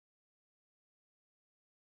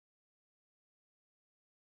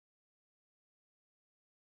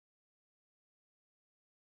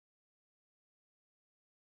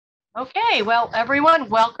Okay, well, everyone,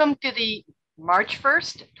 welcome to the March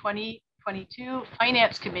 1st, 2022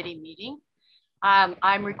 Finance Committee meeting.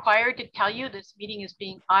 I'm required to tell you this meeting is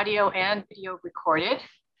being audio and video recorded.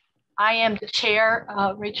 I am the chair,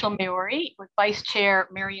 Rachel Maori, with Vice Chair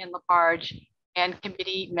Marianne Labarge, and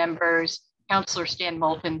committee members, Councillor Stan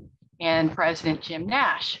Moulton and President Jim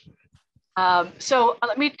Nash. So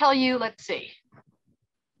let me tell you, let's see.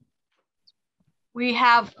 We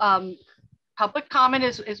have public comment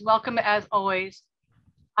is welcome as always.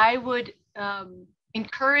 I would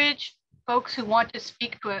encourage folks who want to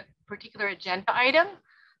speak to a particular agenda item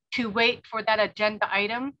to wait for that agenda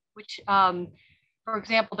item, which, for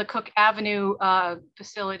example, the Cook Avenue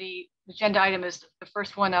facility agenda item is the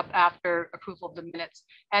first one up after approval of the minutes.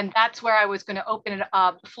 And that's where I was going to open it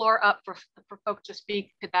up, the floor up for folks to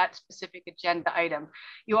speak to that specific agenda item.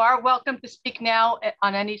 You are welcome to speak now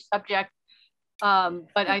on any subject.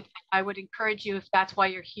 But I would encourage you, if that's why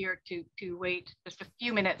you're here, to wait just a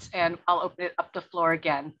few minutes and I'll open it up the floor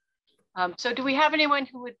again. So do we have anyone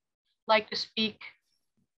who would like to speak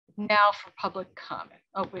now for public comment?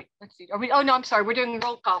 Oh, wait, let's see. Are we, oh, no, I'm sorry. We're doing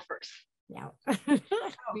roll call first. No.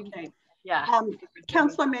 Okay. Yeah.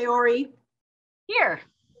 Councillor Maori. Here.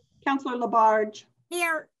 Councillor Labarge.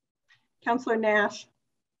 Here. Councillor Nash.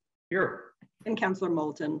 Here. And Councillor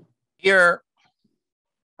Moulton. Here.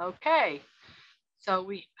 Okay. So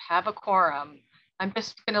we have a quorum. I'm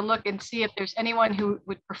just going to look and see if there's anyone who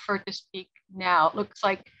would prefer to speak now. It looks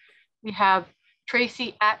like we have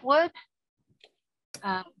Tracy Atwood.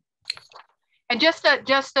 And just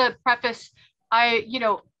to preface, I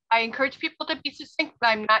encourage people to be succinct, but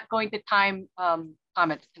I'm not going to time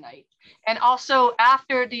comments tonight. And also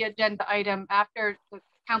after the agenda item, after the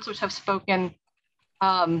councilors have spoken,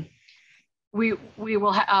 we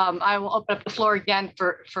will I will open up the floor again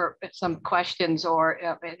for some questions or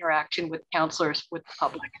interaction with councilors, with the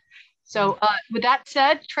public. So with that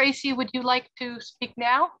said, Tracy, would you like to speak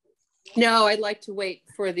now? No, I'd like to wait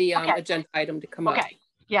for the agenda item to come up. Okay,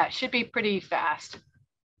 yeah, it should be pretty fast.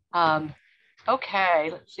 Okay,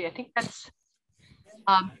 let's see, I think that's,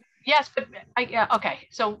 yes, but okay.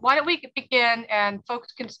 So why don't we begin and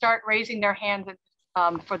folks can start raising their hands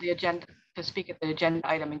for the agenda, to speak at the agenda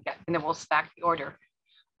item, and then we'll stack the order.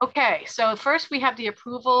 Okay, so first we have the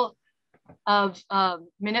approval of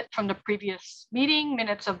minutes from the previous meeting,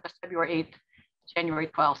 minutes of the February 8th, January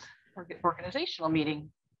 12th organizational meeting.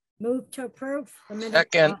 Move to approve the minutes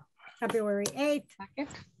Second. February 8th,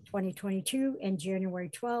 2022 and January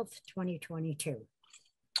 12th, 2022.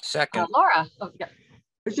 Second. Laura. Oh, yeah.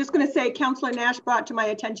 I was just going to say, Councillor Nash brought to my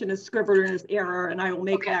attention a scrivener's error, and I will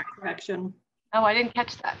make that correction. Oh, I didn't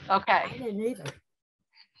catch that. Okay. I didn't either.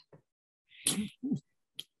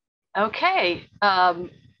 Okay.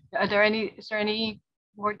 Is there any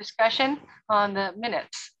more discussion on the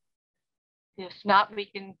minutes? If not, we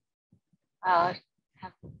can have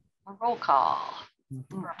a roll call.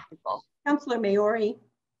 Councillor Maori.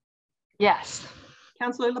 Yes.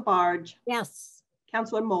 Councillor Labarge. Yes.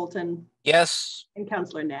 Councillor Moulton. Yes. And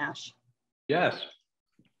Councillor Nash. Yes.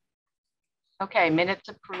 Okay, minutes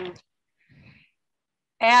approved.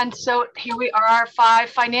 And so here we are, our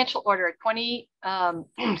 5 financial order,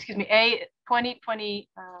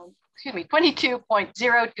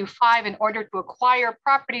 22.025 in order to acquire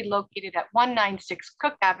property located at 196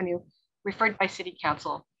 Cook Avenue, referred by City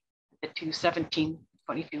Council at the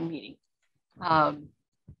 2/17/22 meeting.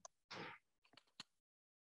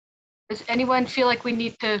 Does anyone feel like we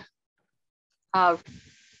need to,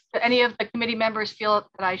 any of the committee members feel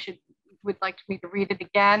that would like me to read it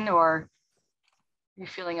again, or you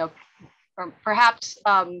feeling okay? Or perhaps,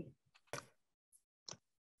 let me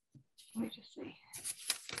just see.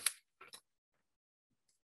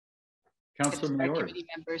 Councilor Maori. Committee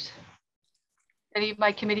members. Any of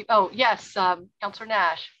my committee, oh yes, Councilor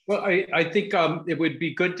Nash. Well, I think it would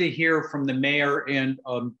be good to hear from the mayor and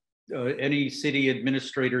any city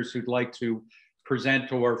administrators who'd like to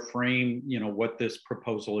present or frame, what this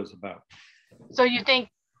proposal is about. So you think,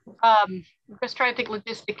 I'm just trying to think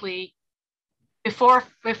logistically, before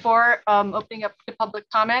opening up to public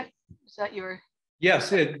comment, is that your?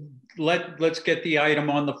 Yes, let's get the item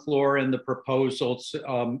on the floor and the proposals,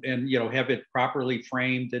 and have it properly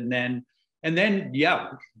framed, and then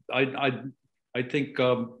yeah, I think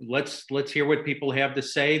let's hear what people have to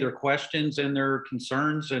say, their questions and their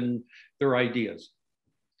concerns and their ideas.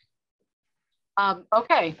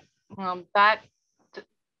 Okay, that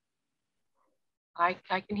I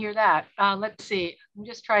can hear that. Let's see. I'm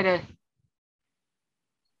just trying to.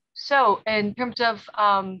 So in terms of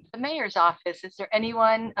the mayor's office, is there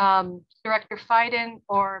anyone, Director Fiden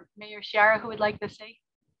or Mayor Shiara, who would like to say?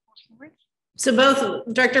 So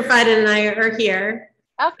both Director Fiden and I are here.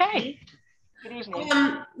 Okay. Good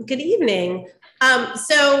evening. Good evening.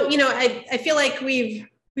 So, you know, I feel like we've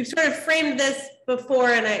sort of framed this before,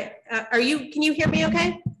 and can you hear me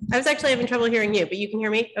okay? I was actually having trouble hearing you, but you can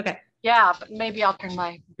hear me? Okay. Yeah, but maybe I'll turn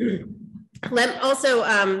my.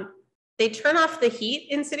 They turn off the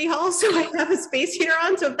heat in City Hall, so I have a space heater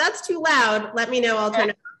on. So if that's too loud, let me know, I'll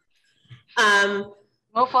turn it off.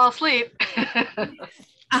 Won't fall asleep.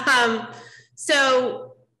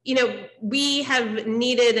 So, you know, we have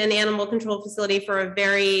needed an animal control facility for a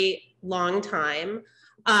very long time.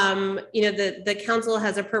 You know, the council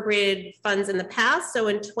has appropriated funds in the past. So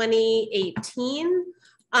in 2018,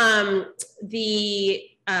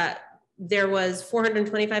 there was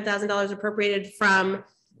 $425,000 appropriated from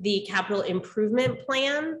the capital improvement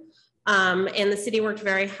plan. And the city worked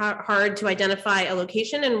very hard to identify a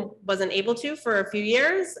location and wasn't able to for a few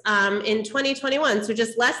years. In 2021, so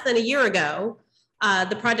just less than a year ago,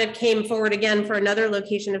 the project came forward again for another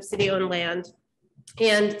location of city-owned land.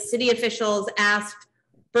 And city officials asked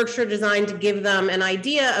Berkshire Design to give them an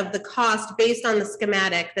idea of the cost based on the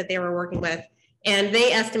schematic that they were working with. And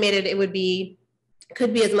they estimated it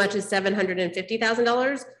could be as much as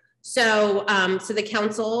 $750,000. So, so the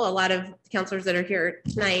council, a lot of councilors that are here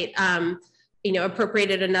tonight, you know,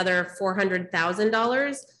 appropriated another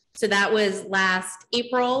 $400,000. So that was last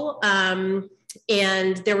April.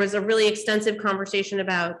 And there was a really extensive conversation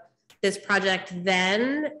about this project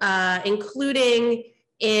then, including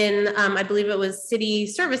in, I believe it was city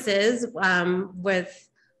services with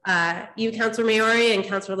you, Councilor Maori, and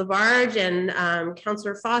Councilor Labarge, and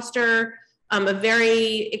Councilor Foster. A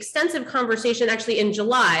very extensive conversation actually in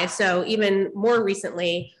July, so even more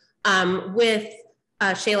recently, with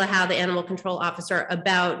Shayla Howe, the animal control officer,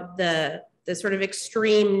 about the sort of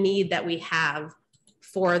extreme need that we have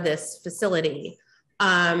for this facility.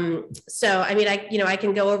 So, I mean, I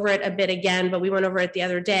can go over it a bit again, but we went over it the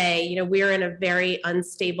other day. You know, we're in a very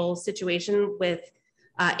unstable situation with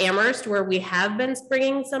Amherst, where we have been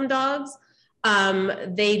bringing some dogs.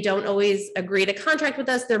 They don't always agree to contract with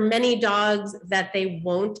us. There are many dogs that they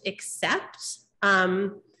won't accept.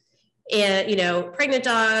 And, you know, pregnant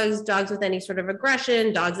dogs, dogs with any sort of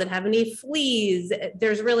aggression, dogs that have any fleas.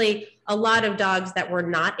 There's really a lot of dogs that we're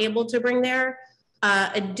not able to bring there.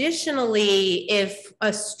 Additionally, if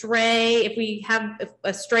a stray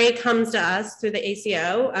comes to us through the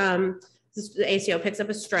ACO, the ACO picks up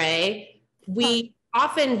a stray, we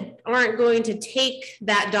often aren't going to take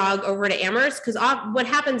that dog over to Amherst, because what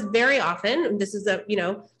happens very often, this is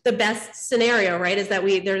the best scenario, right, is that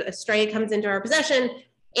a stray comes into our possession,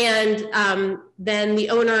 and then the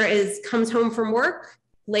owner comes home from work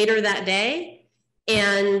later that day,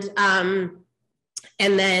 and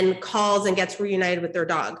then calls and gets reunited with their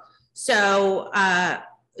dog. So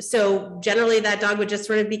so generally that dog would just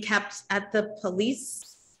sort of be kept at the police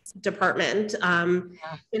department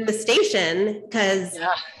in the station, because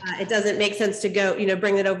it doesn't make sense to go,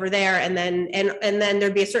 bring it over there, and then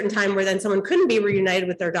there'd be a certain time where then someone couldn't be reunited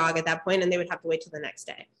with their dog at that point, and they would have to wait till the next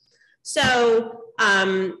day. So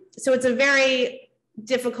so it's a very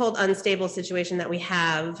difficult, unstable situation that we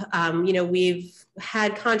have. We've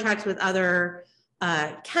had contracts with other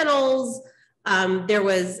kennels. There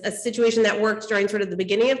was a situation that worked during sort of the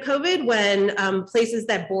beginning of COVID, when places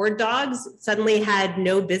that board dogs suddenly had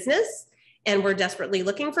no business and were desperately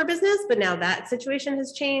looking for business, but now that situation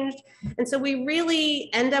has changed. And so we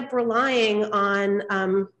really end up relying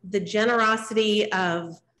on the generosity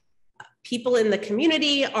of people in the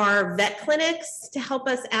community, our vet clinics, to help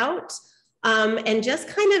us out, and just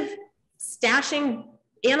kind of stashing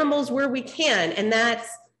animals where we can. And that's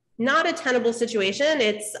not a tenable situation.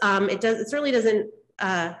 It certainly doesn't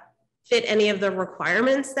fit any of the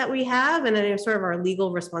requirements that we have and any of sort of our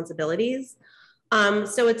legal responsibilities.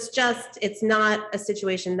 So it's not a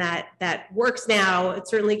situation that works now. It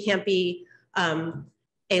certainly can't be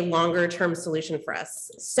a longer term solution for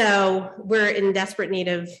us. So we're in desperate need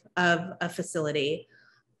of a facility.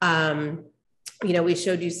 We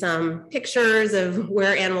showed you some pictures of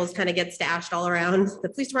where animals kind of get stashed all around the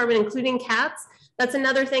police department, including cats. That's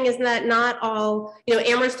another thing, is that not all,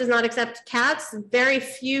 Amherst does not accept cats. Very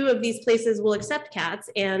few of these places will accept cats,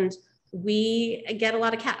 and we get a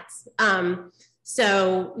lot of cats.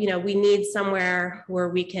 So, we need somewhere where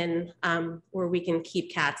we can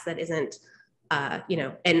keep cats that isn't,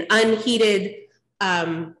 an unheated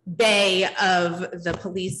bay of the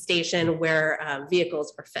police station where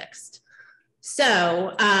vehicles are fixed.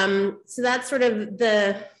 So, so that's sort of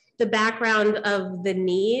the background of the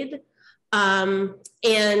need. And,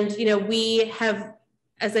 we have,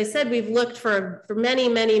 as I said, we've looked for many,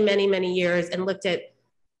 many, many, many years and looked at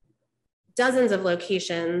dozens of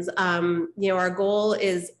locations. Our goal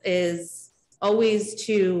is always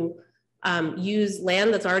to use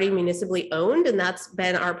land that's already municipally owned, and that's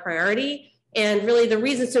been our priority. And really the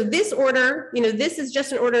reason, so this order, this is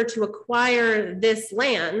just an order to acquire this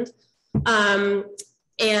land. And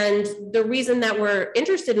the reason that we're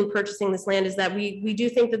interested in purchasing this land is that we do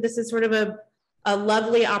think that this is sort of a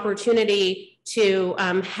lovely opportunity to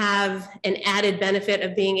have an added benefit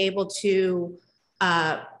of being able to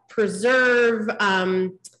preserve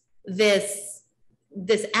this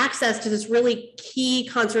access to this really key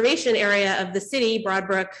conservation area of the city,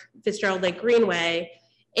 Broadbrook, Fitzgerald Lake Greenway,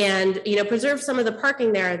 and preserve some of the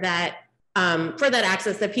parking there that for that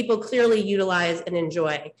access that people clearly utilize and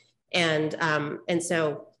enjoy. And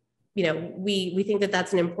so, we think that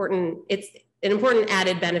that's an important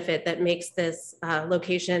added benefit that makes this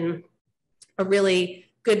location a really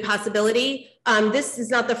good possibility. This is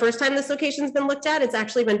not the first time this location's been looked at. It's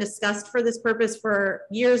actually been discussed for this purpose for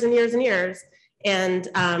years and years and years. And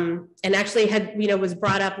actually was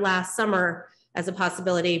brought up last summer as a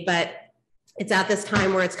possibility, but it's at this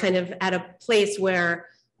time where it's kind of at a place where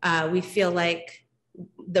we feel like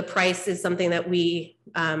the price is something that we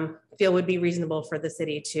feel would be reasonable for the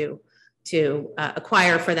city to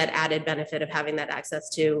acquire for that added benefit of having that access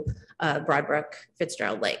to Broadbrook,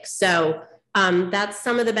 Fitzgerald Lake. So that's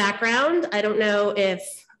some of the background. I don't know if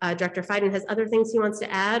Director Fiden has other things he wants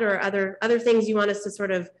to add, or other things you want us to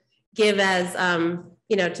sort of give as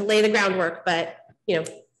to lay the groundwork. But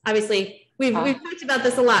obviously we've talked about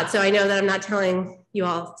this a lot, so I know that I'm not telling you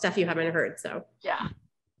all stuff you haven't heard. So yeah,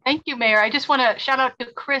 thank you, Mayor. I just want to shout out to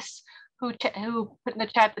Chris, who put in the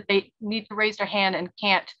chat that they need to raise their hand and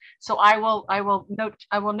can't. So I will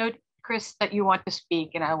note, Chris, that you want to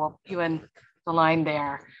speak, and I will put you in the line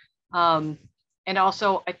there. And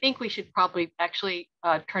also, I think we should probably actually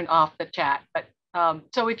turn off the chat. But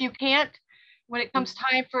so if you can't, when it comes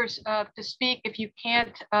time for to speak, if you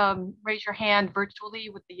can't raise your hand virtually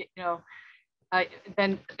with the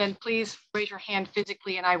then please raise your hand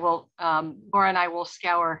physically, and I will Laura and I will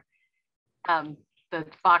scour the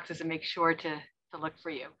boxes and make sure to look for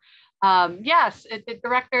you. Yes,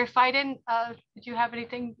 Director Fiden, did you have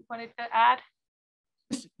anything you wanted to add?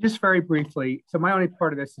 Just very briefly. So my only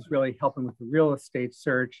part of this is really helping with the real estate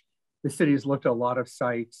search. The city has looked at a lot of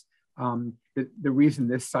sites. The reason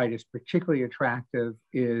this site is particularly attractive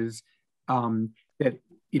is that,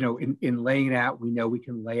 in laying it out, we know we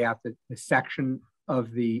can lay out the section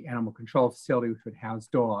of the animal control facility which would house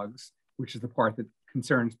dogs, which is the part that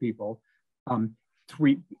concerns people.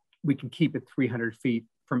 We can keep it 300 feet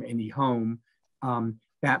from any home.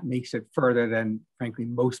 That makes it further than, frankly,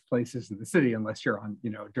 most places in the city, unless you're on,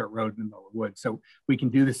 a dirt road in the middle of the woods. So we can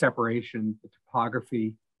do the separation. The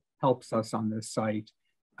topography helps us on this site.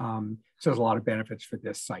 So there's a lot of benefits for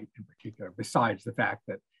this site in particular, besides the fact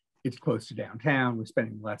that it's close to downtown. We're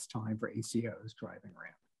spending less time for ACOs driving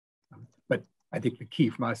around. But I think the key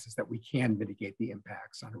from us is that we can mitigate the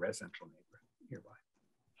impacts on a residential neighborhood nearby.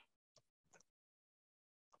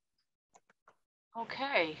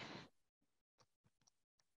 Okay.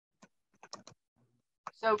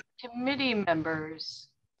 So committee members.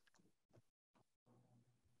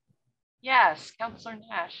 Yes, Councilor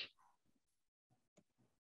Nash.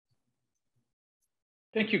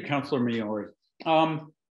 Thank you, Councilor Miori.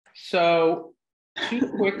 So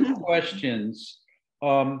two quick questions.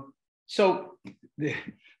 As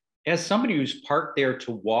somebody who's parked there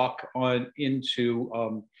to walk on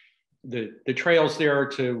into the trails there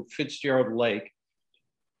to Fitzgerald Lake,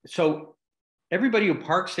 so everybody who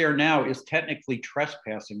parks there now is technically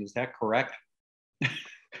trespassing, is that correct?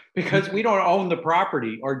 Because we don't own the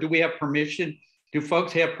property, or do we have permission? Do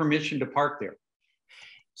folks have permission to park there?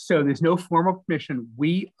 So there's no formal permission.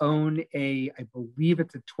 We own I believe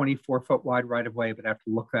it's a 24-foot wide right of way, but I have to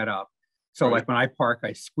look that up. So like when I park,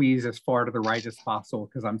 I squeeze as far to the right as possible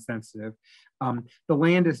because I'm sensitive. The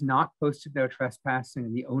land is not posted no trespassing,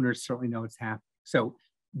 and the owners certainly know it's happening. So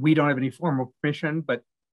we don't have any formal permission, but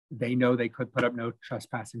they know they could put up no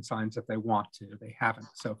trespassing signs if they want to. They haven't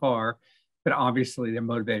so far, but obviously they're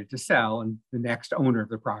motivated to sell, and the next owner of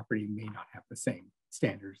the property may not have the same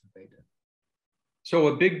standards that they did. So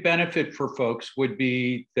a big benefit for folks would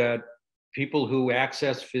be that people who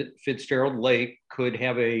access Fitzgerald Lake could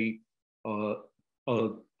have a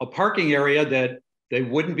parking area that they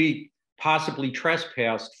wouldn't be possibly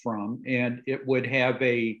trespassed from, and it would have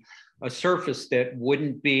a surface that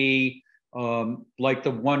wouldn't be like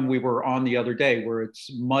the one we were on the other day, where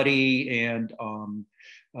it's muddy and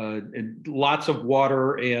lots of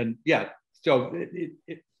water. And yeah, so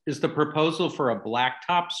is the proposal for a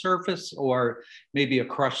blacktop surface or maybe a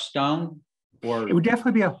crushed stone? Or it would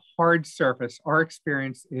definitely be a hard surface. Our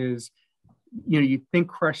experience is, you think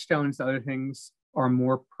crushed stones, other things are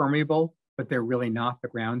more permeable, but they're really not. The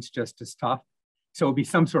ground's just as tough. So it would be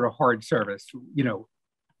some sort of hard surface,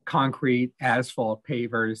 concrete, asphalt,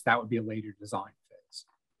 pavers. That would be a later design phase.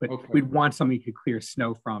 But okay. we'd want something you could clear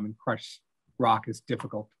snow from, and crushed rock is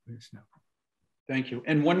difficult to clear snow from. Thank you.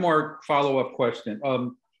 And one more follow-up question,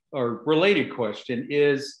 or related question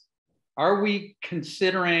is, are we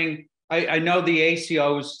considering, I know the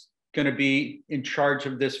ACO's going to be in charge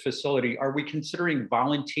of this facility. Are we considering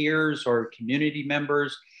volunteers or community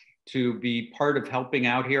members to be part of helping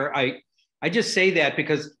out here? I just say that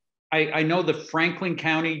because I know the Franklin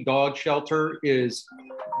County Dog Shelter is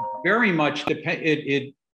very much,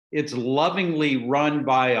 it's lovingly run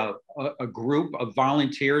by a group of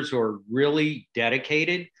volunteers who are really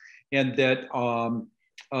dedicated, and that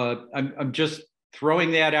I'm just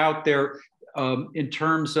throwing that out there in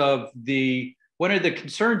terms of one of the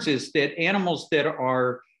concerns is that animals that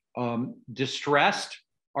are distressed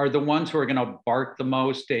are the ones who are going to bark the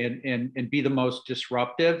most and be the most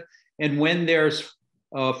disruptive. And when there's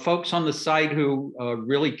folks on the site who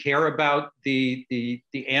really care about the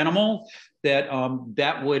animal,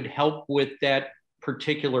 that would help with that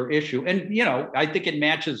particular issue. And I think it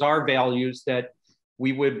matches our values that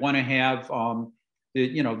we would want to have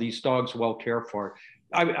these dogs well cared for.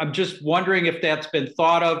 I'm just wondering if that's been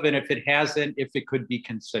thought of, and if it hasn't, if it could be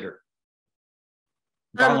considered.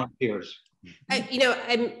 Volunteers.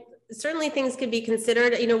 I'm certainly things could be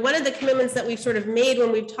considered. One of the commitments that we've sort of made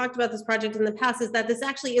when we've talked about this project in the past is that this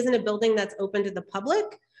actually isn't a building that's open to the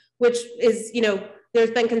public, which is,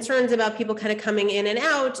 there's been concerns about people kind of coming in and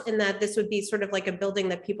out, and that this would be sort of like a building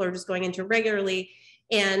that people are just going into regularly.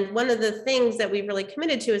 And one of the things that we've really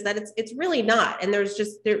committed to is that it's really not, and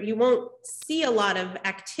you won't see a lot of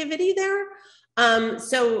activity there.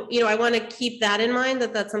 So, I want to keep that in mind,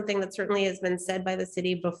 that that's something that certainly has been said by the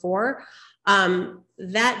city before.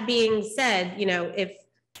 That being said,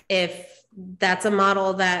 if that's a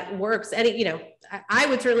model that works, and I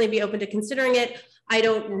would certainly be open to considering it. I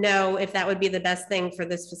don't know if that would be the best thing for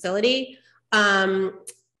this facility. And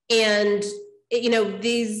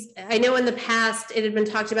I know in the past it had been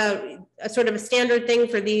talked about a sort of a standard thing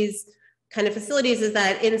for these kind of facilities is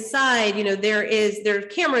that inside, there are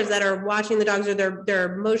cameras that are watching the dogs, or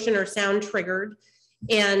they're motion or sound triggered.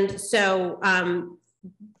 And so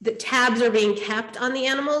the tabs are being kept on the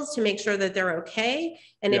animals to make sure that they're okay.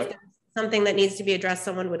 And if there's something that needs to be addressed,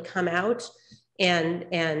 someone would come out and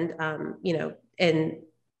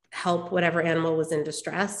help whatever animal was in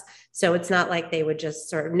distress. So it's not like they would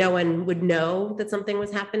just no one would know that something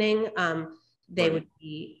was happening. They would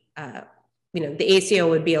be, the ACO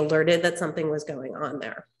would be alerted that something was going on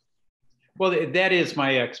there. Well, that is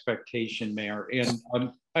my expectation, Mayor.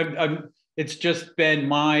 And it's just been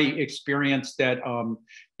my experience that,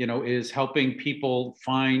 is helping people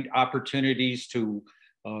find opportunities to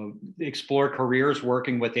explore careers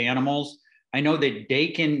working with animals. I know that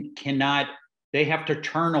they have to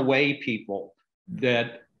turn away people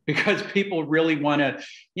because people really want to,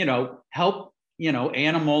 help,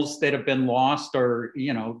 animals that have been lost or,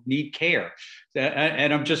 need care.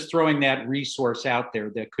 And I'm just throwing that resource out there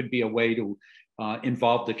that could be a way to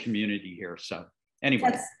involve the community here. So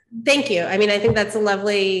anyway. Thank you. I think that's a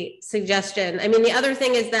lovely suggestion. The other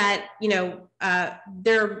thing is that,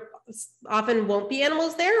 there often won't be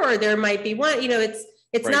animals there, or there might be one,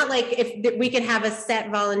 it's right. Not like if we could have a set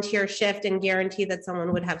volunteer shift and guarantee that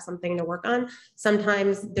someone would have something to work on.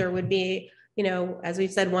 Sometimes there would be, as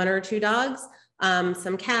we've said, 1 or 2 dogs,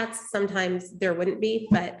 some cats, sometimes there wouldn't be,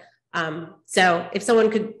 but so if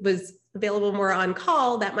someone was available more on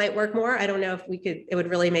call, that might work more. I don't know if it would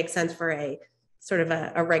really make sense for a sort of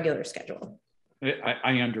a regular schedule.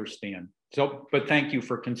 I understand. So, but thank you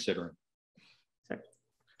for considering.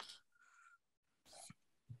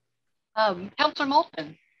 Councilor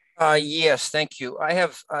Moulton. Yes, thank you. I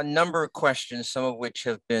have a number of questions, some of which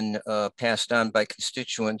have been passed on by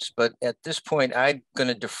constituents, but at this point, I'm going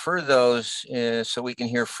to defer those so we can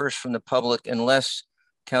hear first from the public, unless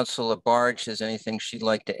Councilor Barge has anything she'd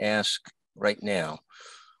like to ask right now.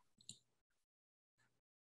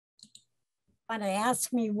 Want to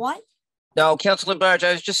ask me what? No, Councilor Barge,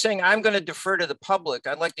 I was just saying I'm going to defer to the public.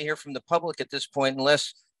 I'd like to hear from the public at this point,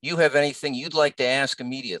 unless you have anything you'd like to ask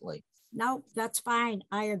immediately. No, that's fine.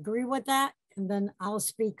 I agree with that, and then I'll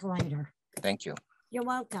speak later. Thank you. You're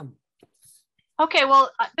welcome. Okay,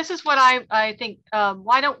 well, this is what I think.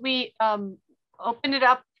 Why don't we open it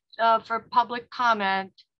up for public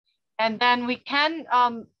comment, and then we can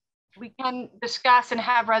we can discuss and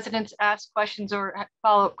have residents ask questions or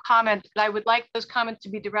follow-up comments, but I would like those comments to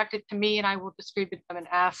be directed to me, and I will distribute them and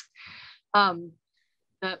ask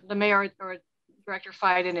the mayor or Director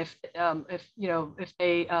Fiden if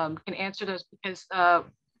they can answer those, because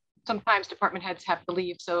sometimes department heads have to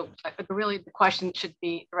leave. So really the question should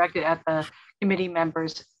be directed at the committee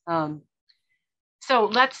members.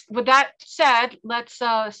 So with that said, let's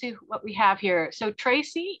see what we have here. So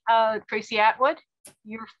Tracy Atwood,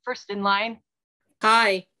 you're first in line.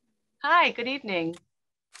 Hi. Hi, good evening.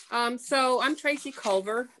 So I'm Tracy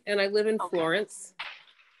Culver and I live in Florence.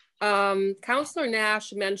 Councilor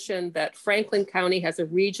Nash mentioned that Franklin County has a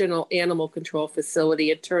regional animal control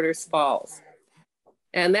facility at Turner's Falls.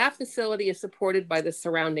 And that facility is supported by the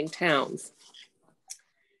surrounding towns.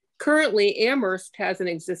 Currently, Amherst has an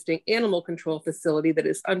existing animal control facility that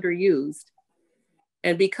is underused.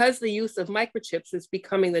 And because the use of microchips is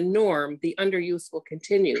becoming the norm, the underuse will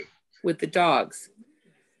continue with the dogs.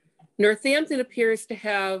 Northampton appears to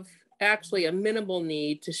have actually a minimal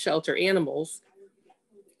need to shelter animals.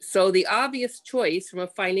 So the obvious choice from a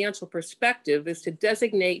financial perspective is to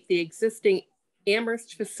designate the existing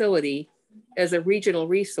Amherst facility as a regional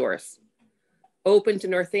resource, open to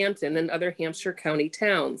Northampton and other Hampshire County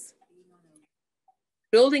towns.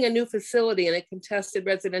 Building a new facility in a contested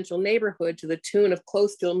residential neighborhood to the tune of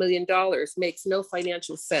close to $1 million makes no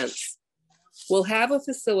financial sense. We'll have a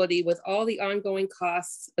facility with all the ongoing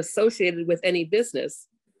costs associated with any business,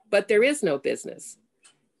 but there is no business.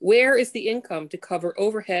 Where is the income to cover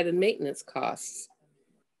overhead and maintenance costs?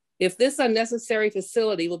 If this unnecessary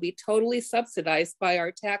facility will be totally subsidized by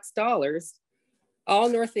our tax dollars, all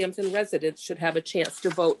Northampton residents should have a chance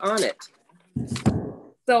to vote on it.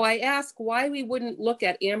 So I ask why we wouldn't look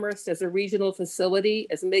at Amherst as a regional facility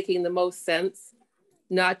as making the most sense,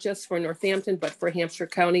 not just for Northampton, but for Hampshire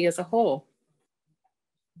County as a whole.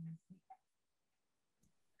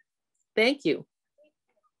 Thank you.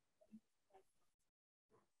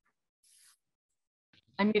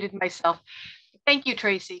 I muted myself. Thank you,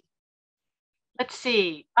 Tracy. Let's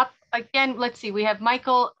see, up again, let's see, we have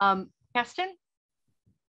Michael Keston.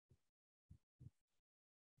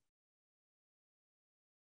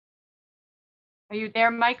 Are you there,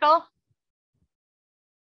 Michael?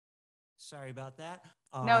 Sorry about that.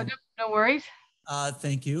 No worries.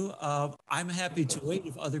 Thank you. I'm happy to wait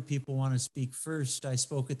if other people want to speak first. I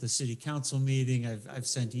spoke at the city council meeting. I've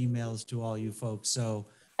sent emails to all you folks, so.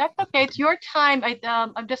 That's okay, it's your time.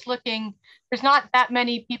 I'm just looking, there's not that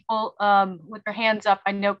many people with their hands up.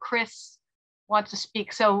 I know Chris wants to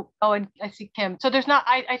speak, so, oh, and I see Kim. So there's not,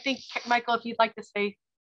 I think, Michael, if you'd like to say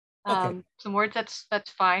some words, that's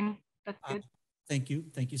fine, that's good. Thank you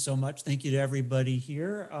so much. Thank you to everybody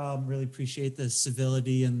here. Really appreciate the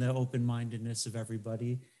civility and the open-mindedness of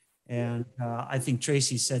everybody. And I think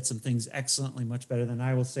Tracy said some things excellently, much better than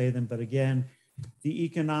I will say them. But again, the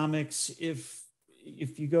economics, if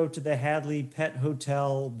you go to the Hadley Pet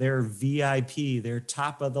Hotel, their VIP, their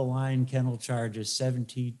top of the line kennel charge is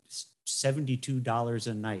 $72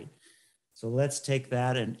 a night. So let's take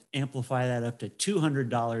that and amplify that up to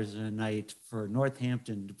 $200 a night for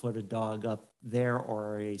Northampton to put a dog up there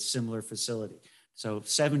or a similar facility. So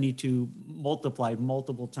 72 multiplied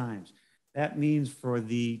multiple times. That means for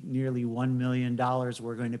the nearly $1 million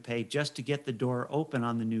we're going to pay just to get the door open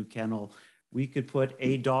on the new kennel, we could put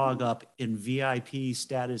a dog up in VIP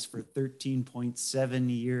status for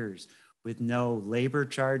 13.7 years with no labor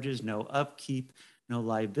charges, no upkeep, no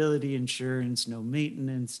liability insurance, no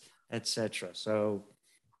maintenance, etc. So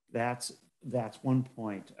that's one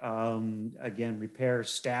point. Again, repair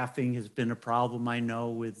staffing has been a problem, I know,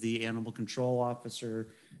 with the animal control officer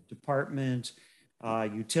department,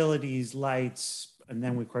 utilities, lights, and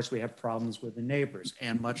then of course we have problems with the neighbors.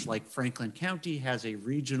 And much like Franklin County has a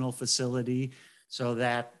regional facility, so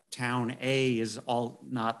that town A is all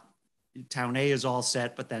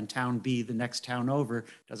set, but then town B, the next town over,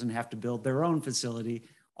 doesn't have to build their own facility.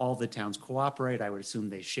 All the towns cooperate. I would assume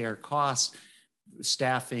they share costs,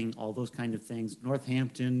 staffing, all those kind of things.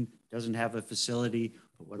 Northampton doesn't have a facility,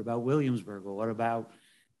 but what about Williamsburg? Or what about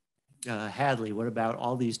Hadley? What about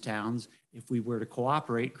all these towns? If we were to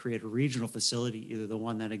cooperate, create a regional facility, either the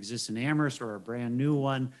one that exists in Amherst or a brand new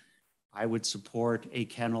one, I would support a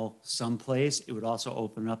kennel someplace. It would also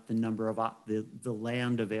open up the number of the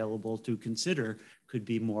land available to consider could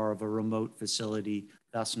be more of a remote facility,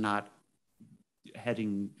 thus not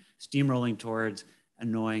steamrolling towards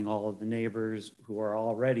annoying all of the neighbors who are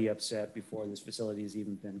already upset before this facility has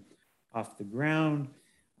even been off the ground.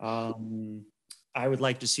 I would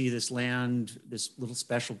like to see this land, this little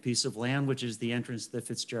special piece of land, which is the entrance to the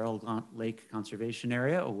Fitzgerald Lake Conservation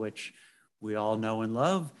Area, which we all know and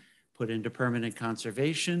love, put into permanent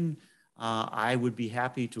conservation. I would be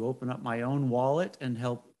happy to open up my own wallet and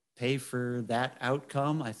help pay for that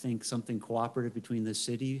outcome. I think something cooperative between the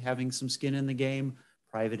city having some skin in the game,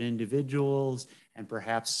 private individuals, and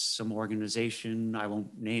perhaps some organization. I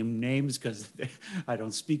won't name names because I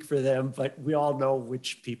don't speak for them, but we all know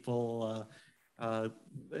which people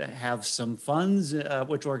have some funds,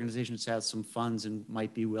 which organizations have some funds and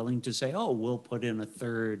might be willing to say, oh, we'll put in a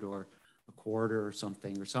third or a quarter or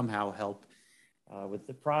something, or somehow help with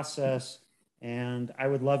the process. And I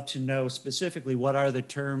would love to know specifically what are the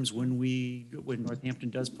terms when Northampton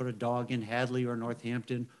does put a dog in Hadley or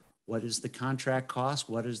Northampton. What is the contract cost?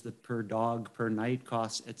 What is the per dog per night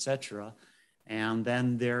cost, et cetera? And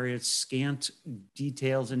then there is scant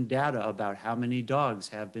details and data about how many dogs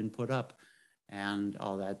have been put up and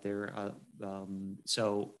all that there.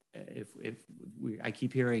 So I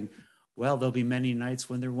keep hearing, well, there'll be many nights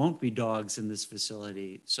when there won't be dogs in this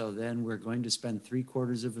facility. So then we're going to spend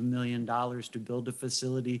 $750,000 to build a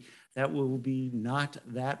facility that will be not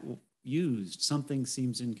that used. Something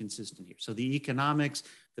seems inconsistent here. So the economics,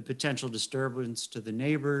 the potential disturbance to the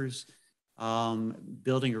neighbors,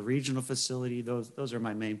 building a regional facility, those are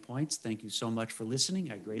my main points. Thank you so much for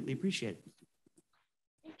listening. I greatly appreciate it.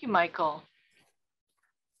 Thank you, Michael.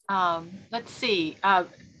 Let's see. I'm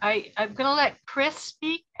going to let Chris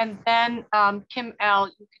speak, and then Kim L,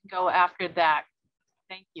 you can go after that.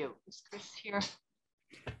 Thank you. Is Chris here?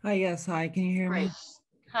 Hi, yes. Hi, can you hear Great. me?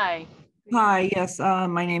 Hi. Hi, yes.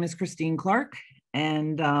 My name is Christine Clark,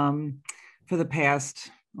 and for the past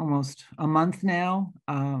almost a month now,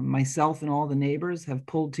 myself and all the neighbors have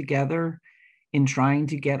pulled together in trying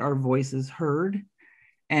to get our voices heard.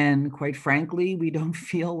 And quite frankly, we don't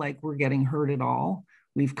feel like we're getting heard at all.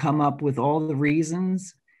 We've come up with all the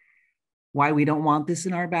reasons why we don't want this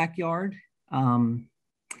in our backyard. And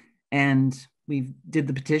we did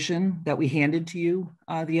the petition that we handed to you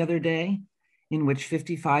the other day, in which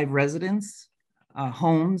 55 residents,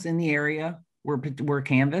 homes in the area were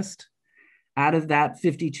canvassed. Out of that,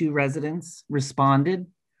 52 residents responded.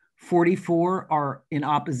 44 are in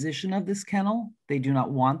opposition of this kennel. They do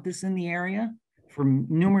not want this in the area for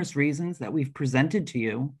numerous reasons that we've presented to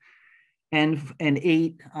you. And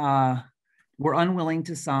 8 were unwilling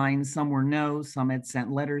to sign. Some were no, some had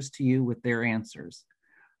sent letters to you with their answers.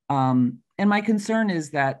 And my concern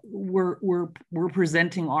is that we're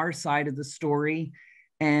presenting our side of the story,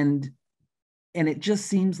 and it just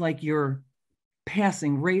seems like you're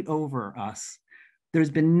passing right over us. There's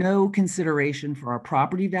been no consideration for our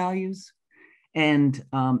property values. And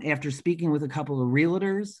after speaking with a couple of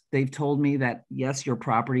realtors, they've told me that, yes, your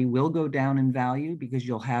property will go down in value because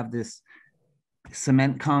you'll have this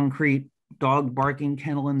cement concrete dog barking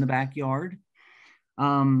kennel in the backyard.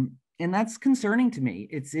 And that's concerning to me.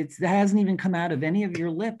 That hasn't even come out of any of your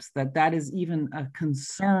lips that is even a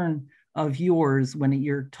concern of yours when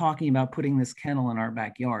you're talking about putting this kennel in our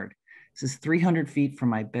backyard. This is 300 feet from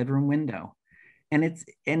my bedroom window. And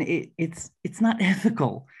it's not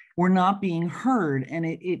ethical. We're not being heard. And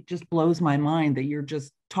it just blows my mind that you're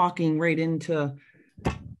just talking right into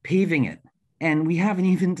paving it. And we haven't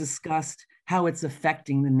even discussed how it's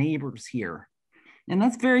affecting the neighbors here. And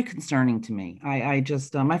that's very concerning to me.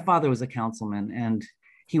 My father was a councilman, and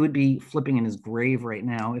he would be flipping in his grave right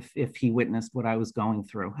now if he witnessed what I was going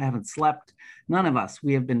through. I haven't slept, none of us.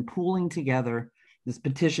 We have been pooling together. This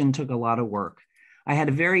petition took a lot of work. I had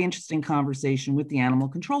a very interesting conversation with the animal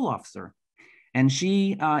control officer, and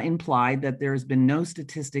she implied that there's been no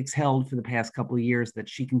statistics held for the past couple of years that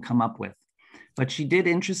she can come up with. But she did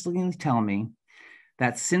interestingly tell me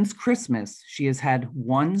that since Christmas, she has had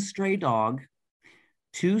 1 stray dog,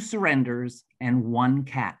 2 surrenders, and 1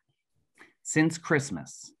 cat. Since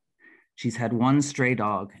Christmas, she's had 1 stray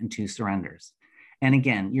dog and 2 surrenders. And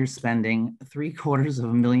again, you're spending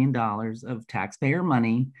 $750,000 of taxpayer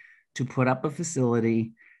money to put up a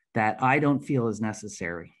facility that I don't feel is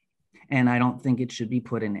necessary. And I don't think it should be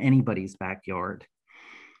put in anybody's backyard.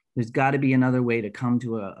 There's got to be another way to come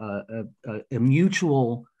to a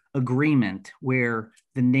mutual agreement where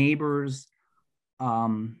the neighbors,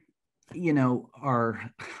 aren't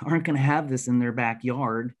going to have this in their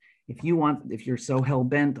backyard. If you're so hell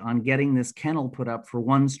bent on getting this kennel put up for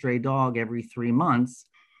 1 stray dog every 3 months,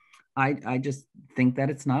 I just think that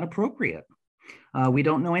it's not appropriate. We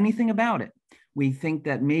don't know anything about it. We think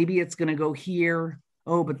that maybe it's going to go here.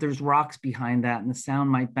 Oh, but there's rocks behind that and the sound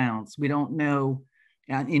might bounce. We don't know.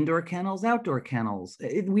 Indoor kennels, outdoor kennels.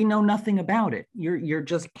 We know nothing about it. You're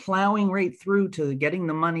just plowing right through to getting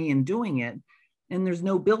the money and doing it. And there's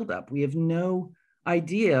no buildup. We have no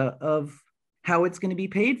idea of how it's going to be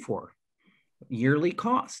paid for. Yearly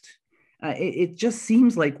cost. It just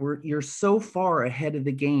seems like you're so far ahead of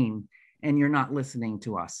the game and you're not listening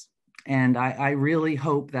to us. And I really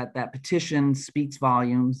hope that that petition speaks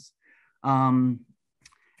volumes. And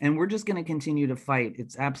we're just going to continue to fight.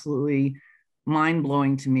 It's absolutely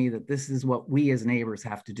mind-blowing to me that this is what we as neighbors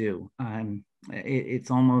have to do.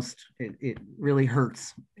 It's almost, it really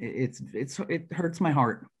hurts. It hurts my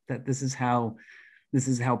heart that this is how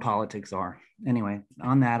politics are. Anyway,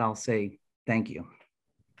 on that, I'll say thank you.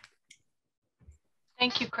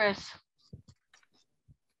 Thank you, Chris.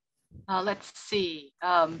 Let's see.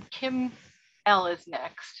 Kim L is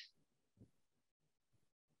next.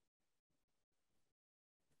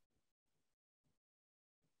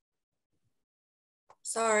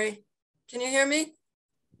 Sorry, can you hear me?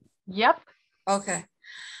 Yep. Okay.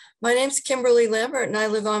 My name's Kimberly Lambert and I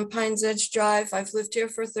live on Pines Edge Drive. I've lived here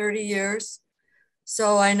for 30 years.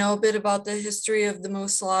 So I know a bit about the history of the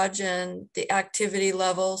Moose Lodge and the activity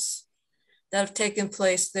levels that have taken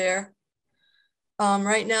place there.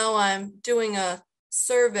 Right now I'm doing a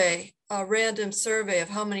survey, a random survey of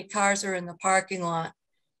how many cars are in the parking lot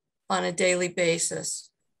on a daily basis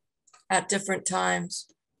at different times.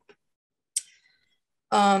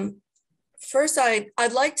 First,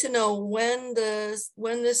 I'd like to know when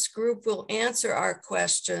this group will answer our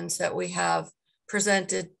questions that we have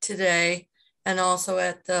presented today and also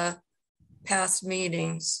at the past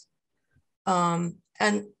meetings.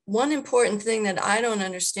 And one important thing that I don't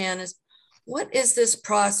understand is, what is this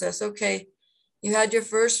process? Okay, you had your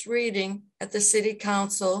first reading at the city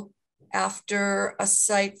council after a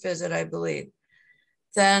site visit, I believe.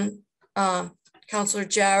 Then Councilor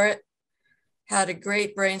Jarrett had a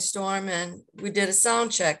great brainstorm and we did a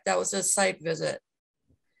sound check. That was a site visit.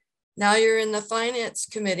 Now you're in the finance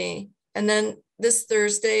committee. And then this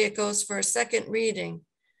Thursday, it goes for a second reading.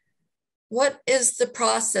 What is the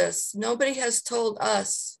process? Nobody has told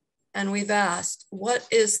us, and we've asked, what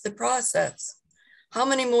is the process? How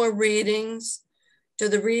many more readings? Do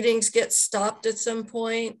the readings get stopped at some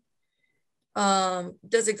point?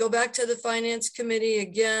 Does it go back to the finance committee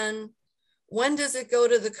again? When does it go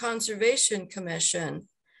to the Conservation Commission?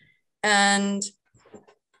 And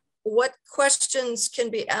what questions can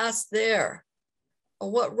be asked there?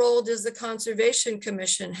 What role does the Conservation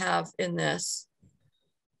Commission have in this?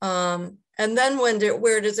 And then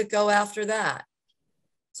where does it go after that?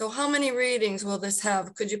 So how many readings will this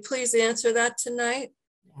have? Could you please answer that tonight?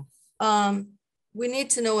 We need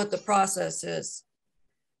to know what the process is.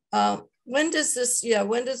 When does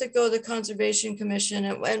it go to the Conservation Commission?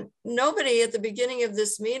 And nobody at the beginning of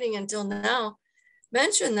this meeting until now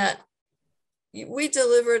mentioned that we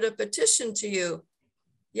delivered a petition to you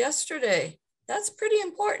yesterday. That's pretty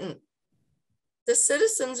important. The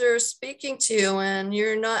citizens are speaking to you and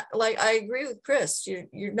you're not, like, I agree with Chris,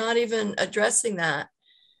 you're not even addressing that.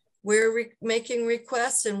 We're making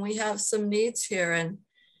requests and we have some needs here and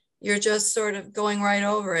you're just sort of going right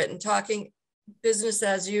over it and talking business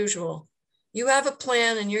as usual. You have a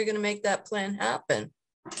plan and you're going to make that plan happen.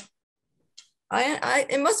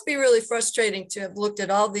 It must be really frustrating to have looked at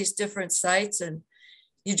all these different sites and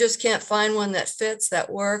you just can't find one that fits,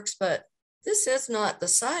 that works, but this is not the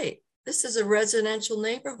site. This is a residential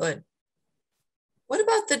neighborhood. What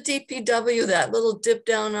about the DPW, that little dip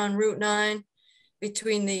down on Route 9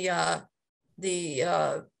 between right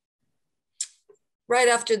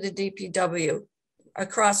after the DPW,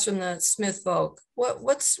 across from the Smith Vogue?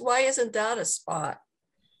 Why isn't that a spot?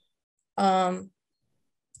 And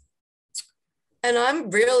I'm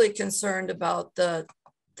really concerned about the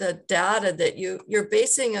data that you're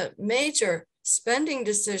basing a major spending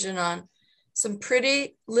decision on some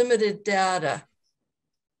pretty limited data,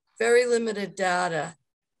 very limited data.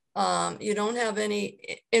 You don't have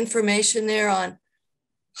any information there on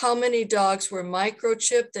how many dogs were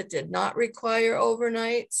microchipped that did not require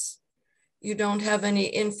overnights. You don't have any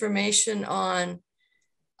information on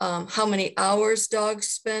how many hours dogs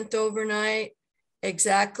spent overnight,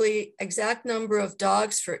 exact number of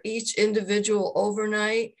dogs for each individual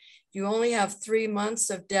overnight. You only have 3 months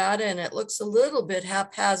of data and it looks a little bit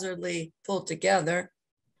haphazardly pulled together.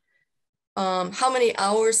 How many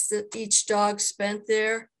hours that each dog spent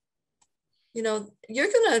there? You know, you're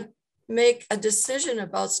gonna make a decision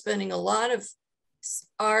about spending a lot of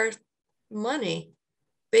our money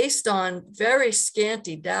based on very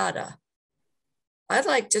scanty data. I'd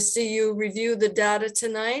like to see you review the data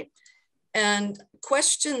tonight and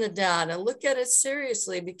question the data, look at it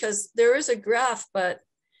seriously, because there is a graph, but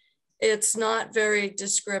it's not very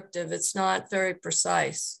descriptive. It's not very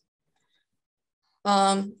precise.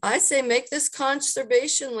 I say make this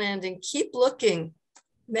conservation land and keep looking.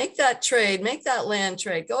 Make that trade, make that land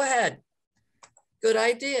trade. Go ahead. Good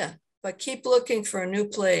idea. but keep looking for a new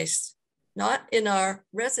place, not in our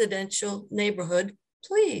residential neighborhood,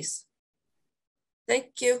 please.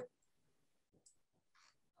 Thank you.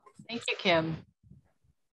 Thank you, Kim.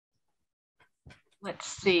 Let's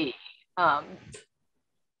see.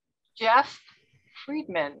 Jeff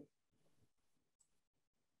Friedman.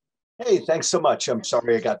 Hey, thanks so much. I'm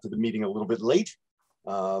sorry I got to the meeting a little bit late.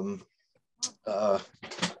 I'm a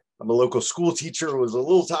local school teacher who was a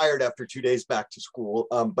little tired after 2 days back to school.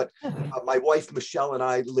 But my wife, Michelle, and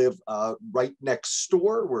I live right next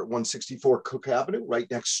door. We're at 164 Cook Avenue, right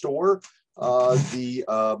next door. The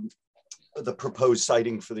proposed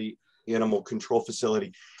siting for the animal control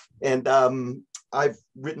facility. And I've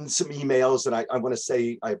written some emails, and I want to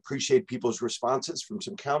say I appreciate people's responses from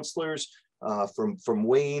some counselors, from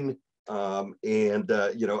Wayne,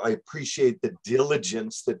 you know, I appreciate the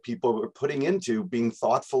diligence that people are putting into being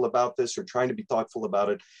thoughtful about this or trying to be thoughtful about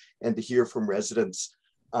it, and to hear from residents.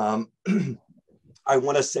 I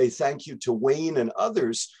want to say thank you to Wayne and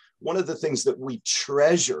others. One of the things that we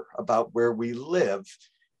treasure about where we live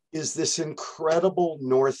is this incredible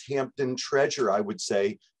Northampton treasure, I would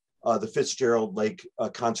say, the Fitzgerald Lake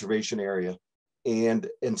Conservation Area. And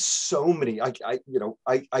so many, I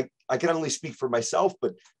can only speak for myself,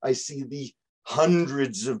 but I see the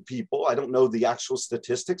hundreds of people, I don't know the actual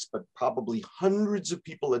statistics, but probably hundreds of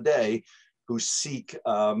people a day who seek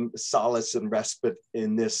solace and respite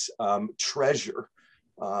in this treasure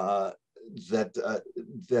that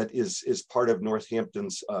is part of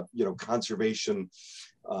Northampton's conservation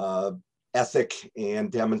ethic,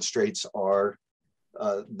 and demonstrates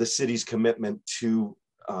the city's commitment to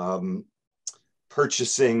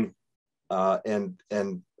purchasing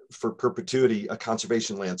and for perpetuity a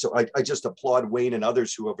conservation land. So I just applaud Wayne and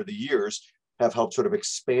others who over the years have helped sort of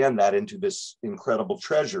expand that into this incredible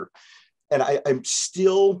treasure. And I'm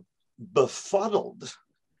still befuddled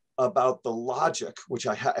about the logic, which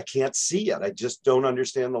I can't see yet. I just don't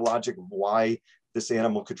understand the logic of why this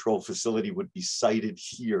animal control facility would be sited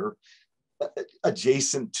here,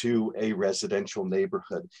 adjacent to a residential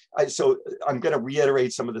neighborhood. So I'm going to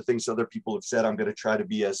reiterate some of the things other people have said. I'm going to try to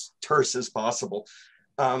be as terse as possible.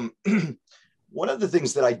 One of the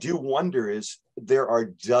things that I do wonder is there are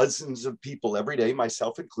dozens of people every day,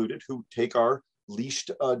 myself included, who take our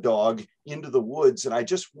leashed dog into the woods. And I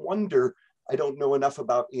just wonder, I don't know enough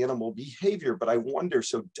about animal behavior, but I wonder,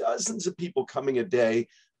 so dozens of people coming a day,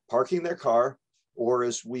 parking their car, or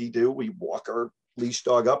as we do, we walk our leashed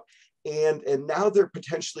dog up. And now there are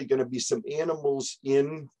potentially going to be some animals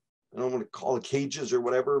in, I don't want to call it cages or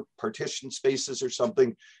whatever, partition spaces or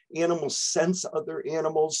something. Animals sense other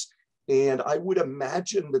animals. And I would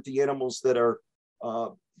imagine that the animals that are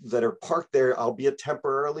parked there, albeit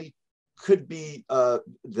temporarily, could be,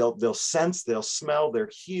 they'll sense, they'll smell,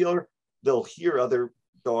 they'll hear other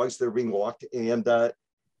dogs that are being walked, and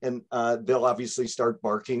they'll obviously start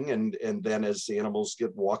barking. And then as animals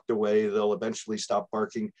get walked away, they'll eventually stop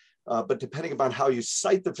barking. But depending upon how you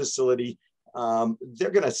site the facility,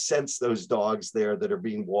 they're going to sense those dogs there that are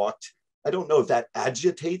being walked. I don't know if that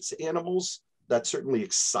agitates animals. That certainly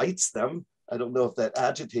excites them. I don't know if that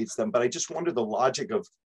agitates them, but I just wonder the logic of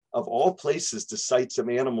all places to site some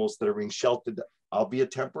animals that are being sheltered,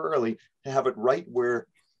 albeit temporarily, to have it right where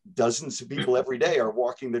dozens of people every day are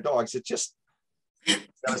walking their dogs. It just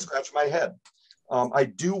gotta scratch my head. I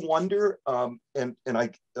do wonder,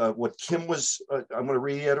 what Kim was, I'm going to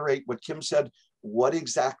reiterate what Kim said. What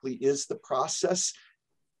exactly is the process?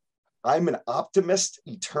 I'm an optimist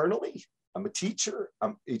eternally. I'm a teacher.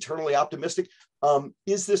 I'm eternally optimistic.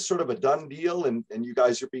 Is this sort of a done deal? And you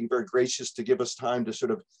guys are being very gracious to give us time to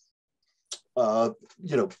sort of,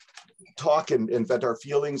 talk and vent our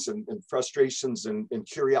feelings and frustrations and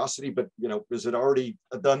curiosity. But, is it already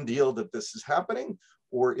a done deal that this is happening?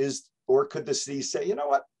 Or could the city say, you know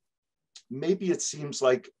what, maybe it seems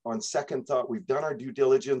like on second thought, we've done our due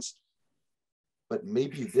diligence, but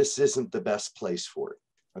maybe this isn't the best place for it.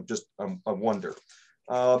 I wonder.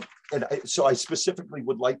 So I specifically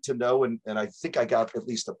would like to know, and I think I got at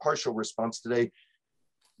least a partial response today,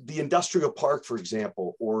 the industrial park, for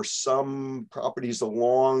example, or some properties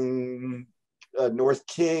along North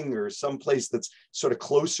King, or someplace that's sort of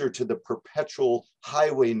closer to the perpetual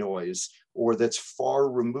highway noise, or that's far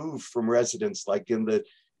removed from residents, like in the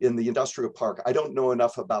industrial park. I don't know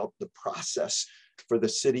enough about the process for the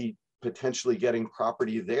city potentially getting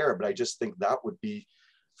property there, but I just think that would be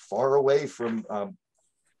far away from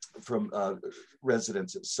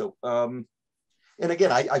residences. So, and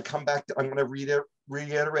again, I come back to, I'm going to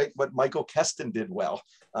reiterate what Michael Keston did well,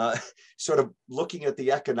 sort of looking at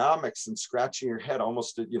the economics and scratching your head,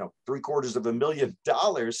 almost at,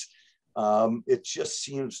 $750,000. It just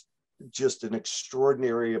seems just an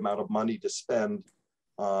extraordinary amount of money to spend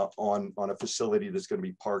on a facility that's going to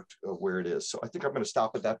be parked where it is. So I think I'm going to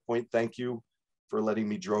stop at that point. Thank you for letting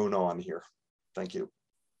me drone on here. Thank you.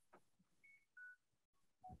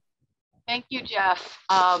 Thank you, Jeff.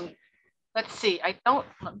 Let's see, let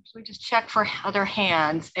me just check for other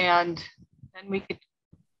hands, and then we could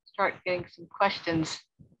start getting some questions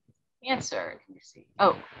answered. Let me see.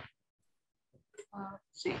 Oh, let's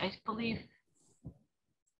see, I believe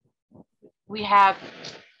we have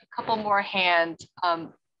a couple more hands.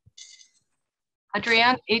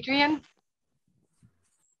 Adrienne?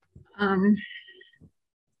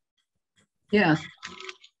 Yes.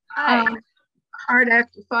 Hi. Hard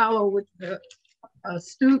act to follow with the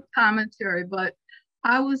astute commentary, but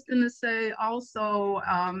I was going to say also,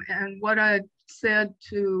 and what I said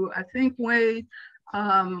to, I think, Wade,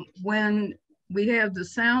 when we had the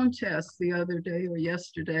sound test the other day or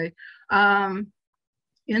yesterday,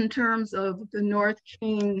 in terms of the North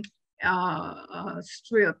King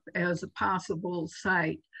strip as a possible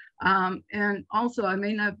site. And also, I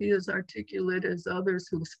may not be as articulate as others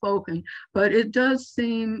who've spoken, but it does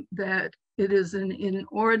seem that it is an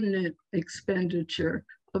inordinate expenditure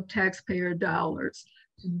of taxpayer dollars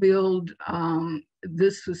to build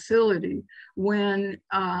this facility when,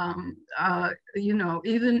 you know,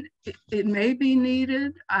 even it may be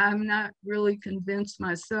needed. I'm not really convinced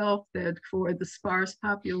myself that for the sparse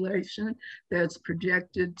population that's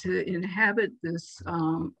projected to inhabit this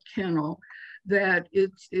kennel, that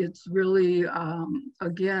it's really,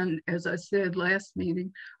 again, as I said last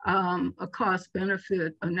meeting, a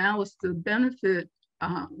cost-benefit analysis. The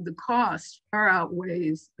cost far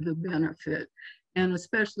outweighs the benefit. And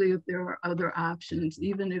especially if there are other options,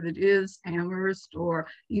 even if it is Amherst, or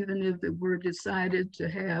even if it were decided to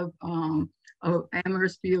have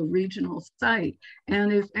Amherst be a regional site.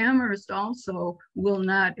 And if Amherst also will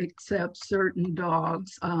not accept certain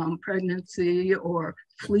dogs, pregnancy or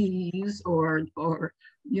fleas or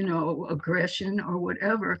you know, aggression or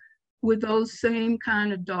whatever, would those same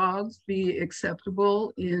kind of dogs be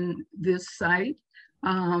acceptable in this site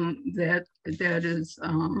that is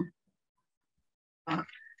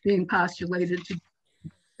being postulated to be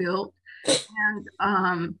built?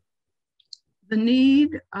 And the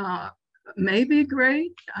need may be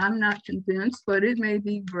great. I'm not convinced, but it may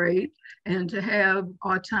be great. And to have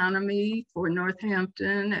autonomy for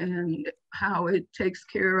Northampton and how it takes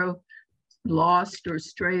care of lost or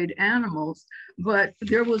strayed animals. But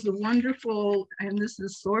there was a wonderful, and this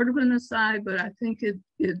is sort of an aside, but I think it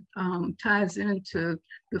ties into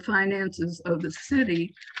the finances of the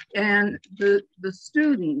city and the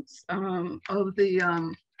students of the,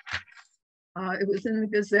 it was in the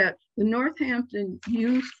Gazette, the Northampton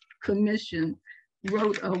Youth Commission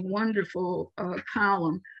wrote a wonderful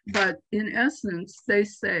column, but in essence, they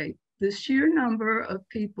say, the sheer number of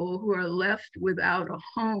people who are left without a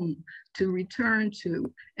home to return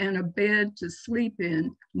to and a bed to sleep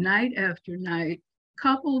in night after night,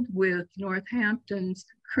 coupled with Northampton's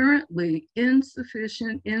currently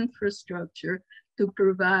insufficient infrastructure to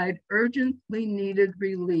provide urgently needed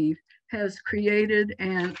relief, has created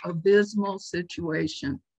an abysmal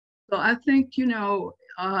situation. So I think, you know,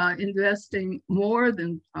 investing more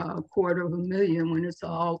than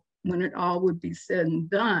 $250,000 when it all would be said and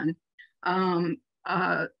done,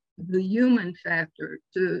 the human factor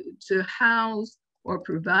to house or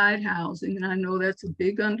provide housing, and I know that's a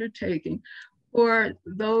big undertaking, for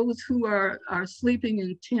those who are sleeping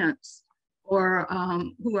in tents or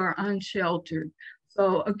who are unsheltered.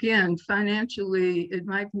 So again, financially, it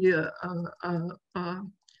might be a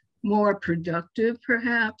more productive,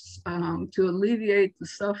 perhaps, to alleviate the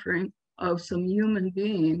suffering of some human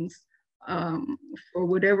beings for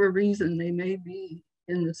whatever reason they may be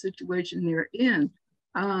in the situation they're in,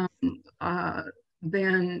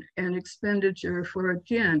 than an expenditure for,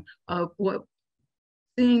 again, what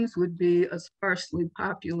seems would be a sparsely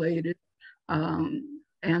populated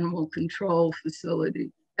animal control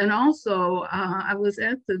facility. And also, I was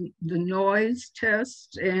at the noise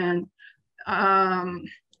test, and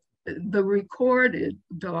the recorded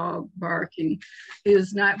dog barking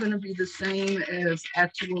is not going to be the same as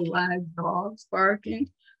actual live dogs barking.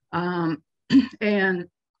 And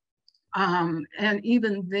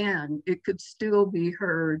even then, it could still be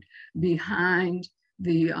heard behind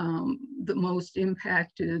the most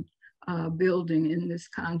impacted building in this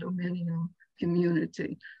condominium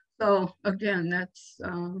community. So again, that's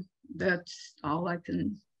all I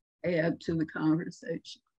can add to the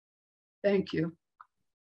conversation. Thank you.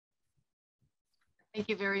 Thank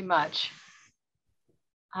you very much.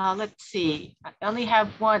 Let's see, I only have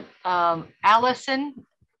one. Allison,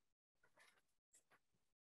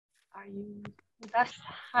 are you with us?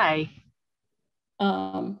 Hi.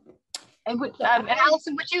 Um, and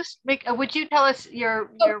Allison, would you tell us your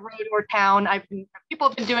road or town? People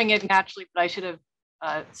have been doing it naturally, but I should have.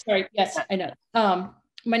 Sorry. Yes, I know.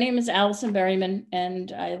 My name is Allison Berryman,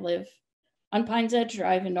 and I live on Pines Edge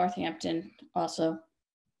Drive in Northampton. Also,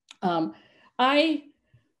 I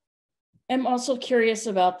am also curious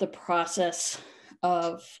about the process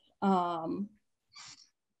of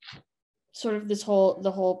sort of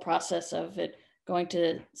the whole process of it going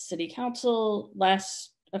to City Council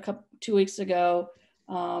 2 weeks ago,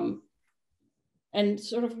 and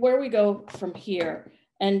sort of where we go from here.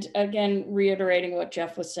 And again, reiterating what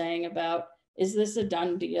Jeff was saying about, is this a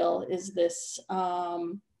done deal? Is this,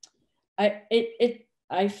 I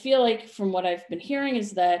feel like from what I've been hearing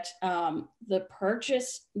is that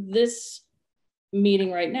this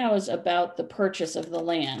meeting right now is about the purchase of the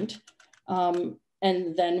land.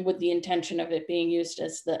 And then with the intention of it being used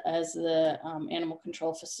as the animal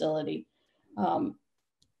control facility.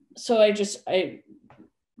 So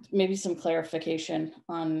maybe some clarification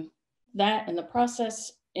on that and the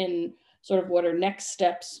process in sort of what are next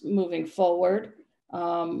steps moving forward,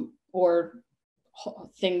 or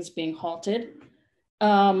things being halted.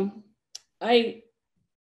 I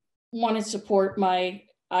want to support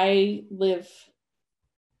I live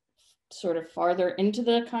sort of farther into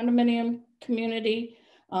the condominium community,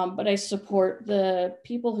 but I support the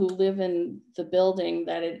people who live in the building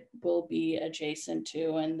that it will be adjacent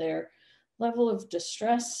to, and their level of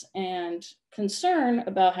distress and concern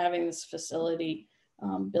about having this facility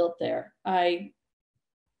built there. I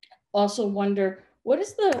also wonder,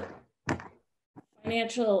 is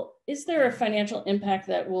there a financial impact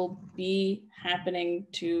that will be happening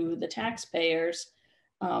to the taxpayers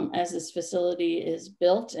as this facility is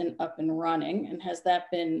built and up and running? And has that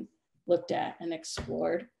been looked at and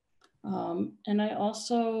explored? And I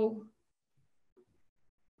also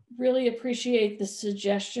really appreciate the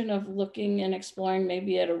suggestion of looking and exploring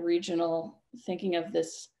maybe at a regional, thinking of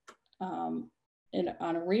this on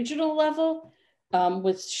a regional level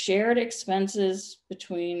with shared expenses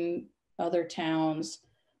between other towns,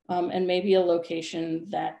 and maybe a location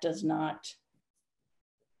that does not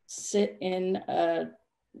sit in a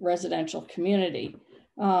residential community.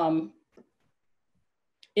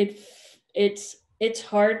 It's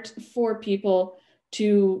hard for people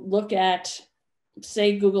to look at,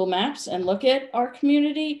 say, Google Maps and look at our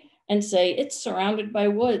community and say, it's surrounded by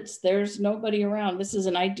woods, there's nobody around, this is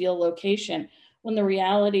an ideal location. When the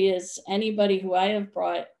reality is, anybody who I have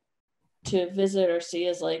brought to visit or see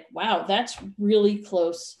is like, wow, that's really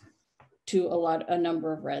close to a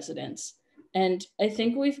number of residents. And I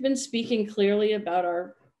think we've been speaking clearly about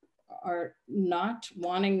our not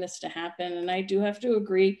wanting this to happen. And I do have to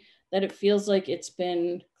agree that it feels like it's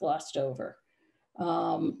been glossed over.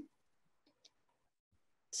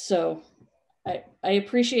 So I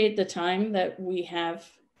appreciate the time that we have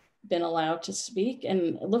been allowed to speak,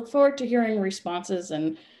 and look forward to hearing responses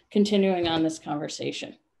and continuing on this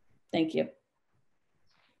conversation. Thank you.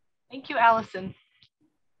 Thank you, Allison.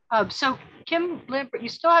 So Kim Lambert, you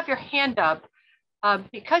still have your hand up.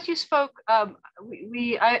 Because you spoke, I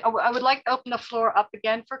would like to open the floor up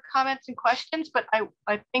again for comments and questions, but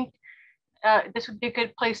I think this would be a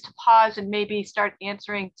good place to pause and maybe start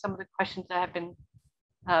answering some of the questions that have been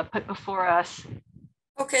put before us.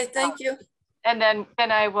 Okay, thank you. And then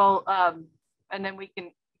I will, and then we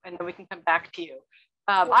can come back to you.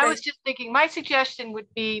 Okay. I was just thinking, my suggestion would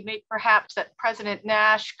be maybe perhaps that President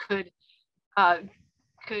Nash could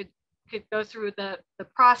go through the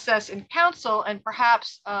process in council, and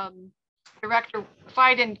perhaps Director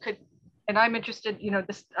Fiden could, and I'm interested,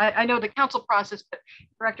 I know the council process, but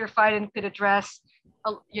Director Fiden could address,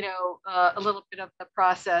 a little bit of the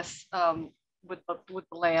process with the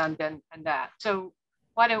land and that. So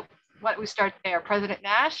why don't we start there? President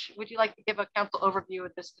Nash, would you like to give a council overview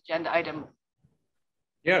of this agenda item?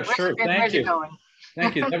 Yeah, sure. Thank you.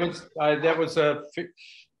 Thank you. That was a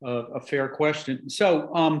fair question.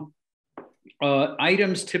 So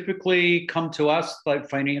items typically come to us like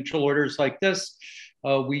financial orders like this.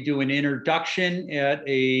 We do an introduction at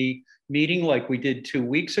a meeting like we did 2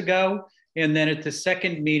 weeks ago. And then at the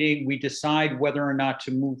second meeting, we decide whether or not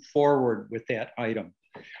to move forward with that item.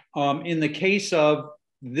 In the case of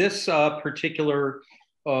this particular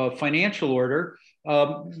financial order,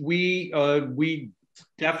 we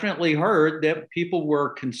definitely heard that people were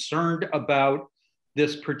concerned about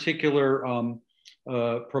this particular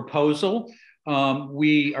proposal.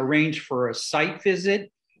 We arranged for a site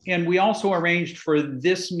visit, and we also arranged for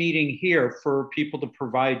this meeting here for people to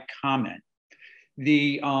provide comment.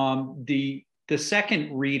 The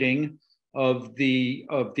second reading of the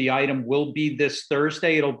item will be this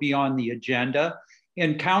Thursday. It'll be on the agenda,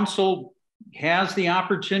 and council has the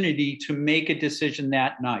opportunity to make a decision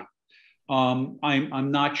that night.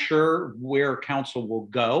 I'm not sure where council will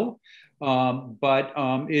go, but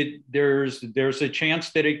there's a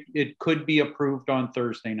chance that it could be approved on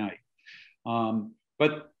Thursday night.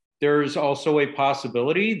 But there's also a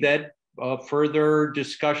possibility that further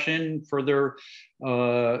discussion, further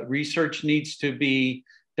research needs to be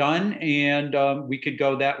done, and we could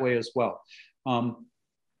go that way as well.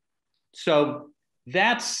 So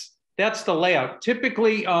that's the layout.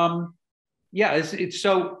 Typically, yeah, it's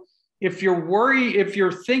so if you're worried, if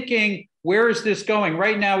you're thinking, where is this going?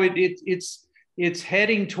 Right now, it's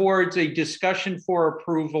heading towards a discussion for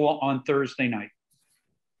approval on Thursday night.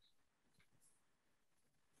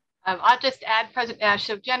 I'll just add, President Nash,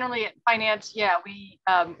 so generally at finance, yeah, we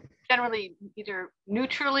generally either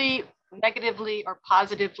neutrally, negatively, or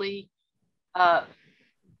positively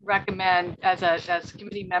recommend as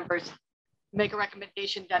committee members make a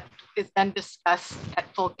recommendation that is then discussed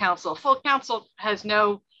at full council. Full council has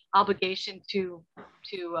no obligation to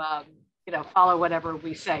follow whatever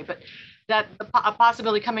we say, but that a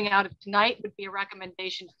possibility coming out of tonight would be a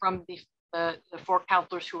recommendation from the four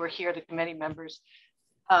councilors who are here, the committee members,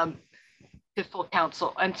 to full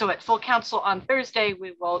council. And so at full council on Thursday,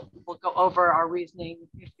 we'll go over our reasoning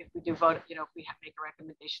if we do vote, if we make a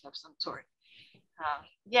recommendation of some sort.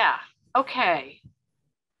 Yeah, okay.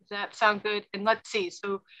 Does that sound good? And let's see,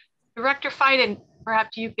 so Director Fiden,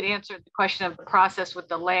 perhaps you could answer the question of the process with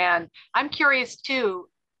the land. I'm curious too,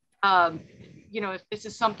 if this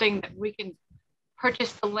is something that we can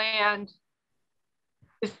purchase the land.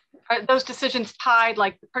 Are those decisions tied,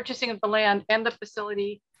 like the purchasing of the land and the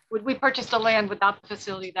facility? Would we purchase the land without the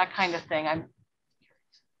facility, that kind of thing? I'm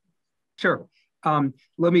curious. Sure.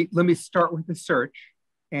 Let me start with the search.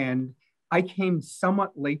 And I came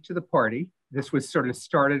somewhat late to the party. This was sort of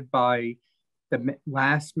started by the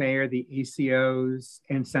last mayor, the ACOs,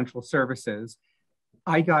 and central services.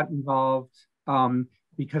 I got involved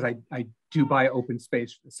because I do buy open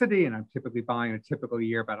space for the city, and I'm typically buying a typical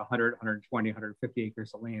year about 100, 120, 150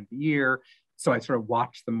 acres of land a year. So I sort of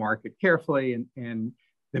watched the market carefully, and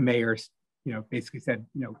the mayor, basically said,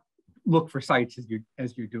 look for sites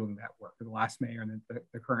as you're doing that work. The last mayor and then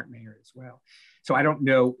the current mayor as well. So I don't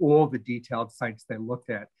know all the detailed sites they looked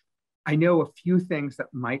at. I know a few things that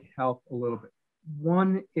might help a little bit.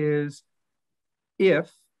 One is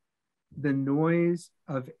if the noise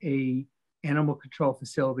of a animal control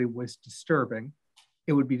facility was disturbing,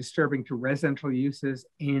 it would be disturbing to residential uses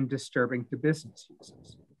and disturbing to business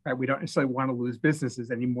uses. Right? We don't necessarily want to lose businesses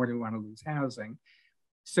any more than we want to lose housing.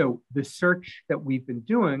 So the search that we've been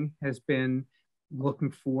doing has been looking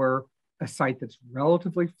for a site that's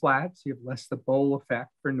relatively flat, so you have less the bowl effect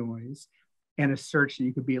for noise, and a search that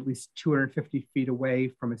you could be at least 250 feet away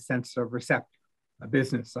from a sensitive receptor, a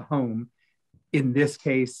business, a home. In this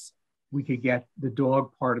case, we could get the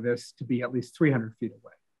dog part of this to be at least 300 feet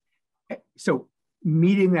away. So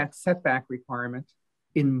meeting that setback requirement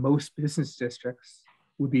in most business districts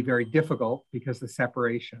would be very difficult because of the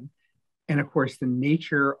separation. And of course, the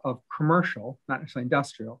nature of commercial, not necessarily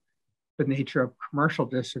industrial, but nature of commercial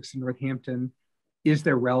districts in Northampton is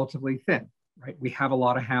they're relatively thin, right? We have a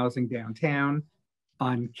lot of housing downtown.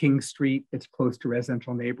 On King Street, it's close to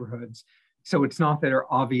residential neighborhoods. So it's not that there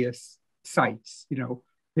are obvious sites.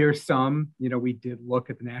 There's some, we did look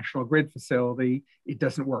at the National Grid facility. It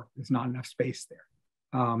doesn't work. There's not enough space there.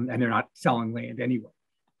 And they're not selling land anyway.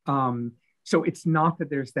 So it's not that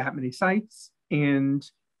there's that many sites, and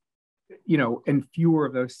fewer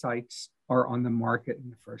of those sites are on the market in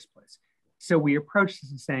the first place. So we approached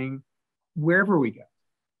this as saying, wherever we go,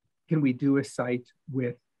 can we do a site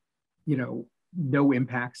with, no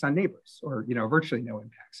impacts on neighbors, or, virtually no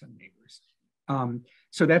impacts on neighbors.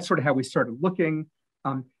 So that's sort of how we started looking.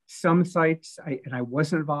 Some sites, I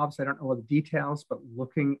wasn't involved, so I don't know all the details, but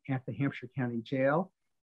looking at the Hampshire County Jail,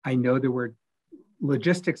 I know there were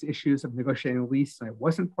logistics issues of negotiating a lease, and I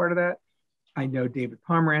wasn't part of that. I know David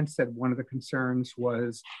Pomerantz said one of the concerns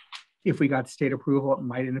was if we got state approval, it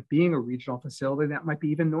might end up being a regional facility that might be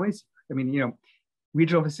even noisier. I mean,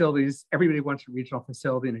 regional facilities, everybody wants a regional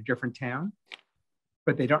facility in a different town,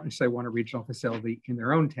 but they don't necessarily want a regional facility in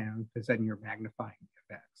their own town because then you're magnifying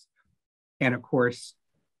the effects. And of course,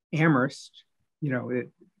 Amherst, a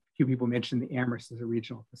few people mentioned the Amherst as a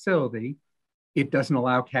regional facility. It doesn't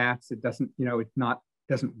allow cats. It doesn't,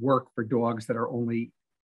 doesn't work for dogs that are only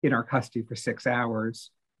in our custody for 6 hours.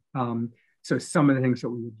 So some of the things that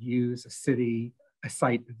we would use a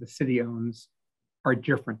site that the city owns are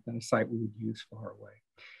different than a site we would use far away.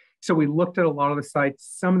 So we looked at a lot of the sites.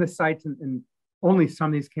 Some of the sites, and only some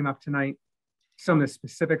of these came up tonight. Some of the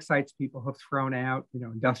specific sites people have thrown out, you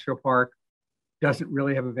know, industrial park doesn't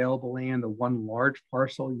really have available land. The one large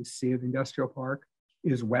parcel you see of the industrial park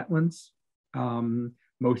is wetlands.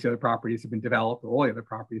 Most of the other properties have been developed, or all the other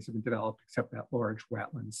properties have been developed except that large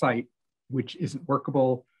wetland site, which isn't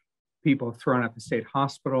workable. People have thrown out the state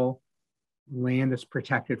hospital. Land that's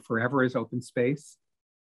protected forever as open space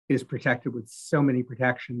is protected with so many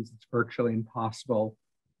protections, it's virtually impossible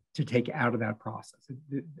to take out of that process.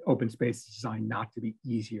 Open space is designed not to be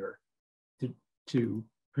easier to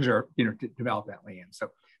preserve, you know, to develop that land.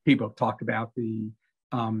 So people have talked about the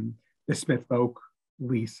Smith Oak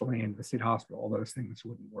lease land, the state hospital, all those things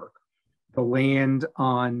wouldn't work. The land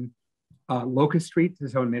on Locust Street,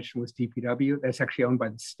 as Owen mentioned, was DPW. That's actually owned by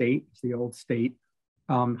the state. It's the old state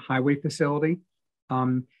highway facility.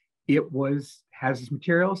 It was hazardous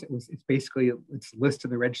materials. It's basically, it's listed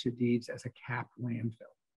in the register of deeds as a capped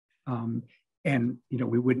landfill. And, you know,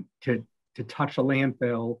 we wouldn't, to touch a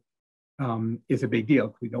landfill is a big deal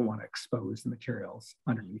because we don't want to expose the materials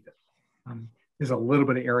underneath it. There's a little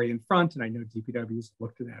bit of area in front, and I know DPW's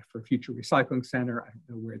looked at that for a future recycling center. I don't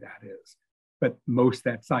know where that is, but most of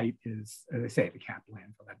that site is, as I say, the capped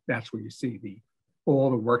landfill. That's where you see all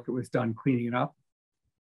the work that was done cleaning it up,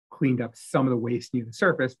 cleaned up some of the waste near the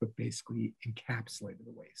surface, but basically encapsulated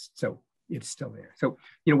the waste. So it's still there. So,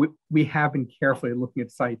 you know, we have been carefully looking at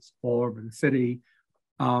sites all over the city.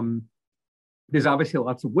 There's obviously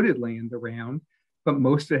lots of wooded land around, but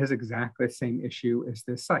most of it has exactly the same issue as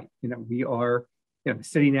this site. You know, the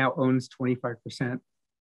city now owns 25%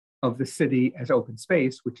 of the city as open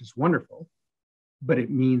space, which is wonderful, but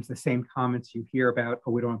it means the same comments you hear about,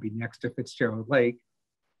 oh, we don't want to be next to Fitzgerald Lake,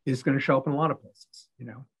 is going to show up in a lot of places. You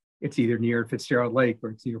know, it's either near Fitzgerald Lake,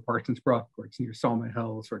 or it's near Parsons Brook, or it's near Sawmill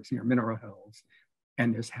Hills, or it's near Mineral Hills,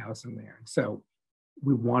 and there's housing there. And so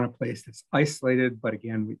we want a place that's isolated, but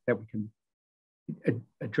again, that we can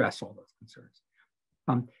address all those concerns.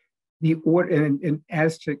 The order, and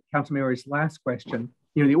as to Council Mary's last question,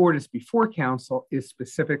 you know, the orders before council is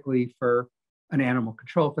specifically for an animal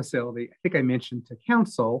control facility. I think I mentioned to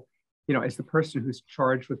council, you know, as the person who's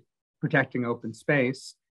charged with protecting open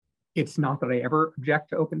space, it's not that I ever object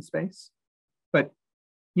to open space, but,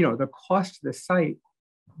 you know, the cost of the site,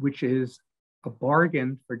 which is a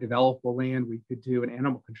bargain for developable land, we could do an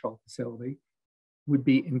animal control facility, would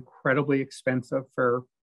be incredibly expensive for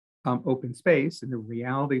open space. And the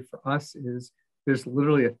reality for us is there's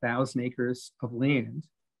literally 1,000 acres of land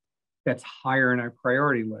that's higher in our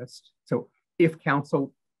priority list. So if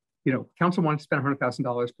council, you know, council wanted to spend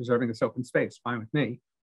 $100,000 preserving this open space, fine with me.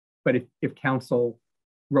 But if council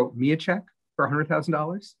wrote me a check for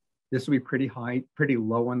 $100,000, this would be pretty high, pretty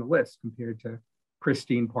low on the list compared to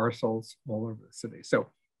pristine parcels all over the city.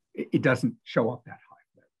 So it doesn't show up that high.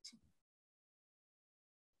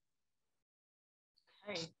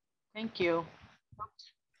 Okay, thank you.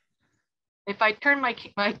 If I turn my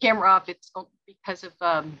camera off, it's because of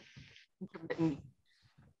intermittent.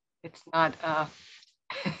 It's not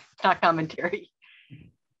it's not commentary.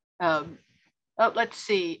 Let's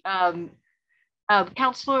see.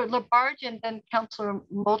 Councillor Labarge and then Councillor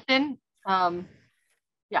Moulton.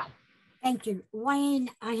 Yeah. Thank you. Wayne,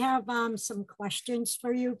 I have some questions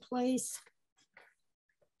for you, please.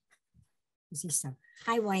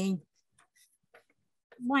 Hi, Wayne.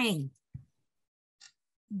 Wayne,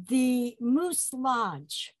 the Moose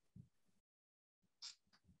Lodge,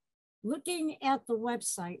 looking at the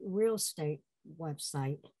website, real estate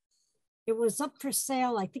website, it was up for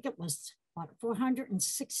sale. I think it was what,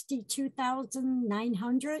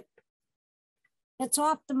 462,900. It's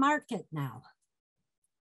off the market now.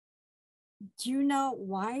 Do you know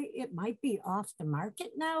why it might be off the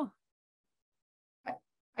market now?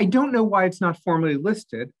 I don't know why it's not formally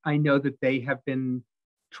listed. I know that they have been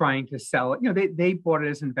trying to sell it. You know, they bought it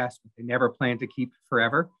as investment. They never planned to keep it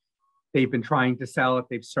forever. They've been trying to sell it.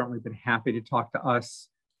 They've certainly been happy to talk to us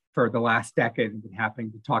for the last decade and been happy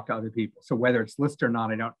to talk to other people. So whether it's listed or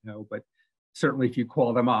not, I don't know, but certainly if you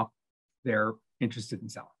call them up, they're interested in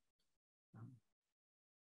selling.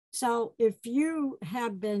 So if you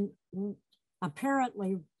have been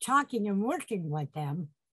apparently talking and working with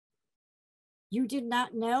them, you did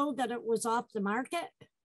not know that it was off the market?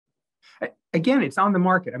 Again, it's on the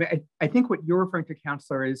market. I mean, I think what you're referring to,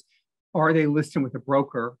 Counselor, is are they listed with a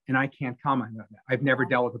broker? And I can't comment on that. I've never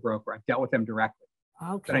dealt with a broker. I've dealt with them directly.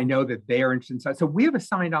 Okay. But I know that they are interested in. So we have a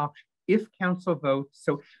signed option. If council votes,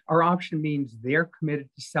 so our option means they're committed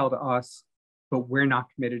to sell to us, but we're not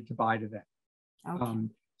committed to buy to them. Okay.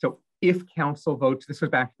 So if council votes, this goes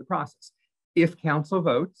back to the process. If council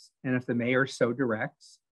votes, and if the mayor so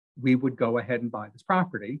directs, we would go ahead and buy this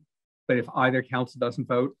property. But if either council doesn't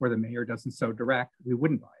vote or the mayor doesn't so direct, we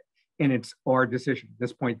wouldn't buy it. And it's our decision. At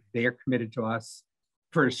this point, they're committed to us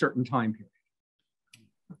for a certain time period.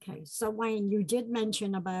 Okay, so Wayne, you did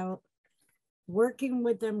mention about working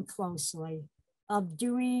with them closely, of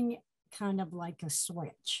doing kind of like a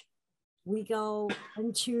switch. We go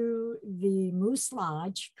into the Moose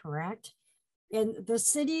Lodge, correct? And the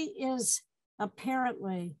city is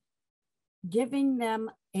apparently giving them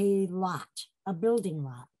a lot, a building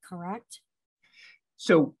lot, correct?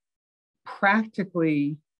 So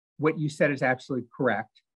practically what you said is absolutely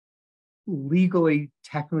correct. Legally,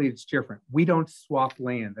 technically, it's different. We don't swap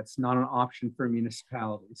land. That's not an option for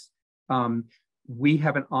municipalities. We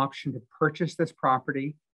have an option to purchase this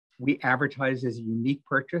property. We advertise as a unique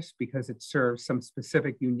purchase because it serves some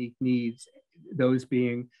specific unique needs, those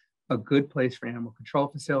being a good place for animal control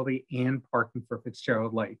facility and parking for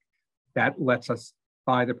Fitzgerald Lake. That lets us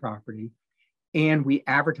buy the property. And we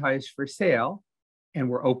advertise for sale, and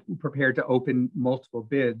we're prepared to open multiple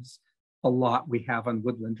bids. A lot we have on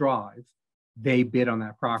Woodland Drive, they bid on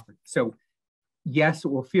that property. So yes, it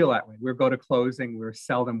will feel that way. We'll go to closing, we'll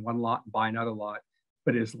sell them one lot and buy another lot,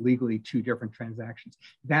 but it's legally two different transactions.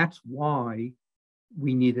 That's why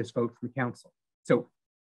we need this vote from the council. So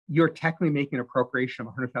you're technically making an appropriation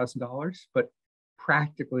of $100,000, but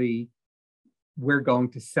practically we're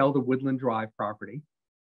going to sell the Woodland Drive property.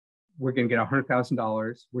 We're going to get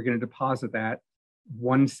 $100,000. We're going to deposit that.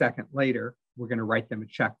 1 second later, we're going to write them a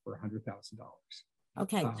check for $100,000.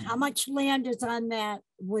 Okay, how much land is on that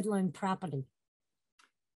Woodland property?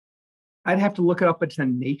 I'd have to look it up. It's the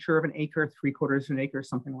nature of an acre, 3/4 of an acre,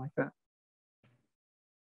 something like that.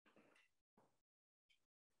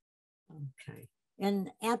 Okay.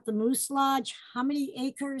 And at the Moose Lodge, how many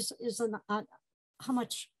acres is on, how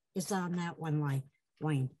much is on that one line,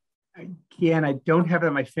 Wayne? Again, I don't have it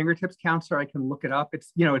at my fingertips, Counselor. I can look it up.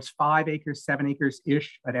 It's, you know, it's 5 acres, 7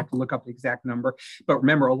 acres-ish. I'd have to look up the exact number. But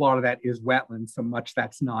remember, a lot of that is wetland, so much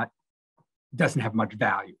that's not, doesn't have much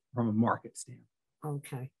value from a market standpoint.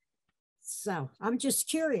 Okay. So I'm just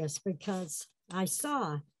curious because I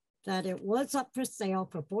saw that it was up for sale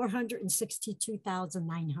for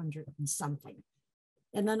 $462,900 and something.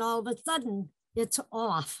 And then all of a sudden it's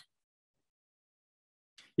off.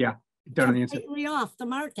 Yeah, completely off the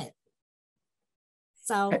market.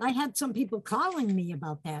 So I had some people calling me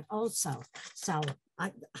about that also. So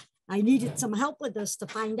I needed some help with this to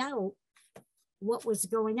find out what was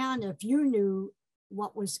going on. If you knew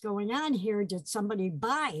what was going on here, did somebody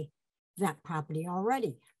buy that property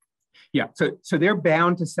already? Yeah, so they're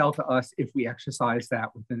bound to sell to us if we exercise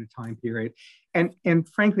that within a time period. And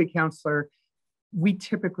frankly, Counselor, we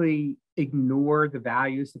typically ignore the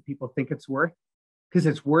values that people think it's worth, because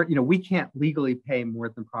it's worth, you know, we can't legally pay more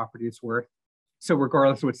than property is worth. So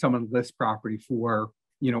regardless of what someone lists property for,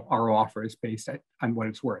 you know, our offer is based on what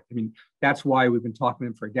it's worth. I mean, that's why we've been talking to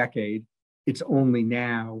them for a decade. It's only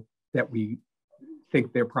now that we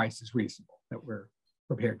think their price is reasonable that we're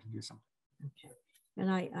prepared to do something. Okay. And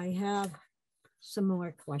I have some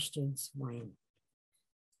more questions, Wayne.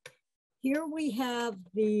 Here we have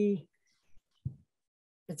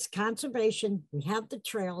it's conservation. We have the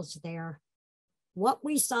trails there. What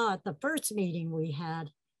we saw at the first meeting we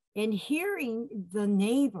had, and hearing the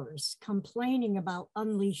neighbors complaining about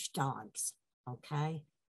unleashed dogs, okay?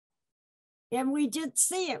 And we did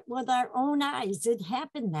see it with our own eyes. It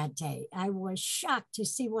happened that day. I was shocked to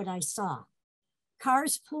see what I saw.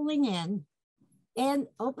 Cars pulling in and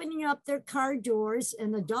opening up their car doors,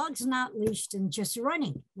 and the dog's not leashed and just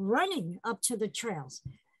running up to the trails.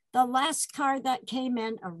 The last car that came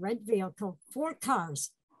in, a red vehicle, 4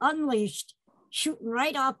 cars, unleashed, shooting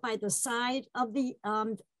right off by the side of the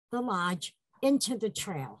lodge into the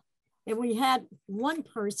trail. And we had one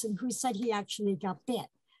person who said he actually got bit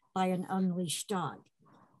by an unleashed dog.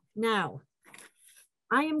 Now,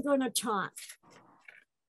 I am going to talk,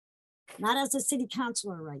 not as a city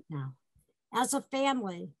councilor right now, as a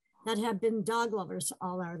family that have been dog lovers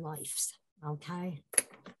all our lives, okay?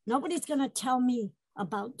 Nobody's gonna tell me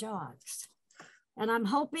about dogs. And I'm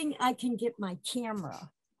hoping I can get my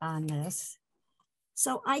camera on this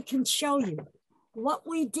so I can show you what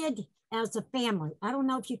we did as a family. I don't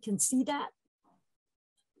know if you can see that.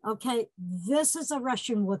 Okay, this is a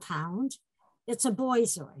Russian Wolfhound. It's a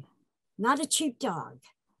Boisery, not a cheap dog,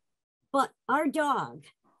 but our dog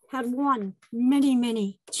had won many,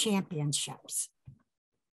 many championships.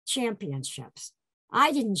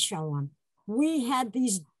 I didn't show them. We had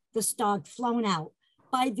this dog flown out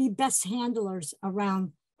by the best handlers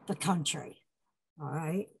around the country, all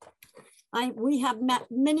right? We have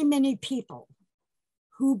met many, many people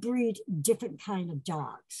who breed different kind of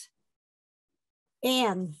dogs.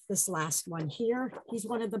 And this last one here, he's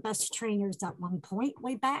one of the best trainers at one point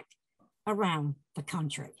way back around the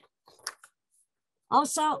country.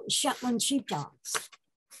 Also, Shetland sheepdogs.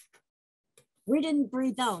 We didn't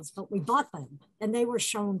breed those, but we bought them and they were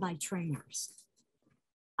shown by trainers.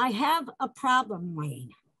 I have a problem,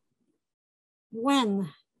 Wayne,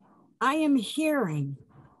 when I am hearing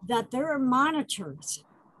that there are monitors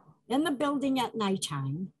in the building at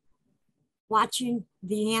nighttime watching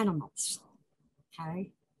the animals,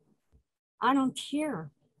 okay? I don't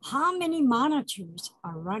care how many monitors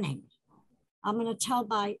are running. I'm gonna tell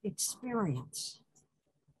by experience.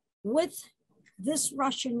 With this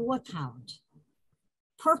Russian wolfhound,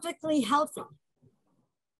 perfectly healthy,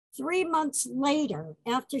 3 months later,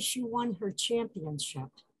 after she won her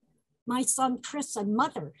championship, my son Chris said,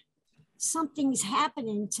 "Mother, something's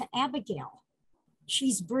happening to Abigail.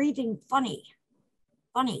 She's breathing funny,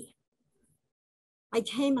 funny." I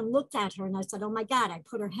came and looked at her and I said, "Oh my God," I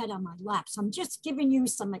put her head on my lap. So I'm just giving you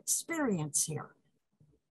some experience here.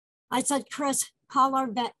 I said, "Chris, call our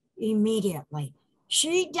vet immediately."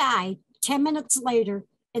 She died 10 minutes later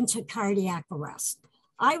into cardiac arrest.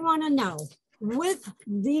 I want to know, with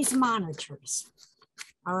these monitors,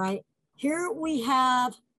 all right, here we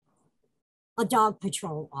have a dog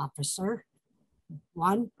patrol officer,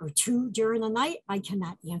 1 or 2 during the night. I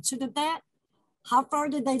cannot answer to that. How far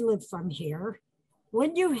do they live from here?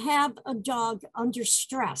 When you have a dog under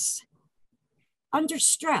stress, it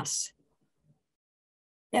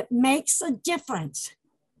makes a difference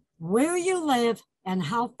where you live and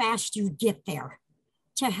how fast you get there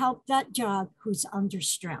to help that dog who's under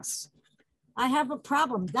stress. I have a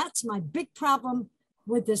problem. That's my big problem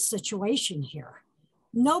with this situation here.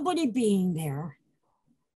 Nobody being there,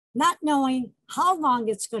 not knowing how long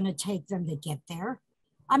it's going to take them to get there.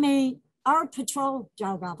 I mean, our patrol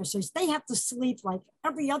dog officers, they have to sleep like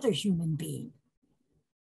every other human being.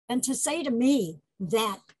 And to say to me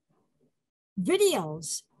that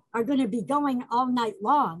videos are going to be going all night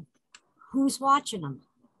long, who's watching them?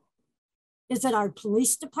 Is it our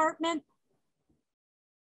police department?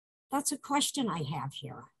 That's a question I have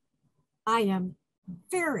here. I am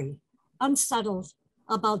very unsettled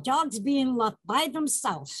about dogs being left by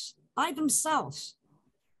themselves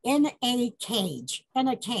in a cage. And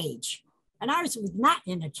ours was not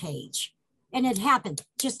in a cage. And it happened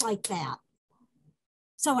just like that.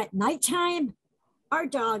 So at nighttime, our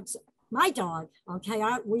dogs, my dog, okay,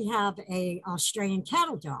 we have a Australian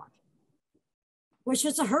cattle dog, which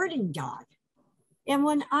is a herding dog. And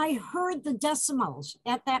when I heard the decimals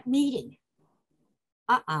at that meeting,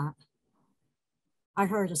 I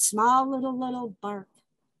heard a small little bark.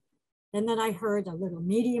 And then I heard a little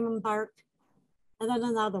medium bark, and then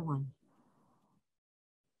another one.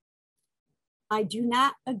 I do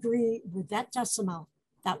not agree with that decimal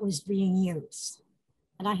that was being used.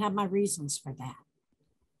 And I have my reasons for that.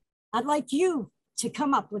 I'd like you to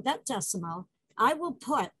come up with that decimal. I will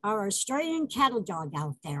put our Australian cattle dog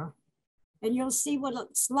out there and you'll see what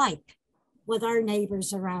it's like with our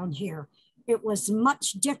neighbors around here. It was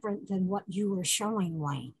much different than what you were showing,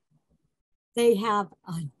 Wayne. They have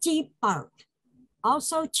a deep bark.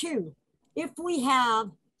 Also too, if we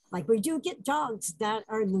have, like we do get dogs that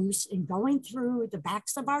are loose and going through the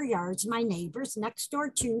backs of our yards, my neighbors next door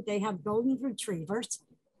too, they have golden retrievers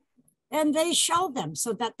and they show them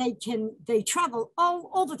so that they travel all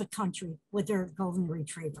over the country with their golden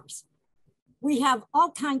retrievers. We have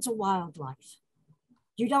all kinds of wildlife.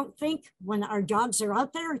 You don't think when our dogs are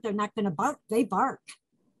out there, they're not gonna bark, they bark.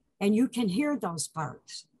 And you can hear those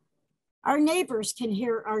barks. Our neighbors can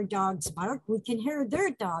hear our dogs bark. We can hear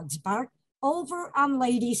their dogs bark over on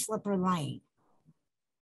Lady Slipper Lane.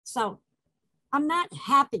 So I'm not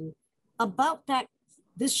happy about that,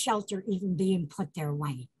 this shelter even being put their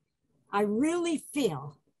way. I really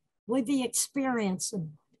feel with the experience of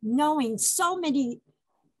knowing so many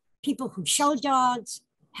people who show dogs,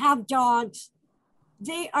 have dogs,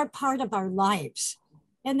 they are part of our lives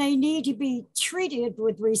and they need to be treated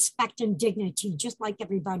with respect and dignity, just like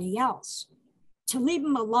everybody else. To leave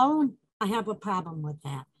them alone, I have a problem with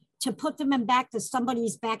that. To put them in back to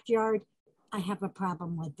somebody's backyard, I have a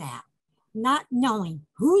problem with that. Not knowing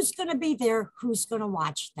who's gonna be there, who's gonna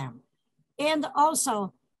watch them. And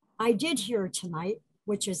also, I did hear tonight,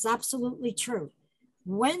 which is absolutely true.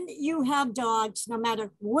 When you have dogs, no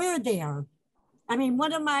matter where they are, I mean,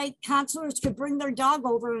 one of my counselors could bring their dog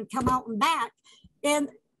over and come out and back,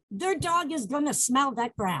 and their dog is gonna smell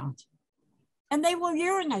that ground. And they will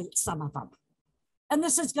urinate, some of them. And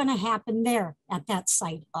this is gonna happen there at that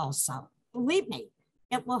site also. Believe me,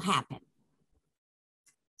 it will happen.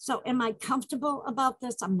 So am I comfortable about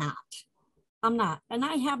this? I'm not. I'm not. And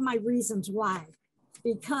I have my reasons why.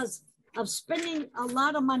 Because of spending a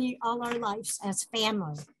lot of money all our lives as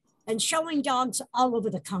family and showing dogs all over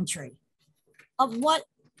the country of what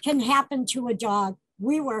can happen to a dog.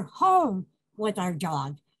 We were home with our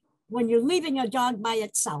dog. When you're leaving a dog by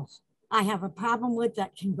itself, I have a problem with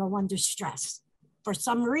that can go under stress for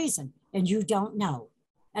some reason, and you don't know,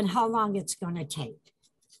 and how long it's going to take.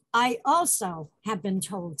 I also have been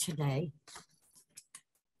told today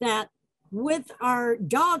that with our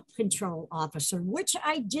dog control officer, which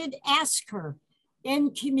I did ask her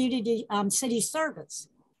in community city service,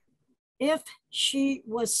 if she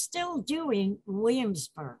was still doing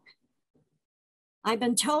Williamsburg. I've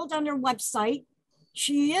been told on her website,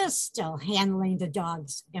 she is still handling the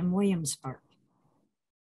dogs in Williamsburg.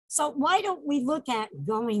 So why don't we look at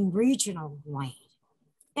going regional, Wayne,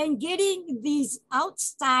 and getting these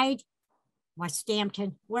outside,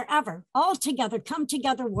 Westhampton, wherever, all together, come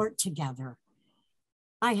together, work together.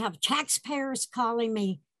 I have taxpayers calling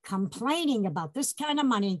me, complaining about this kind of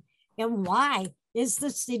money, and why is the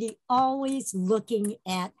city always looking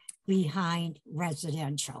at behind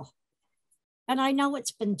residential? And I know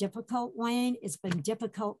it's been difficult, Wayne. It's been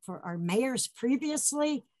difficult for our mayors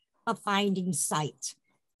previously of finding sites.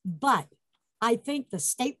 But I think the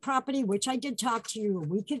state property, which I did talk to you a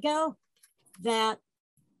week ago, that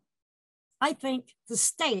I think the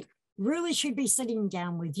state really should be sitting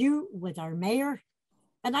down with you, with our mayor.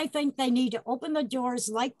 And I think they need to open the doors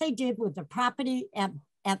like they did with the property at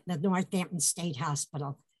the Northampton State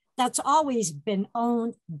Hospital. That's always been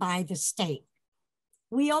owned by the state.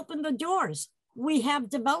 We open the doors. We have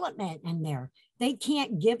development in there. They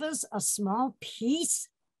can't give us a small piece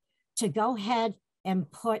to go ahead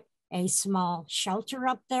and put a small shelter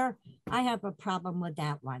up there. I have a problem with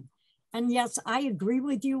that one. And yes, I agree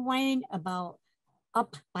with you, Wayne, about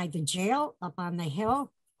up by the jail, up on the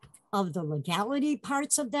hill, of the legality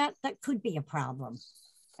parts of that, that could be a problem.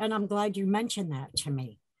 And I'm glad you mentioned that to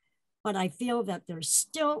me. But I feel that there's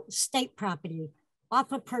still state property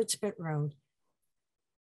off of Pertspit Road,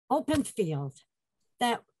 open field,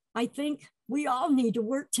 that I think we all need to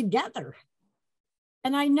work together.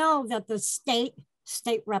 And I know that the state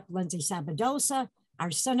rep Lindsay Sabadosa,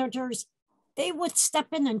 our senators, they would step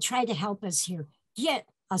in and try to help us here, get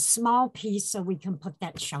a small piece so we can put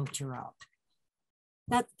that shelter up.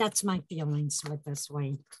 That's my feelings with this,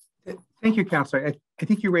 Wayne. Thank you, Councilor. I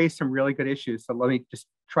think you raised some really good issues. So let me just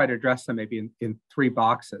try to address them maybe in 3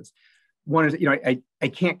 boxes. One is, I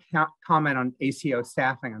can't comment on ACO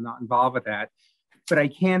staffing. I'm not involved with that. But I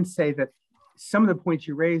can say that some of the points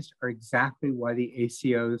you raised are exactly why the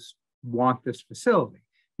ACOs want this facility.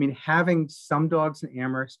 I mean, having some dogs in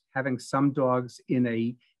Amherst, having some dogs in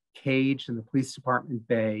a cage in the police department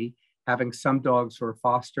bay, having some dogs who are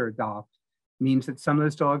foster adopt, means that some of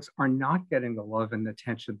those dogs are not getting the love and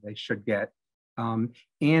attention they should get. And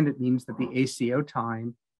it means that the ACO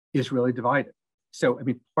time is really divided. So, I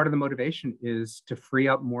mean, part of the motivation is to free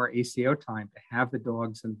up more ACO time, to have the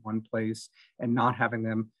dogs in one place and not having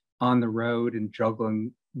them on the road and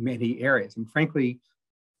juggling many areas. And frankly,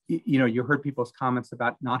 you heard people's comments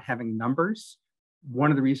about not having numbers.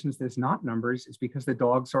 One of the reasons there's not numbers is because the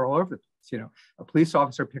dogs are all over the place. A police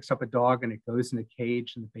officer picks up a dog and it goes in a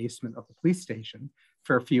cage in the basement of the police station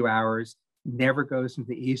for a few hours, never goes into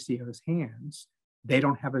the ACO's hands. They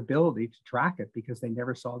don't have ability to track it because they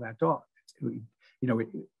never saw that dog.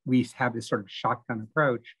 We have this sort of shotgun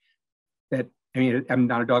approach that, I mean, I'm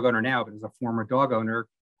not a dog owner now, but as a former dog owner,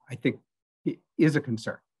 I think it is a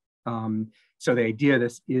concern. So the idea of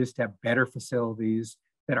this is to have better facilities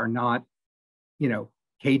that are not,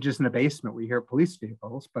 cages in a basement where you hear police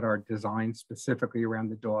vehicles, but are designed specifically around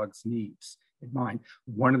the dog's needs in mind.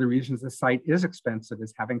 One of the reasons the site is expensive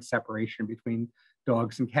is having separation between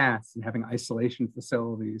dogs and cats and having isolation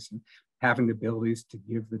facilities and having the abilities to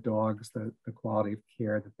give the dogs the quality of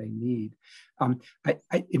care that they need.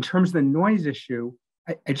 In terms of the noise issue,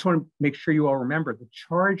 I just want to make sure you all remember the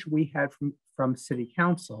charge we had from City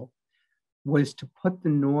Council was to put the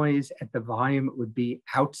noise at the volume it would be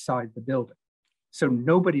outside the building. So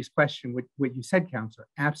nobody's questioning what you said, Councilor.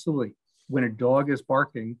 Absolutely. When a dog is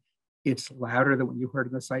barking, it's louder than what you heard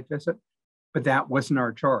in the site visit, but that wasn't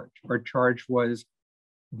our charge. Our charge was,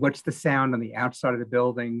 what's the sound on the outside of the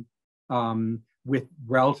building with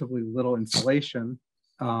relatively little insulation,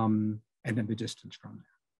 and then the distance from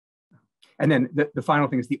there. And then the final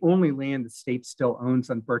thing is the only land the state still owns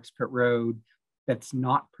on Burke's Pit Road that's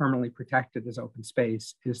not permanently protected as open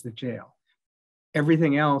space is the jail.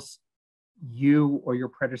 Everything else, you or your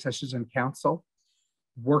predecessors in council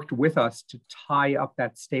worked with us to tie up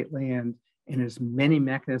that state land in as many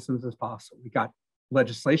mechanisms as possible. We got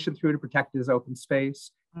legislation through to protect it as open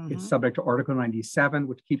space. It's subject to Article 97,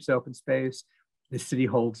 which keeps open space. The city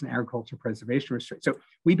holds an agriculture preservation restriction. So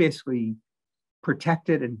we basically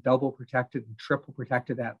protected and double protected and triple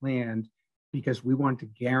protected that land because we wanted to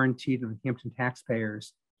guarantee to Northampton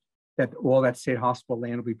taxpayers that all that state hospital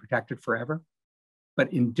land will be protected forever.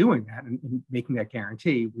 But in doing that and in making that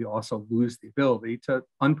guarantee, we also lose the ability to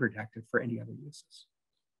unprotect it for any other uses.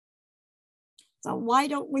 So why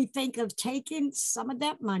don't we think of taking some of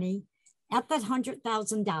that money at that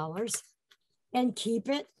 $100,000 and keep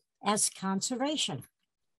it as conservation?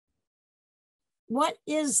 What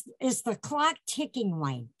is the clock ticking,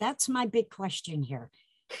 Wayne? That's my big question here.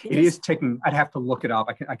 It is ticking. I'd have to look it up.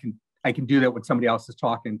 I can do that when somebody else is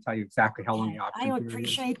talking and tell you exactly how long the option I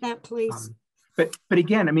appreciate that, please. But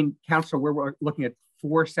again, I mean, Council, we're looking at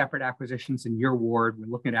 4 separate acquisitions in your ward. We're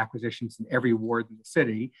looking at acquisitions in every ward in the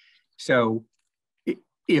city. So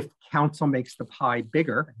if council makes the pie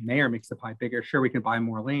bigger, mayor makes the pie bigger, sure, we can buy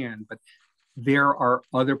more land, but there are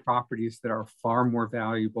other properties that are far more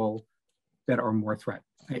valuable, that are more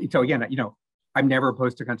threatened. So again, you know, I'm never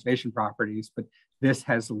opposed to conservation properties, but this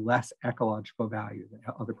has less ecological value than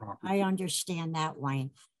other properties. I understand that,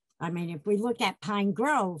 Wayne. I mean, if we look at Pine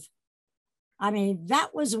Grove, I mean,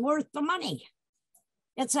 that was worth the money.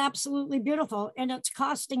 It's absolutely beautiful, and it's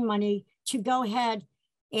costing money to go ahead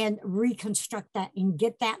and reconstruct that and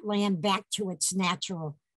get that land back to its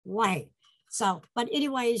natural way. So, but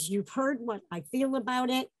anyways, you've heard what I feel about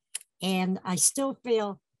it, and I still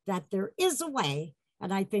feel that there is a way,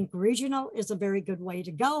 and I think regional is a very good way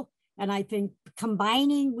to go. And I think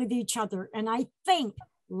combining with each other, and I think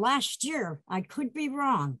last year, I could be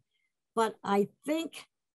wrong, but I think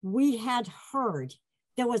we had heard,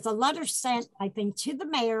 there was a letter sent, I think, to the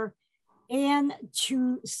mayor and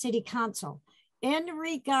to city council in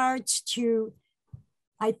regards to,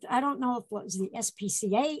 I don't know if it was the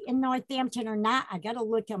SPCA in Northampton or not. I got to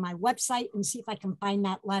look on my website and see if I can find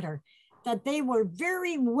that letter, that they were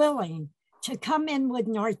very willing to come in with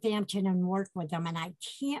Northampton and work with them. And I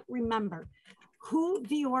can't remember who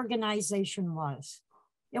the organization was.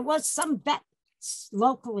 It was some vet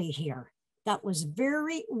locally here that was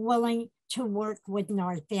very willing to work with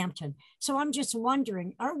Northampton. So I'm just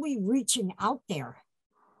wondering, are we reaching out there,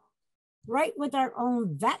 right, with our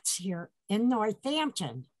own vets here in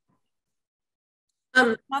Northampton?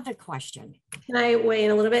 Another question. Can I weigh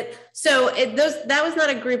in a little bit? So that was not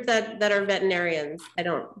a group that are veterinarians, I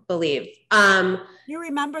don't believe. You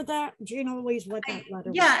remember that? Do you know, Louise, what that letter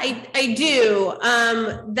was? I do.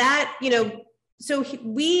 That, you know, so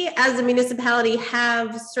we as a municipality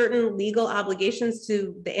have certain legal obligations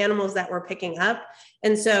to the animals that we're picking up.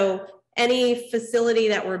 And so any facility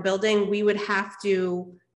that we're building, we would have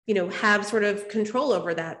to, you know, have sort of control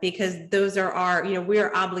over that, because those are our, you know, we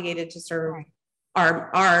are obligated to serve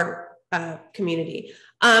our community.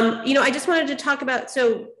 You know, I just wanted to talk about,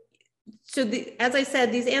 as I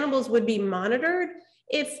said, these animals would be monitored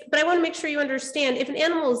but I want to make sure you understand, if an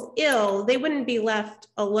animal is ill, they wouldn't be left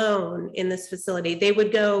alone in this facility. They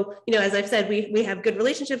would go, you know, as I've said, we have good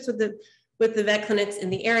relationships with the vet clinics in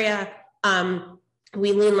the area.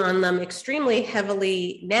 We lean on them extremely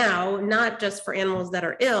heavily now, not just for animals that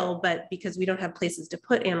are ill, but because we don't have places to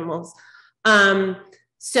put animals. But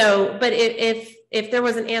if there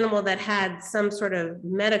was an animal that had some sort of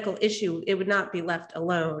medical issue, it would not be left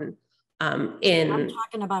alone. I'm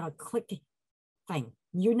talking about a quick thing.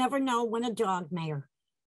 You never know when a dog, Mayor,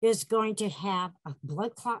 is going to have a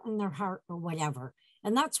blood clot in their heart or whatever.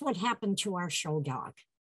 And that's what happened to our show dog.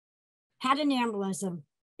 Had an embolism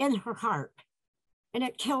in her heart, and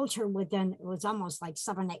it killed her within, it was almost like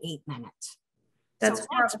 7 to 8 minutes. That's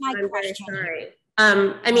my question. Sorry.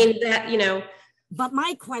 I mean, that, you know. But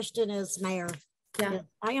my question is, Mayor,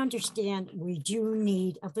 I understand we do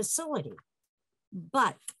need a facility,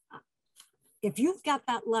 but if you've got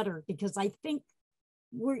that letter, because I think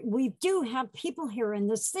we do have people here in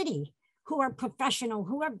the city who are professional,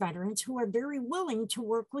 who are veterans, who are very willing to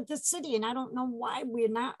work with the city. And I don't know why we're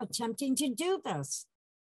not attempting to do this.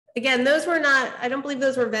 Again, those were not, I don't believe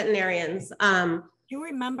those were veterinarians. Do you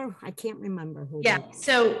remember? I can't remember who. Yeah,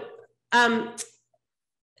 so I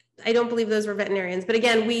don't believe those were veterinarians, but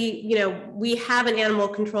again, we have an animal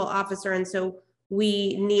control officer, and so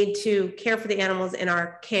we need to care for the animals in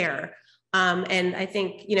our care. And I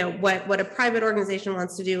think, you know, what a private organization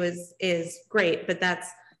wants to do is great, but that's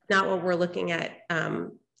not what we're looking at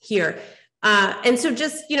here. And so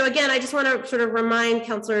just, you know, again, I just want to sort of remind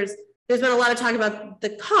counselors, there's been a lot of talk about the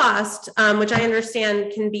cost, which I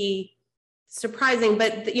understand can be surprising,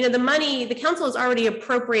 but the money, the council has already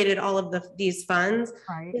appropriated all of these funds.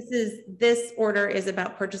 Right. This order is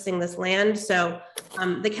about purchasing this land. So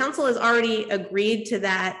the council has already agreed to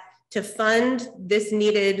that, to fund this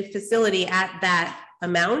needed facility at that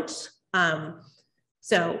amount.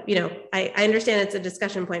 So, I understand it's a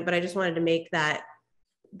discussion point, but I just wanted to make that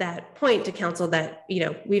point to council that,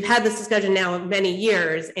 we've had this discussion now of many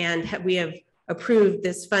years and we have approved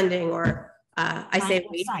this funding, or I say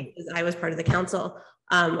we, because I was part of the council,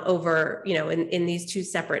 over, in these two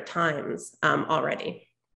separate times already.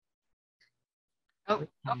 Oh,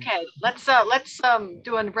 okay, let's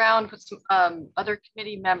do a round with some other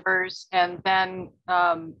committee members, and then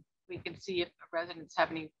we can see if residents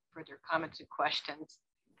have any further comments and questions.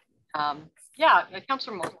 Yeah,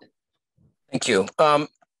 Councilor Moulton. Thank you.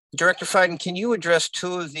 Director Fiden, can you address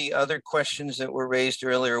two of the other questions that were raised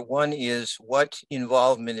earlier? One is, what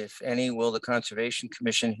involvement, if any, will the Conservation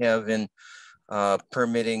Commission have in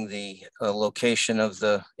permitting the location of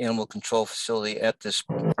the animal control facility at this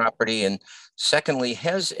property? And secondly,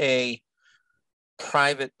 has a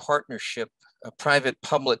private partnership, a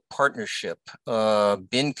private-public partnership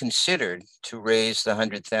been considered to raise the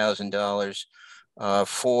 $100,000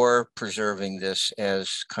 for preserving this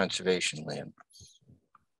as conservation land?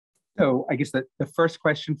 So I guess the first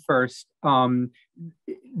question first, a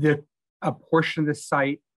portion of the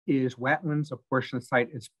site is wetlands, a portion of the site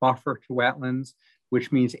is buffer to wetlands,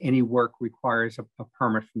 which means any work requires a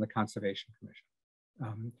permit from the Conservation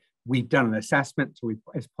Commission. We've done an assessment, so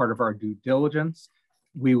as part of our due diligence,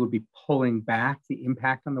 we will be pulling back the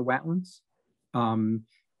impact on the wetlands.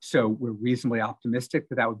 So we're reasonably optimistic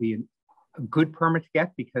that would be a good permit to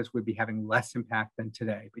get, because we'd be having less impact than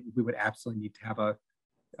today, but we would absolutely need to have a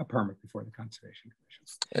permit before the Conservation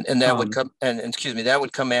Commission. And that would come, and excuse me, that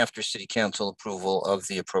would come after City Council approval of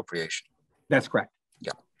the appropriation. That's correct.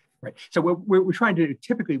 Yeah. Right. So we're trying to,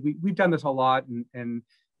 typically, we've done this a lot, and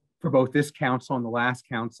for both this council and the last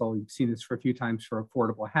council, you've seen this for a few times for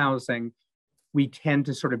affordable housing, we tend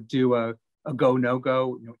to sort of do a go, no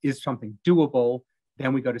go, is something doable?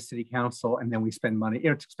 Then we go to City Council, and then we spend money.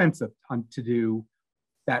 It's expensive to do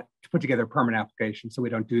that, to put together a permit application. So we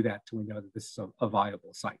don't do that till we know that this is a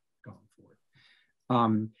viable site going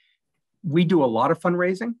forward. We do a lot of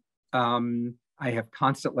fundraising. I have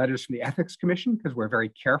constant letters from the Ethics Commission, because we're very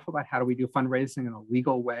careful about how do we do fundraising in a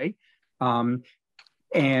legal way. And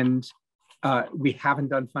we haven't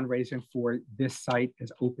done fundraising for this site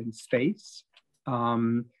as open space.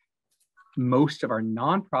 Most of our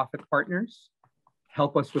nonprofit partners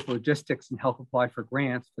help us with logistics and help apply for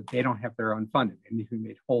grants, but they don't have their own funding. And you can be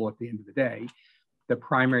made whole at the end of the day. The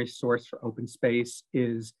primary source for open space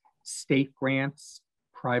is state grants,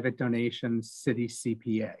 private donations, city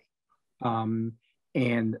CPA.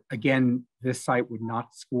 And again, this site would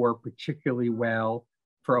not score particularly well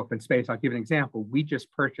for open space. I'll give an example. We just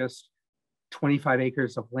purchased 25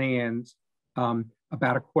 acres of land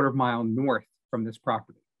about a quarter mile north from this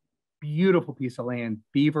property. Beautiful piece of land,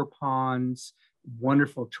 beaver ponds,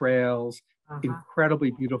 wonderful trails, incredibly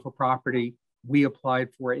beautiful property. We applied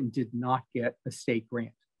for it and did not get a state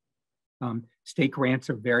grant. State grants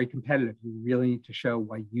are very competitive. You really need to show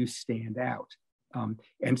why you stand out.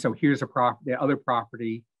 And so here's the other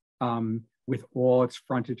property with all its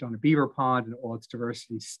frontage on a beaver pond and all its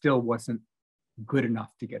diversity still wasn't good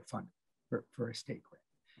enough to get funded for a state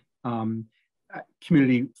grant.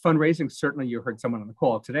 Community fundraising, certainly you heard someone on the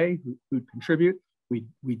call today who'd contribute.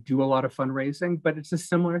 We do a lot of fundraising, but it's a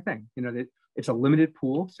similar thing. It's a limited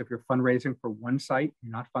pool. So if you're fundraising for one site,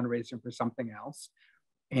 you're not fundraising for something else.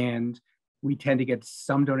 And we tend to get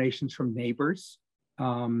some donations from neighbors.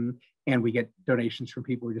 And we get donations from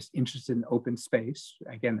people who are just interested in open space.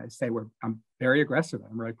 Again, I say I'm very aggressive.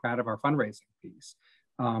 I'm really proud of our fundraising piece.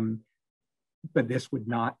 But this would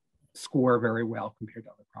not score very well compared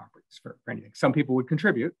to other properties for anything. Some people would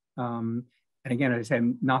contribute. And again, as I say,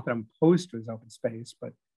 not that I'm opposed to his open space,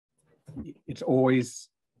 but it's always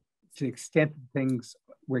to the extent that things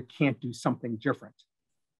where it can't do something different,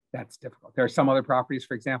 that's difficult. There are some other properties,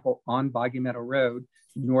 for example, on Boggy Meadow Road,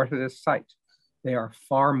 north of this site. They are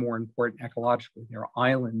far more important ecologically. There are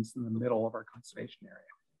islands in the middle of our conservation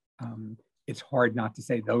area. It's hard not to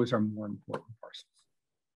say those are more important parcels.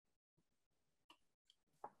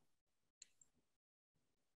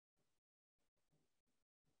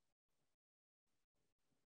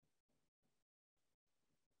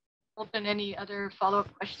 Open any other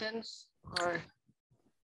follow-up questions or?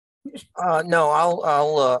 No,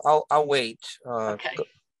 I'll wait. Okay.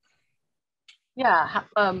 Yeah,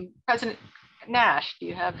 President Nash, do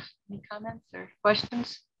you have any comments or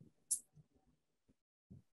questions?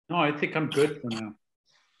 No, I think I'm good for now.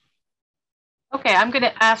 Okay, I'm going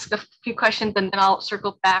to ask a few questions and then I'll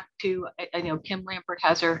circle back to, I know Kim Lampert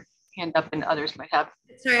has her hand up and others might have.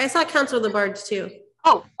 Sorry, I saw Councilor Labarge too.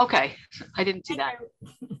 Oh, okay. I didn't see that.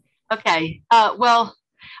 Okay, well,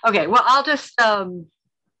 I'll just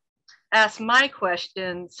ask my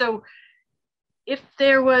question. So if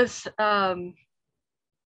there was,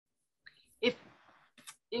 if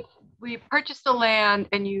we purchased the land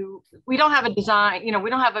and we don't have a design, we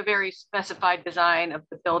don't have a very specified design of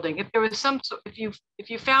the building. If there was if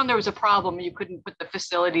you found there was a problem, you couldn't put the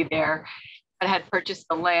facility there, but had purchased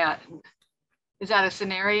the land, is that a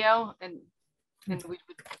scenario? And we would.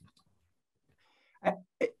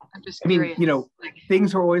 I'm just curious.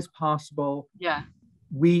 Things are always possible. Yeah.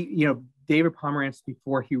 David Pomerantz,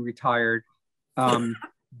 before he retired,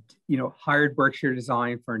 hired Berkshire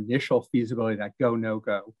Design for initial feasibility, that go, no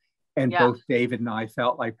go. And both David and I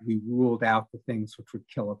felt like we ruled out the things which would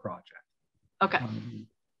kill a project. Okay.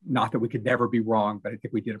 Not that we could never be wrong, but I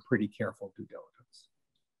think we did a pretty careful due diligence.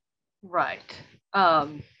 Right.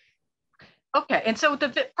 Okay. And so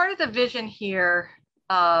the part of the vision here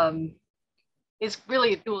is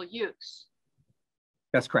really a dual use.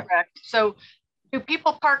 That's correct. So do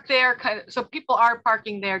people park there so people are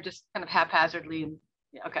parking there just kind of haphazardly and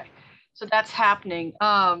okay. So that's happening.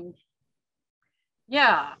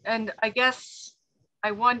 Yeah, and I guess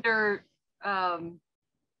I wonder how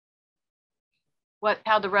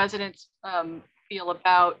the residents feel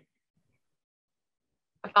about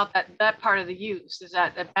that part of the use. Is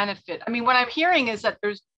that a benefit? I mean, what I'm hearing is that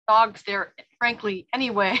there's dogs there, frankly,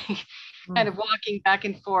 anyway, kind of walking back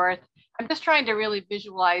and forth. I'm just trying to really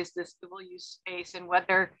visualize this dual use space and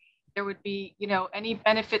whether there would be, any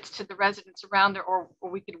benefits to the residents around there, or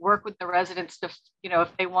we could work with the residents to, if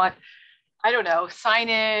they want, I don't know,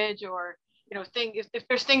 signage or, if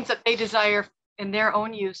there's things that they desire in their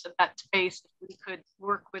own use of that space, we could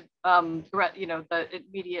work with, the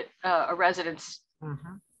immediate residents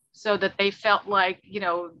so that they felt like,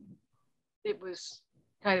 it was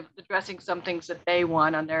kind of addressing some things that they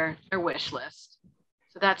want on their wish list.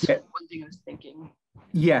 So that's one thing I was thinking.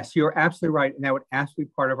 Yes, you're absolutely right. And that would absolutely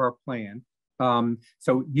be part of our plan.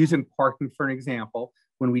 So using parking for an example,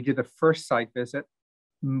 when we did the first site visit,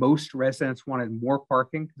 most residents wanted more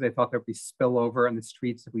parking because they thought there'd be spillover in the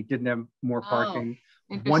streets if we didn't have more parking.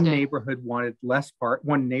 One neighbor wanted less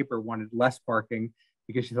parking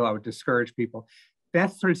because she thought it would discourage people.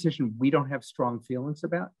 That's the sort of decision we don't have strong feelings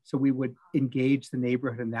about. So we would engage the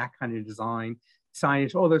neighborhood in that kind of design.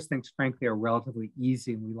 Signage, all those things, frankly, are relatively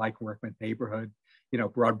easy, and we like working with neighborhood.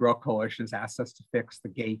 Broadbrook Coalition has asked us to fix the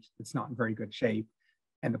gate that's not in very good shape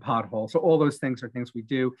and the pothole. So all those things are things we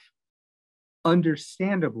do.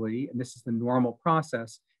 Understandably, and this is the normal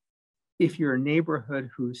process, if you're a neighborhood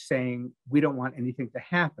who's saying, we don't want anything to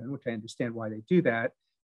happen, which I understand why they do that,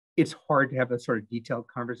 it's hard to have those sort of detailed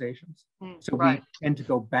conversations. So we tend to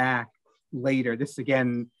go back later. This,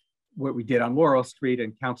 again, what we did on Laurel Street,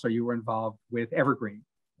 and Councilor, you were involved with Evergreen,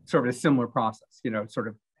 sort of a similar process,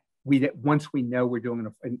 once we know we're doing,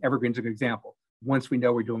 and Evergreen's a good example, once we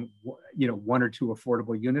know we're doing, one or two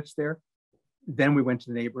affordable units there, then we went to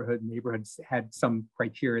the neighborhood. Neighborhoods had some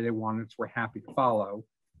criteria they wanted, so we're happy to follow,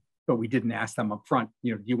 but we didn't ask them up front,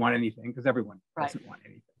 do you want anything? Because everyone doesn't want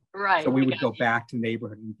anything. Right. So we would go back to the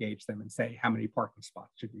neighborhood and engage them and say, how many parking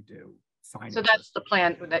spots should we do? So that's the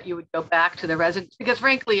plan, that you would go back to the residents, because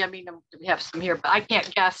frankly, I mean, we have some here, but I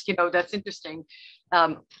can't guess, that's interesting.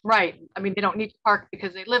 Right. I mean, they don't need to park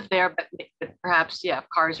because they live there, but perhaps,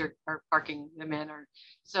 cars are parking them in, or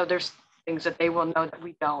so there's things that they will know that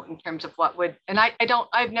we don't in terms of what would, and I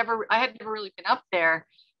had never really been up there,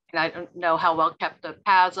 and I don't know how well kept the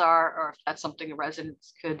paths are, or if that's something the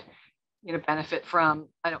residents could, benefit from.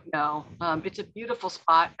 I don't know. It's a beautiful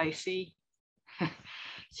spot. I see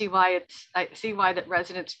why that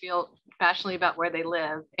residents feel passionately about where they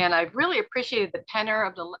live. And I've really appreciated the tenor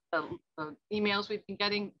of the emails we've been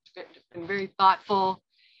getting. It's been very thoughtful.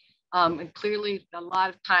 And clearly a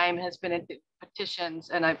lot of time has been into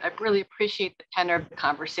petitions, and I really appreciate the tenor of the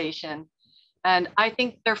conversation. And I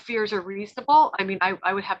think their fears are reasonable. I mean,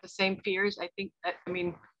 I would have the same fears. I think that,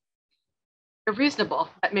 they're reasonable.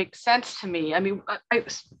 That makes sense to me. I mean,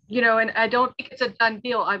 and I don't think it's a done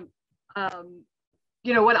deal.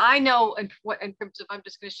 What I know, and what in terms of, I'm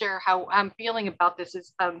just going to share how I'm feeling about this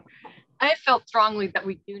is, I felt strongly that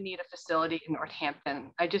we do need a facility in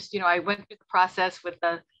Northampton. I just, I went through the process with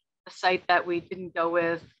the site that we didn't go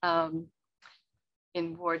with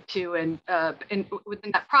in Ward 2, and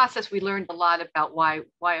within that process, we learned a lot about why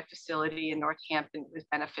a facility in Northampton was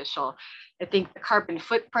beneficial. I think the carbon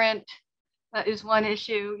footprint is one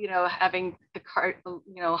issue, having the cart,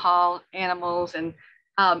 haul animals and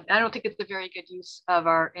I don't think it's a very good use of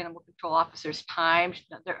our animal control officers' time.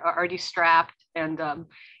 They're already strapped and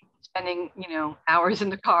spending, you know, hours in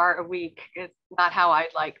the car a week is not how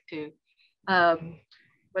I'd like to.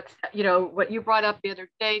 You know, what you brought up the other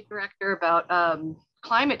day, Director, about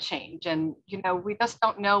climate change, and you know, we just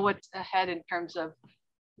don't know what's ahead in terms of,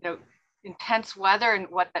 you know, intense weather and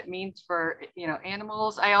what that means for, you know,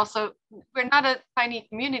 animals. We're not a tiny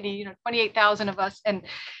community, you know, 28,000 of us, and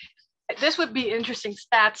this would be interesting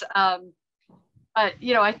stats. But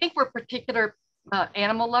you know, I think we're particular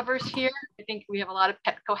animal lovers here. I think we have a lot of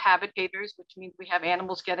pet cohabitators, which means we have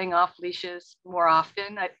animals getting off leashes more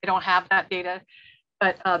often. I don't have that data,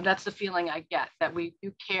 but that's the feeling I get, that we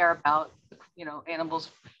do care about, you know,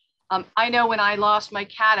 animals. I know when I lost my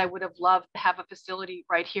cat, I would have loved to have a facility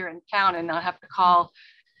right here in town and not have to call,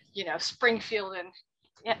 you know, Springfield and,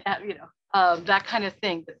 you know, that kind of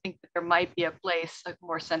thing, to think that there might be a place, a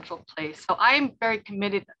more central place. So I am very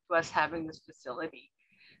committed to us having this facility.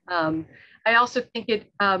 I also think it,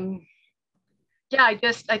 yeah,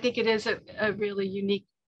 I think it is a really unique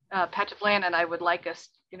patch of land, and I would like us,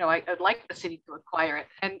 you know, I'd like the city to acquire it.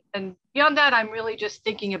 And beyond that, I'm really just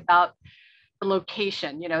thinking about the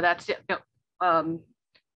location, you know, that's it.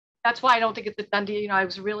 That's why I don't think it's a done deal. You know, I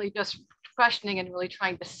was really just questioning and really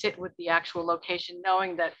trying to sit with the actual location,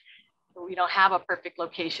 knowing that we don't have a perfect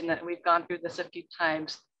location, that we've gone through this a few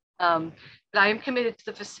times. But I am committed to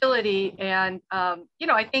the facility, and you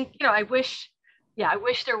know, I think, you know, I wish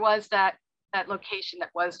there was that location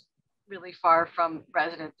that was really far from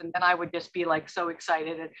residents, and then I would just be like so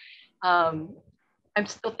excited. And I'm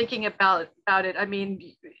still thinking about it. I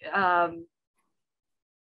mean,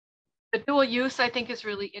 the dual use I think is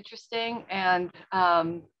really interesting, and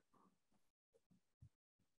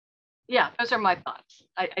yeah, those are my thoughts.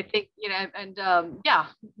 I think, you know, and yeah,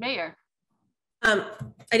 Mayor. I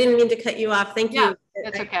didn't mean to cut you off. Thank you.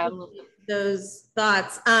 That's okay. Those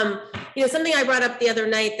thoughts. You know, something I brought up the other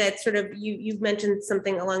night that sort of you've mentioned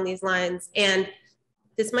something along these lines, and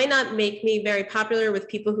this might not make me very popular with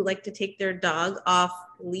people who like to take their dog off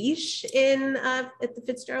leash in at the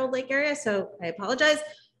Fitzgerald Lake area. So I apologize.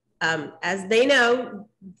 As they know,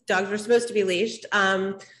 dogs are supposed to be leashed.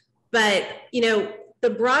 But you know, the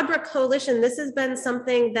Broadbrook Coalition, this has been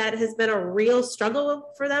something that has been a real struggle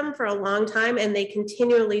for them for a long time, and they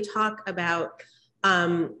continually talk about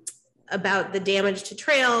the damage to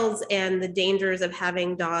trails and the dangers of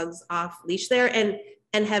having dogs off leash there, and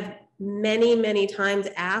have many times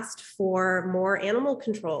asked for more animal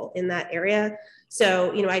control in that area.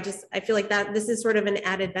 So, you know, I feel like that this is sort of an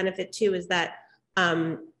added benefit too, is that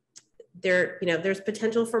you know, there's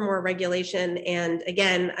potential for more regulation. And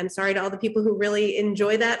again, I'm sorry to all the people who really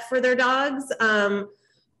enjoy that for their dogs.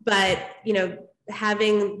 But, you know,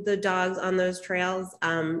 having the dogs on those trails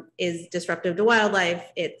is disruptive to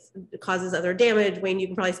wildlife. It causes other damage. Wayne, you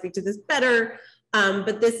can probably speak to this better.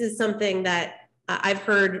 But this is something that I've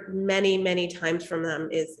heard many times from them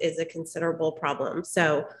is a considerable problem.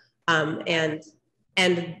 So, and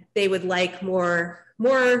they would like more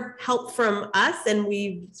help from us, and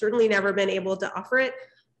we've certainly never been able to offer it.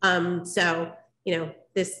 So, you know,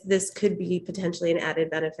 this could be potentially an added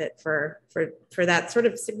benefit for that sort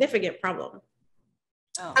of significant problem.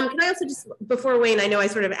 Oh. Can I also just, before Wayne, I know I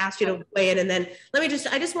sort of asked you to weigh in, and then I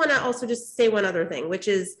just want to also just say one other thing, which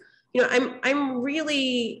is, you know, I'm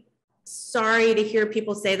really sorry to hear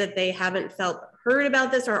people say that they haven't felt heard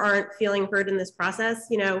about this or aren't feeling heard in this process.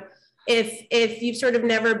 You know, if you've sort of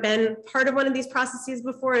never been part of one of these processes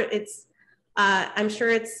before, it's I'm sure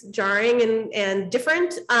it's jarring and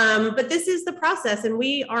different, but this is the process, and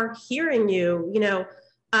we are hearing you. You know,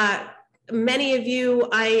 many of you,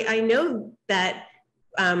 I know that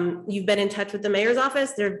you've been in touch with the mayor's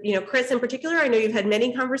office. There, you know, Chris in particular, I know you've had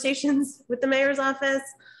many conversations with the mayor's office.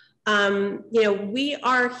 You know, we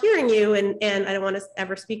are hearing you, and I don't want to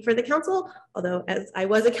ever speak for the council, although as I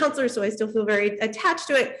was a counselor, so I still feel very attached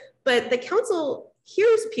to it. But the council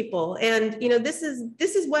hears people, and you know, this is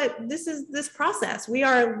this process. We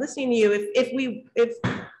are listening to you. If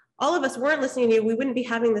all of us weren't listening to you, we wouldn't be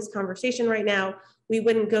having this conversation right now. We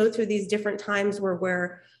wouldn't go through these different times where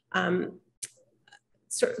we're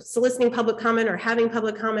soliciting public comment or having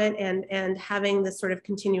public comment and having this sort of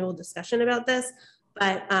continual discussion about this.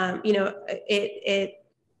 But you know, it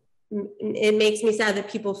makes me sad that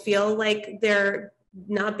people feel like they're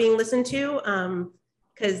not being listened to,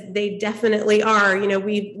 because they definitely are. You know,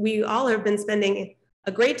 we all have been spending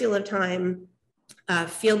a great deal of time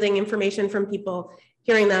fielding information from people,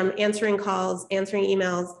 hearing them, answering calls, answering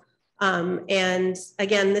emails. And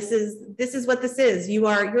again, this is what this is.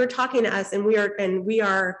 You're talking to us, and we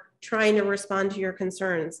are trying to respond to your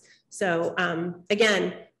concerns. So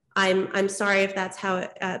again, I'm sorry if that's how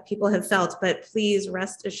people have felt, but please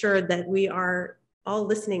rest assured that we are all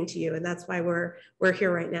listening to you, and that's why we're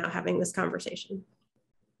here right now having this conversation.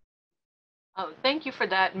 Oh, thank you for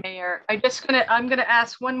that, Mayor. I'm gonna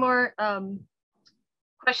ask one more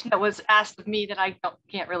question that was asked of me that I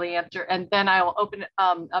can't really answer, and then I'll open it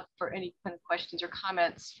up for any kind of questions or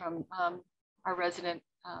comments from our resident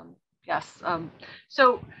guests.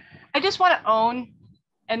 So I just want to own,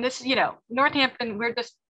 and this, Northampton, we're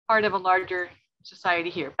just part of a larger society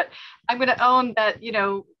here, but I'm going to own that,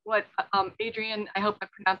 what Adrienne, I hope I'm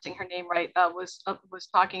pronouncing her name right, was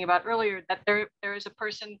talking about earlier, that there is a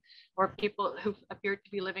person or people who appear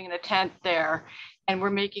to be living in a tent there, and we're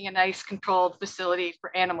making a nice controlled facility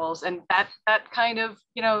for animals. And that kind of,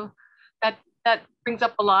 that brings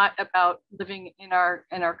up a lot about living in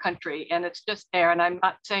our country, and it's just there. And I'm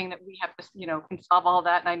not saying that we have to, can solve all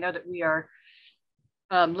that. And I know that we are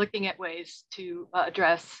looking at ways to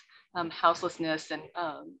address houselessness and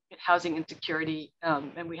housing insecurity,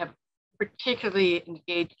 and we have particularly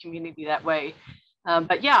engaged community that way.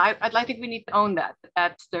 But yeah, I think we need to own that.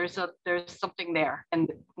 There's something there,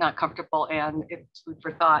 and not comfortable, and it's food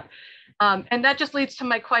for thought. And that just leads to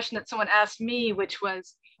my question that someone asked me, which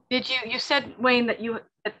was, you said, Wayne, that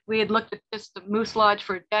we had looked at just the Moose Lodge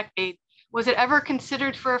for a decade. Was it ever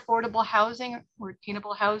considered for affordable housing or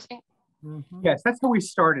attainable housing? Mm-hmm. Yes, that's how we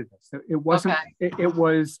started this. It wasn't. Okay. It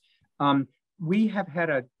was. We have had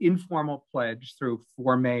an informal pledge through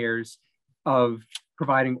 4 mayors of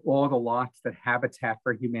providing all the lots that Habitat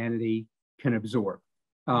for Humanity can absorb.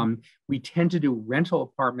 We tend to do rental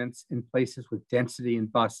apartments in places with density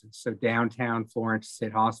and buses. So downtown Florence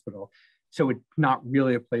State Hospital. So it's not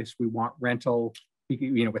really a place we want rental,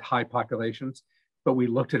 with high populations. But we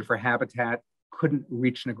looked at it for Habitat, couldn't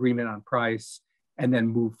reach an agreement on price, and then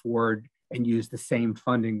move forward and use the same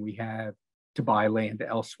funding we have to buy land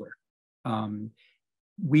elsewhere.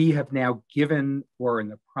 We have now given, or in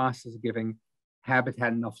the process of giving,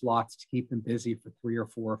 Habitat enough lots to keep them busy for 3 or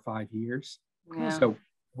 4 or 5 years. Yeah. So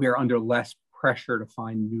we're under less pressure to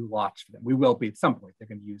find new lots for them. We will be at some point. They're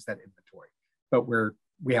going to use that inventory, but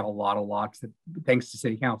we have a lot of lots that, thanks to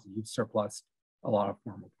City Council, you've surplused a lot of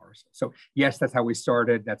formal parcels. So yes, that's how we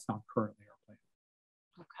started. That's not currently our plan.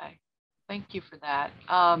 Okay, thank you for that.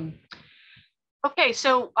 Okay,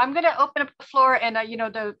 so I'm going to open up the floor, and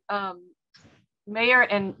the mayor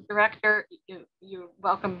and director, you're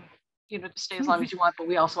welcome, to stay as long as you want, but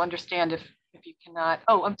we also understand if you cannot.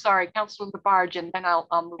 Oh, I'm sorry, Councilor Labarge, and then I'll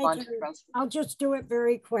move on to the rest. I'll just do it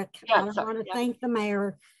very quick. I want to thank the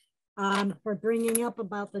mayor for bringing up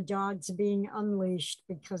about the dogs being unleashed,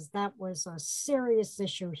 because that was a serious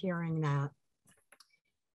issue hearing that.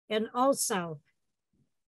 And also,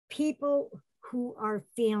 people who are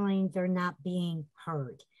feeling they're not being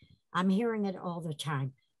heard. I'm hearing it all the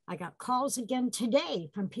time. I got calls again today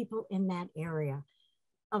from people in that area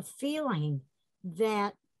of feeling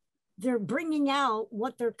that they're bringing out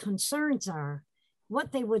what their concerns are,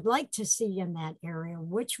 what they would like to see in that area,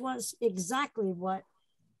 which was exactly what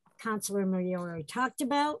Councilor Migliore talked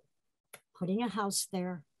about, putting a house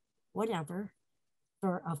there, whatever,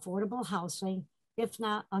 for affordable housing, if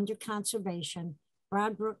not under conservation.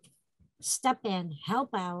 Broadbrook, step in,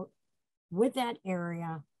 help out with that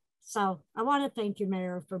area. So I want to thank you,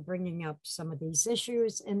 Mayor, for bringing up some of these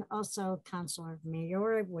issues, and also Councilor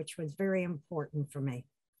Migliore, which was very important for me.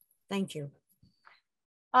 Thank you.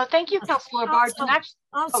 Thank you, Councilor Barge.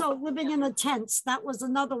 Also, living in the tents, that was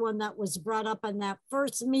another one that was brought up in that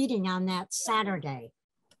first meeting on that Saturday,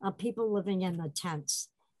 people living in the tents.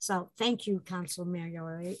 So thank you, Councilor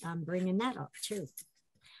Migliore, on bringing that up too.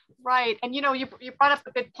 Right, and you brought up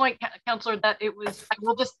a good point, Councilor, that it was, I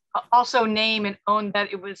will just also name and own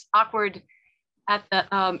that it was awkward at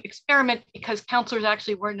the experiment, because councilors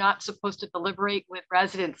actually were not supposed to deliberate with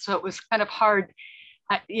residents. So it was kind of hard,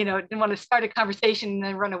 didn't want to start a conversation and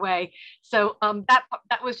then run away. So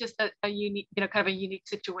that was just a unique, kind of a unique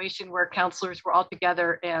situation where councilors were all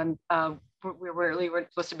together, and we really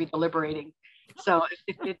weren't supposed to be deliberating. So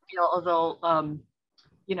it did feel a little,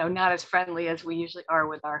 not as friendly as we usually are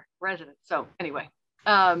with our residents. So anyway,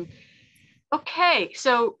 okay,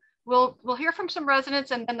 so we'll hear from some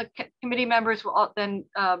residents, and then the committee members will all then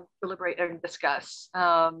deliberate and discuss.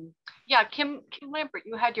 Yeah, Kim Lambert,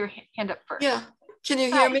 you had your hand up first. Yeah, can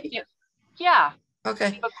you hear me? Yeah. Okay.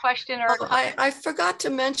 You have a question or? I forgot to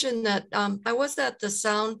mention that I was at the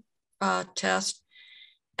sound test,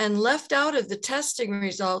 and left out of the testing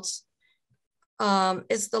results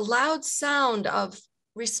is the loud sound of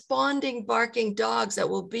responding barking dogs that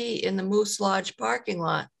will be in the Moose Lodge parking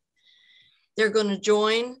lot. They're going to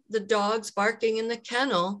join the dogs barking in the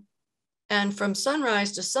kennel. And from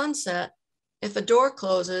sunrise to sunset, if a door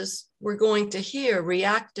closes, we're going to hear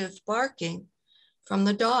reactive barking from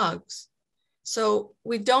the dogs. So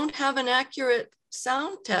we don't have an accurate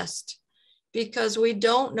sound test because we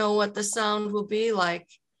don't know what the sound will be like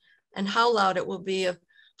and how loud it will be, of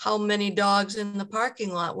how many dogs in the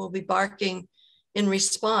parking lot will be barking in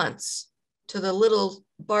response to the little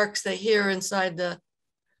barks they hear inside the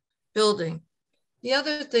building. The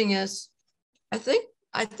other thing is, I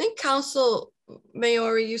think Council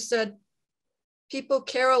Maori, you said people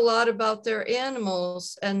care a lot about their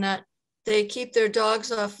animals and that they keep their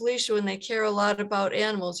dogs off leash when they care a lot about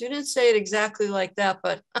animals. You didn't say it exactly like that,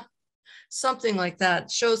 but something like that.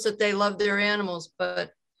 It shows that they love their animals,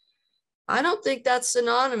 but I don't think that's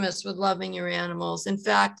synonymous with loving your animals. In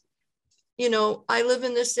fact, you know, I live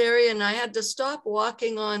in this area and I had to stop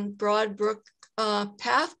walking on Broadbrook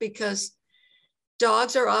path because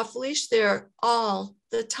dogs are off leash there all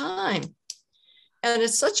the time. And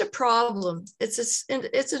it's such a problem. It's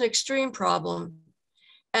an extreme problem.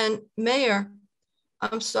 And Mayor,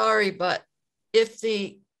 I'm sorry, but if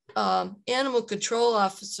the animal control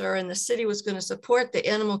officer and the city was going to support the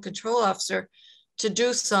animal control officer to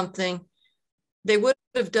do something, they would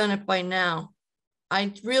have done it by now.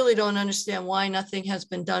 I really don't understand why nothing has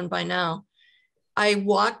been done by now. I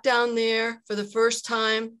walked down there for the first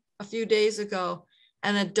time a few days ago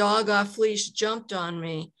and a dog off leash jumped on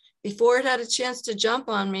me. Before it had a chance to jump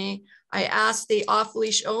on me, I asked the off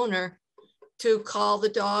leash owner to call the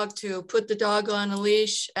dog, to put the dog on a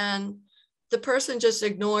leash, and the person just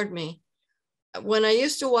ignored me. When I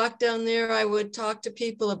used to walk down there, I would talk to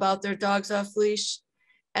people about their dogs off leash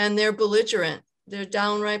and they're belligerent. They're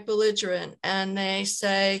downright belligerent and they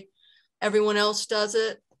say, everyone else does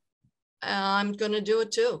it, I'm going to do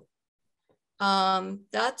it too.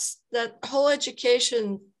 That's that whole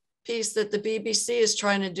education piece that the BBC is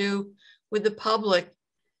trying to do with the public.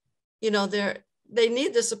 You know, they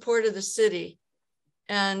need the support of the city,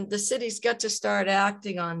 and the city's got to start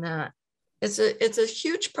acting on that. It's a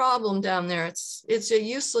huge problem down there. It's a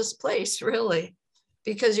useless place, really,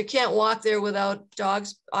 because you can't walk there without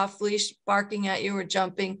dogs off leash barking at you or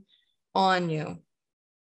jumping on you.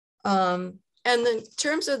 And in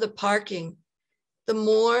terms of the parking, the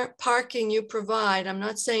more parking you provide, I'm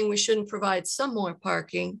not saying we shouldn't provide some more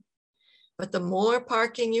parking, but the more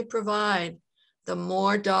parking you provide, the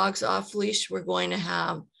more dogs off leash we're going to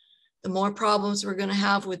have, the more problems we're going to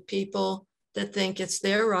have with people that think it's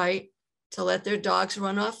their right to let their dogs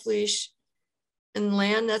run off leash in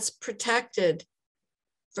land that's protected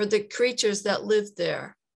for the creatures that live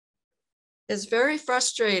there. It's very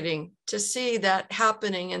frustrating to see that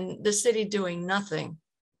happening and the city doing nothing.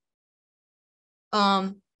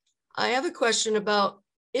 I have a question about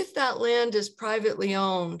if that land is privately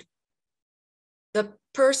owned, the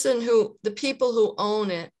people who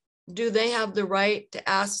own it, do they have the right to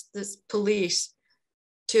ask this police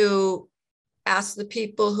to ask the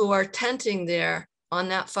people who are tenting there on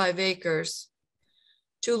that 5 acres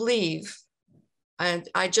to leave? And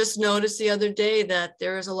I just noticed the other day that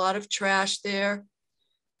there is a lot of trash there.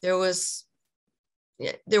 There was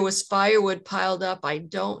firewood piled up. I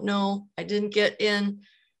don't know. I didn't get in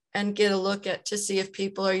and get a look at to see if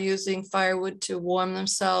people are using firewood to warm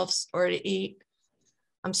themselves or to eat.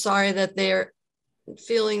 I'm sorry that they're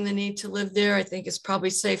feeling the need to live there. I think it's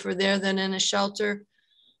probably safer there than in a shelter.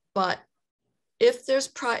 But if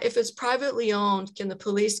it's privately owned, can the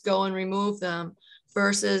police go and remove them?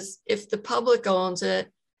 Versus if the public owns it,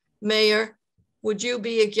 Mayor, would you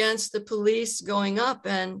be against the police going up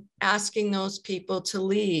and asking those people to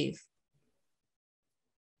leave?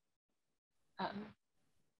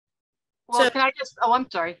 Well, can I just, I'm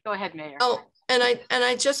sorry, go ahead, Mayor. Oh, and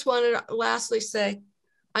I just wanted to lastly say,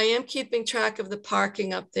 I am keeping track of the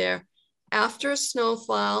parking up there. After a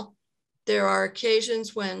snowfall, there are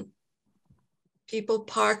occasions when people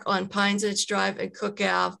park on Pines Edge Drive and Cook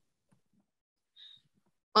Ave.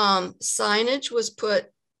 Signage was put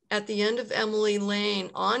at the end of Emily Lane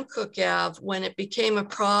on Cook Ave when it became a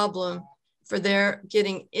problem for their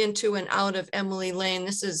getting into and out of Emily Lane.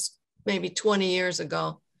 This is maybe 20 years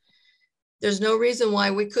ago. There's no reason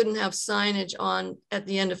why we couldn't have signage on at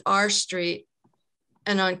the end of our street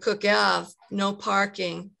and on Cook Ave, no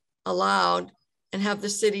parking allowed, and have the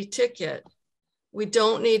city ticket. We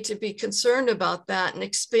don't need to be concerned about that and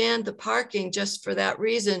expand the parking just for that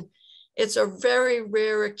reason. It's a very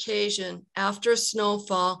rare occasion after a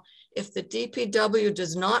snowfall. If the DPW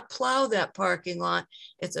does not plow that parking lot,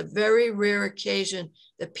 it's a very rare occasion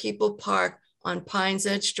that people park on Pines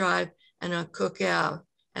Edge Drive and on Cook Ave.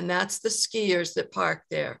 And that's the skiers that park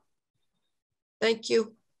there. Thank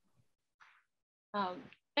you.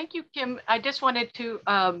 Thank you, Kim. I just wanted to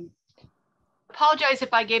apologize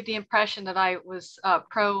if I gave the impression that I was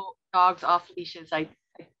pro dogs off leashes. I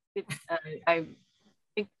think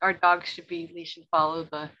our dogs should be leash and follow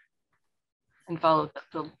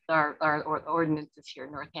our ordinances here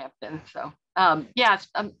in Northampton. So yes,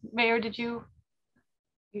 Mayor, did you?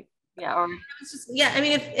 Yeah, or yeah. I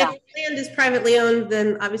mean, if land is privately owned,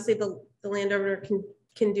 then obviously the landowner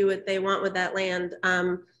can do what they want with that land.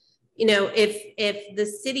 You know, if the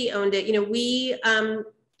city owned it, you know, we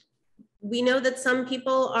know that some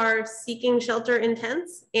people are seeking shelter in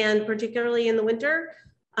tents, and particularly in the winter,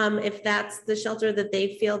 if that's the shelter that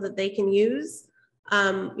they feel that they can use,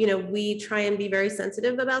 you know, we try and be very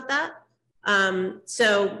sensitive about that.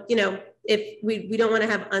 So, you know, if we don't want to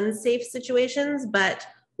have unsafe situations, but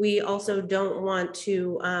we also don't want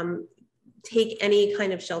to take any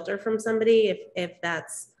kind of shelter from somebody if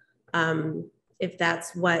that's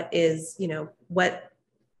what is, you know, what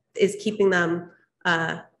is keeping them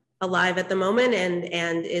alive at the moment,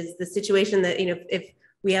 and is the situation that, you know, if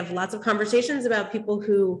we have lots of conversations about people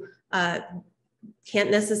who can't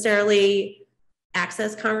necessarily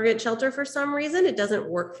access congregate shelter for some reason, it doesn't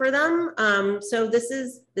work for them. So this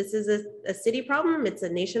is a city problem. It's a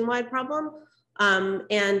nationwide problem.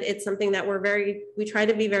 And it's something that we try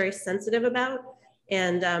to be very sensitive about,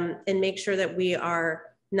 and make sure that we are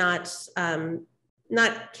not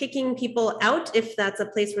kicking people out if that's a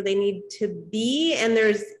place where they need to be, and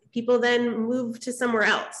there's people then move to somewhere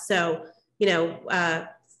else. So, you know,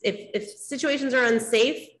 if situations are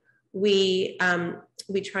unsafe, we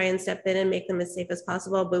try and step in and make them as safe as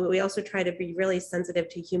possible, but we also try to be really sensitive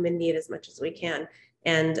to human need as much as we can,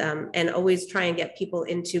 and always try and get people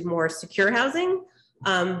into more secure housing.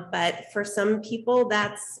 But for some people,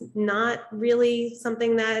 that's not really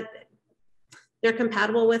something that they're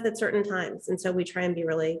compatible with at certain times. And so we try and be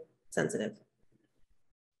really sensitive.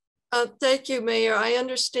 Thank you, Mayor. I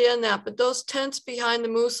understand that, but those tents behind the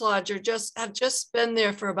Moose Lodge have just been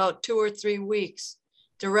there for about 2 or 3 weeks,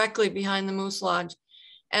 directly behind the Moose Lodge.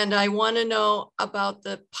 And I want to know about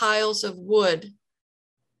the piles of wood,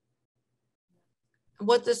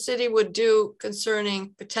 what the city would do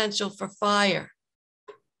concerning potential for fire.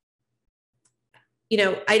 You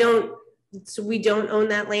know, so we don't own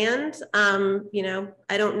that land. You know,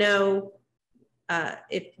 I don't know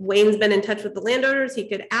if Wayne's been in touch with the landowners. He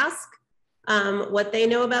could ask what they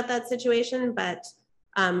know about that situation, but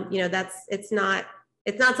you know, it's not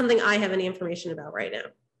something I have any information about right now.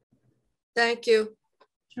 Thank you.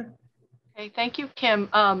 Sure. Okay, thank you, Kim.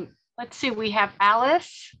 Let's see, we have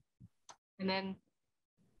Alice and then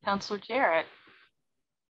Councilor Jarrett.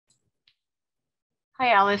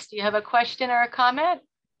 Hi, Alice, do you have a question or a comment?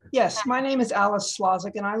 Yes, my name is Alice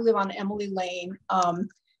Slozak and I live on Emily Lane.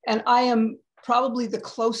 And I am probably the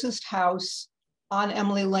closest house on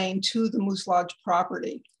Emily Lane to the Moose Lodge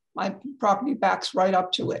property. My property backs right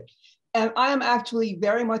up to it. And I am actually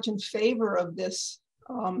very much in favor of this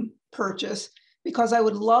purchase, because I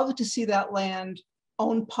would love to see that land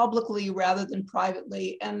owned publicly rather than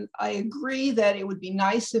privately. And I agree that it would be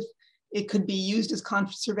nice if it could be used as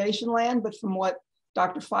conservation land, but from what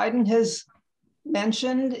Dr. Fiden has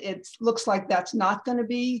mentioned, it looks like that's not going to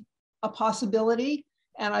be a possibility.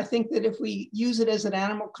 And I think that if we use it as an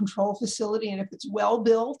animal control facility, and if it's well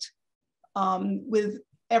built, with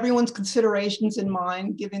everyone's considerations in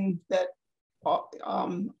mind, given that all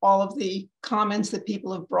of the comments that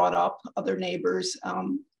people have brought up, other neighbors,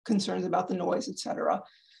 concerns about the noise, et cetera,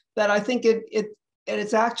 that I think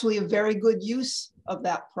it's actually a very good use of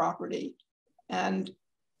that property. And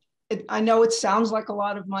I know it sounds like a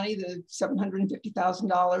lot of money, the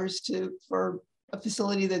 $750,000 for a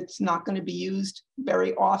facility that's not going to be used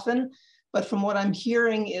very often. But from what I'm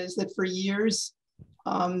hearing is that for years,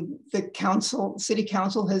 the city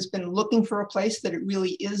council has been looking for a place that it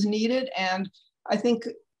really is needed. And I think,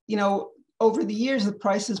 you know, over the years, the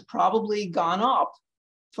price has probably gone up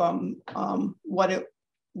from what it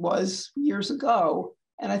was years ago.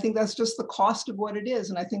 And I think that's just the cost of what it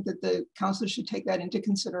is. And I think that the council should take that into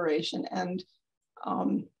consideration. And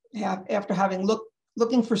after having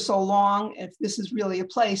looking for so long, if this is really a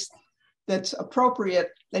place that's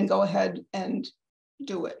appropriate, then go ahead and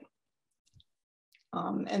do it.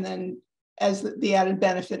 And then as the added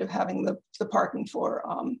benefit of having the parking for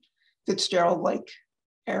Fitzgerald Lake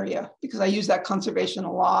area, because I use that conservation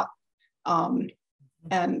a lot.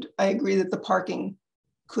 And I agree that the parking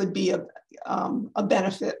could be a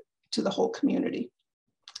benefit to the whole community.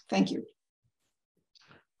 Thank you.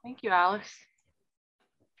 Thank you, Alice.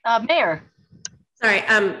 Mayor. Sorry,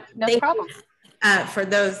 no problem. For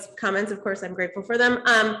those comments. Of course, I'm grateful for them.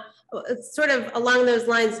 sort of along those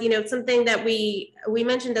lines, you know, something that we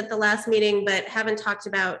mentioned at the last meeting but haven't talked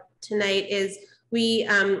about tonight is we,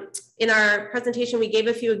 in our presentation, we gave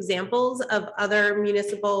a few examples of other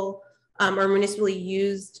municipal or municipally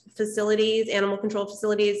used facilities, animal control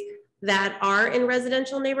facilities that are in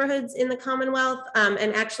residential neighborhoods in the Commonwealth,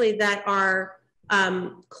 and actually that are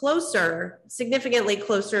significantly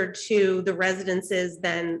closer to the residences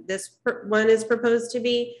than this one is proposed to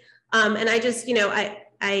be. And I just, you know,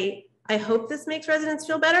 I hope this makes residents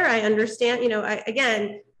feel better. I understand, you know,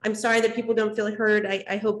 again, I'm sorry that people don't feel heard.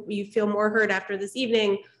 I hope you feel more heard after this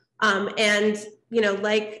evening. And, you know,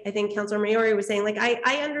 like I think Councilor Maori was saying, like,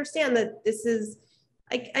 I understand that this is,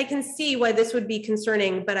 I can see why this would be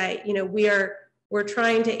concerning, but you know, we're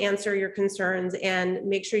trying to answer your concerns and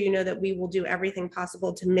make sure you know that we will do everything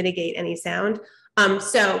possible to mitigate any sound.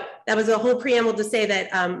 So that was a whole preamble to say that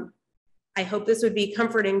I hope this would be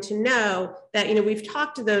comforting to know that, you know, we've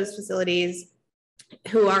talked to those facilities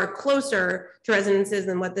who are closer to residences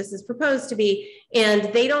than what this is proposed to be, and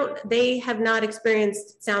they have not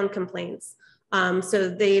experienced sound complaints. So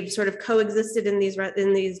they've sort of coexisted in these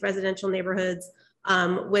residential neighborhoods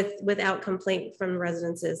without complaint from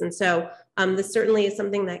residences. And so this certainly is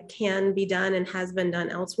something that can be done and has been done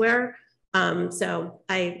elsewhere. So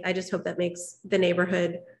I just hope that makes the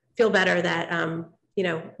neighborhood feel better that, you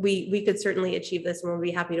know, we could certainly achieve this, and we'll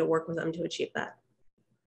be happy to work with them to achieve that.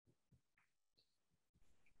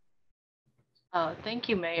 Thank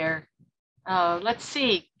you, Mayor. Let's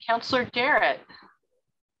see, Councilor Jarrett.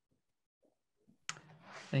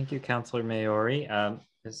 Thank you, Councilor Maori.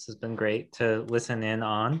 This has been great to listen in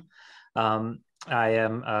on. I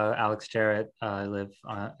am Alex Jarrett. I live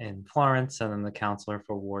in Florence, and I'm the councilor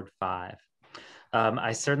for Ward 5.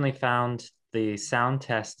 I certainly found the sound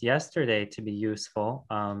test yesterday to be useful,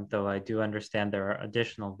 though I do understand there are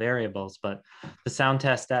additional variables, but the sound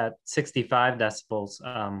test at 65 decibels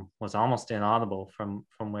was almost inaudible from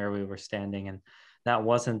where we were standing, and that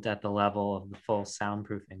wasn't at the level of the full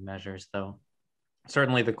soundproofing measures, though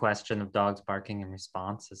certainly the question of dogs barking in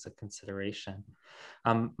response is a consideration.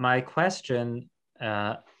 My question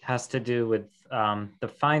has to do with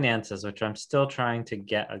the finances, which I'm still trying to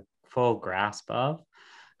get a full grasp of.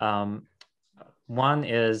 One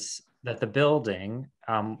is that the building,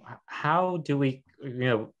 how do we, you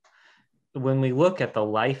know, when we look at the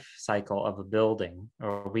life cycle of a building,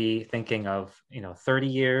 are we thinking of, you know, 30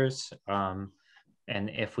 years? And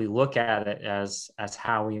if we look at it as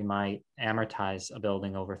how we might amortize a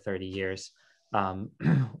building over 30 years,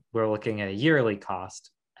 we're looking at a yearly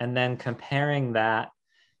cost, and then comparing that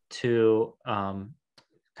to kind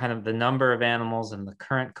of the number of animals and the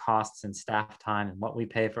current costs and staff time and what we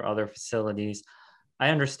pay for other facilities. I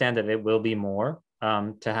understand that it will be more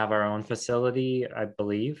to have our own facility, I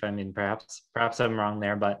believe. I mean, perhaps I'm wrong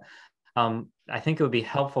there, but I think it would be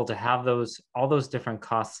helpful to have all those different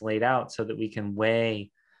costs laid out so that we can weigh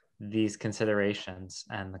these considerations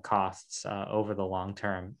and the costs over the long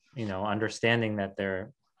term, you know, understanding that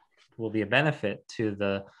there will be a benefit to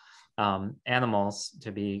the animals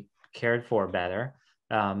to be cared for better,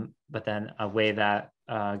 but then weigh that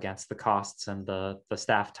against the costs and the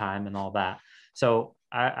staff time and all that. So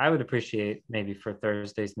I would appreciate maybe for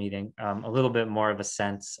Thursday's meeting a little bit more of a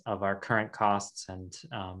sense of our current costs and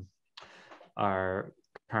our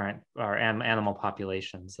animal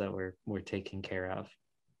populations that we're taking care of.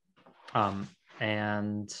 I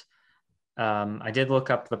did look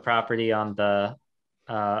up the property on the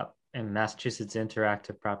in Massachusetts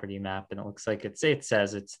interactive property map, and it looks like it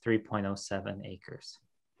says it's 3.07 acres.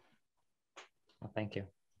 Well, thank you.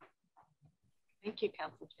 Thank you,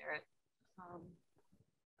 Councilor Jarrett.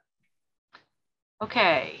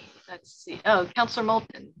 Okay, let's see. Oh, Councilor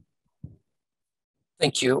Moulton.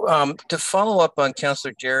 Thank you. To follow up on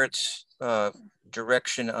Councilor Jarrett's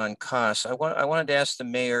direction on costs, I wanted to ask the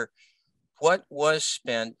mayor, what was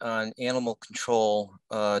spent on animal control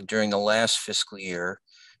during the last fiscal year,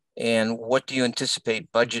 and what do you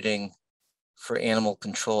anticipate budgeting for animal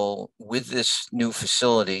control with this new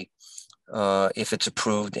facility if it's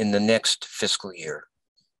approved in the next fiscal year?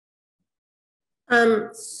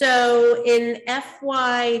 So in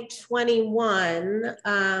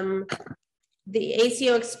FY21, the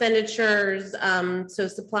ACO expenditures, so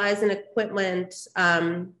supplies and equipment,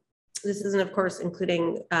 this isn't of course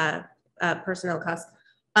including personnel costs,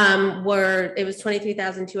 it was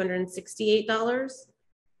 $23,268.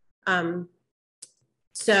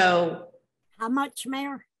 So how much,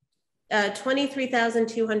 Mayor?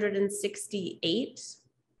 23,268.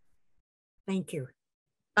 Thank you.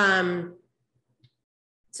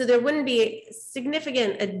 So there wouldn't be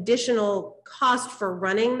significant additional cost for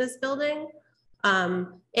running this building.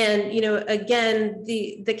 And, you know, again,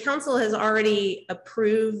 the council has already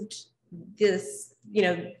approved this, you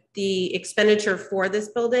know, the expenditure for this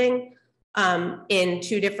building in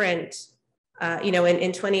two different, you know,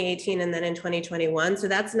 in 2018 and then in 2021. So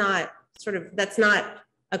that's not that's not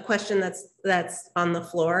a question that's on the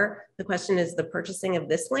floor. The question is the purchasing of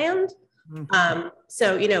this land. Mm-hmm.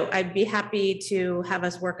 So, you know, I'd be happy to have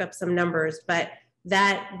us work up some numbers, but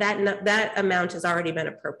that amount has already been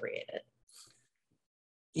appropriated.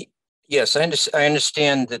 Yes, I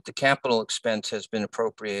understand that the capital expense has been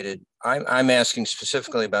appropriated. I'm asking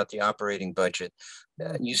specifically about the operating budget.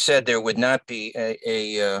 You said there would not be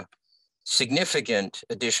a significant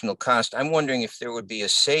additional cost. I'm wondering if there would be a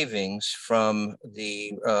savings from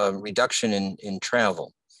the reduction in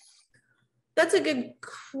travel. That's a good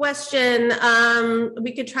question.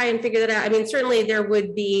 We could try and figure that out. I mean, certainly there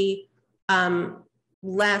would be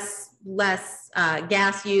less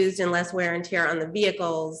gas used and less wear and tear on the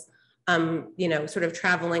vehicles, you know, sort of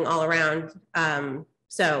traveling all around.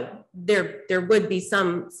 So there would be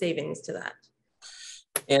some savings to that.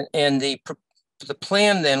 And the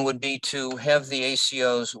plan then would be to have the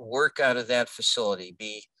ACOs work out of that facility.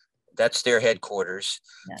 That's their headquarters,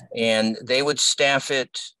 yeah. And they would staff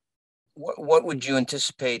it. What would you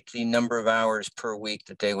anticipate the number of hours per week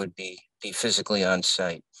that they would be physically on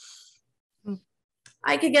site?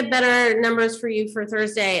 I could get better numbers for you for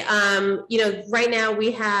Thursday. You know, right now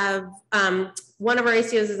we have one of our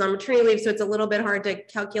ACOs is on maternity leave, so it's a little bit hard to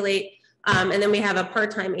calculate. And then we have a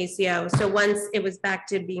part-time ACO. So once it was back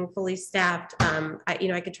to being fully staffed,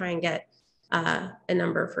 I could try and get a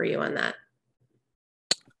number for you on that.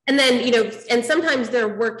 And then, you know, and sometimes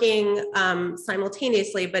they're working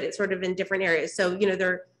simultaneously, but it's sort of in different areas. So, you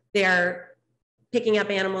know, they're picking up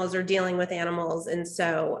animals or dealing with animals. And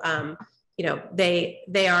so, you know,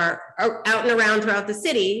 they are out and around throughout the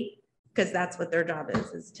city because that's what their job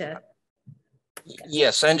is to.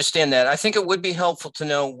 Yes, I understand that. I think it would be helpful to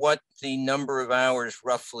know what the number of hours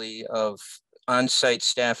roughly of on-site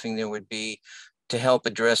staffing there would be to help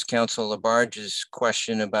address Councilor Labarge's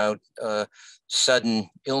question about sudden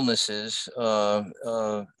illnesses,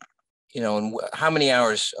 you know, and how many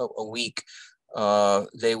hours a week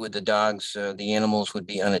the animals would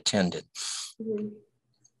be unattended. Mm-hmm.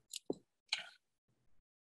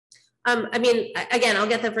 I mean, again, I'll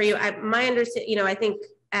get that for you. My understanding, you know, I think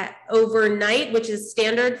at overnight, which is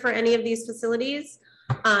standard for any of these facilities,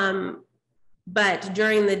 but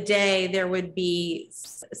during the day, there would be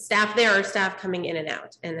staff there or staff coming in and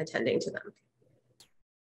out and attending to them.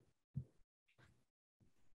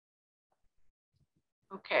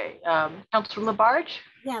 Okay, Councilor Labarge?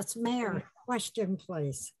 Yes, Mayor, question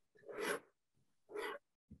please.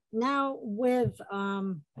 Now with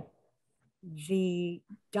the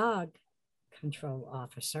dog control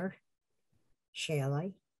officer,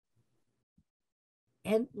 Shaylee,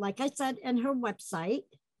 and like I said in her website,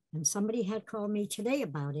 and somebody had called me today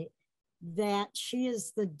about it, that she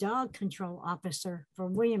is the dog control officer for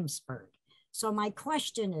Williamsburg. So my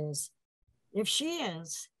question is, if she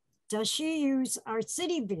is, does she use our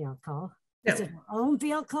city vehicle? No. Is it her own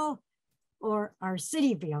vehicle or our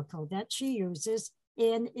city vehicle that she uses?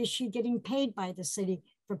 And is she getting paid by the city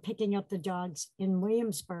for picking up the dogs in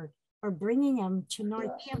Williamsburg or bringing them to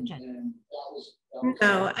Northampton?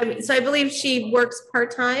 No, I mean, so I believe she works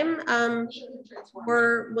part-time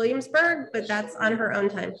for Williamsburg, but that's on her own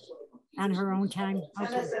time. On her own time.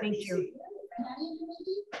 Okay, thank you.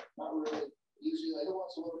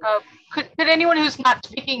 Could anyone who's not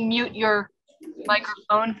speaking mute your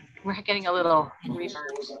microphone? We're getting a little reverb.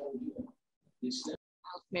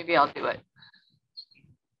 Maybe I'll do it.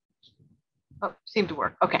 Oh, seemed to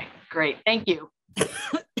work. Okay, great. Thank you.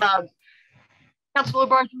 Councilor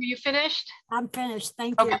Labarge, were you finished? I'm finished.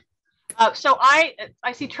 Thank you. Okay. So I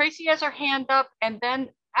see Tracy has her hand up, and then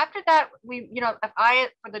after that,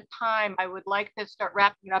 for the time, I would like to start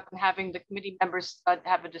wrapping up and having the committee members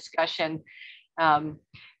have a discussion.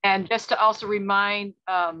 And just to also remind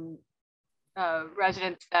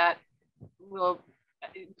residents that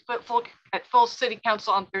at full city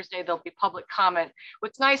council on Thursday, there'll be public comment.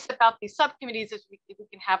 What's nice about these subcommittees is we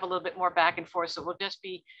can have a little bit more back and forth. So we'll just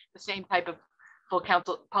be the same type of full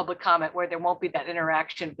council public comment where there won't be that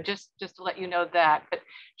interaction, but just to let you know that. But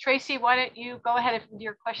Tracy, why don't you go ahead with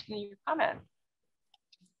your question and your comment?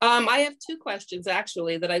 I have two questions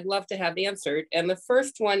actually that I'd love to have answered. And the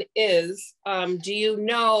first one is, do you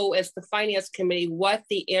know, as the finance committee, what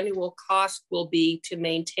the annual cost will be to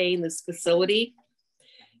maintain this facility?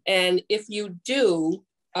 And if you do,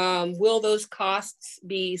 will those costs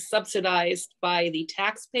be subsidized by the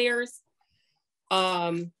taxpayers?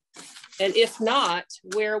 And if not,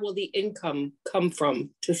 where will the income come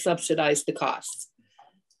from to subsidize the costs?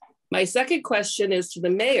 My second question is to the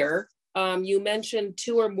mayor. You mentioned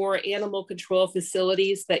 2 or more animal control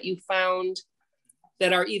facilities that you found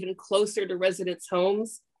that are even closer to residents'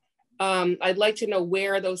 homes. I'd like to know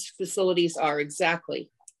where those facilities are exactly.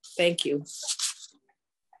 Thank you.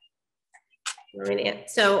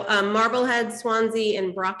 So Marblehead, Swansea,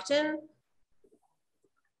 and Brockton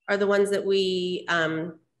are the ones that we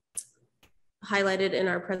highlighted in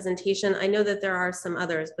our presentation. I know that there are some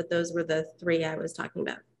others, but those were the 3 I was talking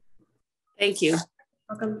about. Thank you.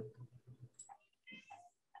 Welcome.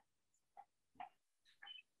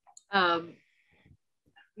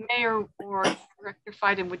 Mayor or Director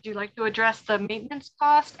Fiden, would you like to address the maintenance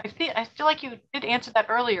cost? I feel like you did answer that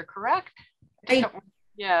earlier, correct? Yeah.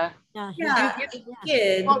 Yeah, I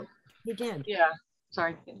did. Well, he did. Yeah,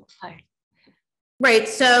 sorry. Right,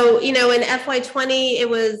 so, you know, in FY20, it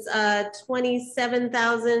was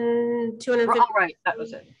 27,250. Oh, right, that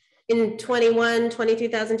was it. In 21,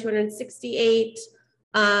 22,268.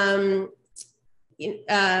 And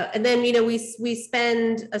then, you know, we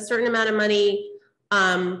spend a certain amount of money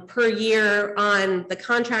per year on the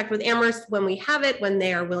contract with Amherst when we have it, when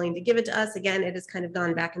they are willing to give it to us. Again, it has kind of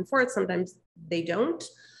gone back and forth. Sometimes they don't.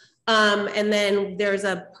 And then there's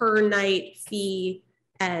a per night fee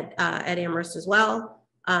at Amherst as well,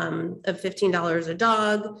 of $15 a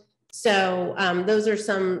dog. So those are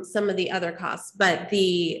some of the other costs, but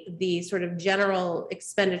the sort of general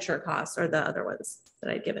expenditure costs are the other ones that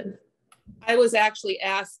I'd given. I was actually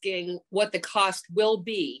asking what the cost will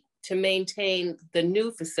be to maintain the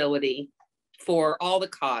new facility for all the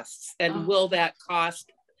costs, and will that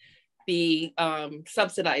cost be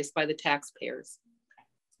subsidized by the taxpayers?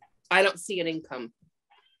 I don't see an income.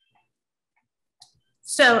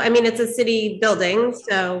 So, I mean, it's a city building,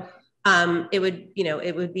 so it would, you know,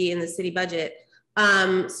 it would be in the city budget.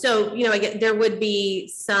 So, you know, there would be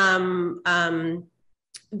some,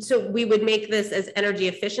 so we would make this as energy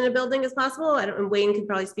efficient a building as possible. And Wayne could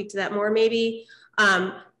probably speak to that more maybe.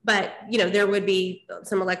 But, you know, there would be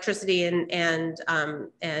some electricity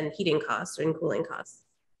and heating costs and cooling costs.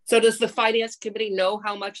 So does the finance committee know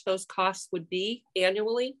how much those costs would be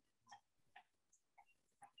annually?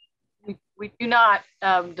 We do not.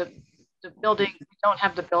 The building, we don't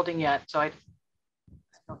have the building yet, so I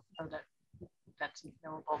don't know that that's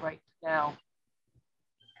knowable right now.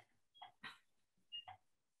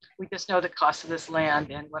 We just know the cost of this land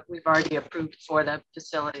and what we've already approved for the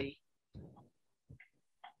facility.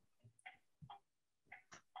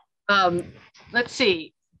 Let's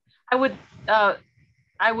see. I would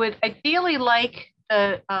ideally like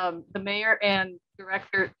the mayor and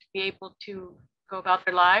director to be able to go about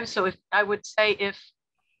their lives. So if I would say if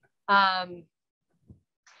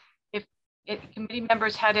committee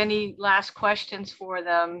members had any last questions for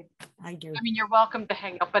them, I do. I mean, you're welcome to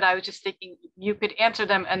hang up, but I was just thinking you could answer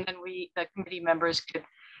them and then the committee members could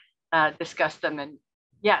discuss them. And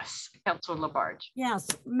yes, Councilor Labarge. Yes,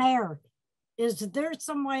 Mayor, is there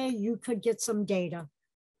some way you could get some data?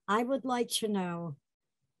 I would like to know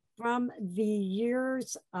from the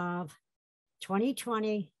years of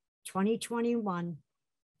 2020, 2021,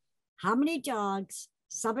 how many dogs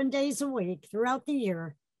 7 days a week throughout the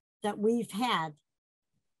year that we've had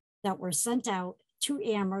that were sent out to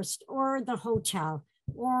Amherst or the hotel,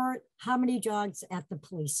 or how many dogs at the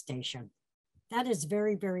police station. That is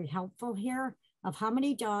very, very helpful here, of how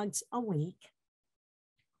many dogs a week,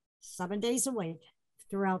 7 days a week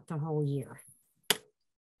throughout the whole year.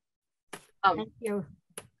 Thank you.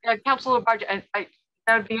 Councilor Labarge,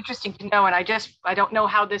 that would be interesting to know. And I don't know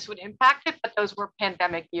how this would impact it, but those were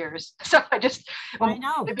pandemic years. So I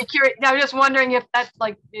know. I'd be curious. I was just wondering if that's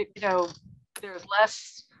like, you know, there's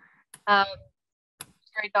less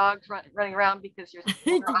stray dogs running around because your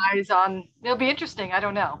eyes on, it'll be interesting. I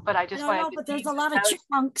don't know, but I just wanted to, but there's a lot of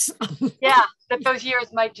chipmunks. Yeah, that those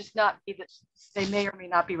years might just not be that they may or may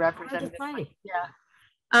not be represented. Yeah.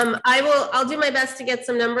 I'll do my best to get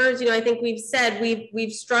some numbers. You know, I think we've said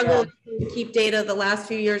we've struggled to keep data the last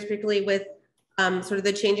few years, particularly with sort of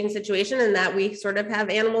the changing situation, and that we sort of have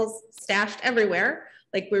animals stashed everywhere.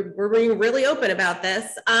 Like we're being really open about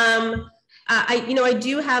this. I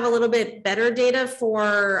do have a little bit better data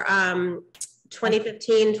for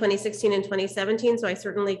 2015, 2016, and 2017, so I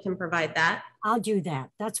certainly can provide that. I'll do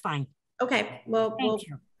that. That's fine. Okay, well, we'll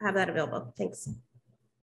have that available. Thanks.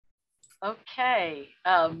 Okay,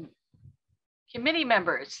 committee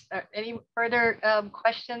members, any further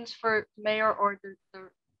questions for Mayor or the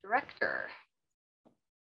Director?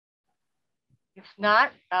 If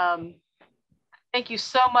not, thank you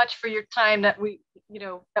so much for your time. That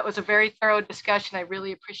that was a very thorough discussion. I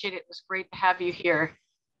really appreciate it. It was great to have you here.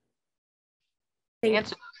 Thank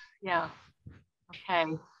you. Yeah. Okay.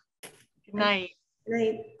 Good night. Good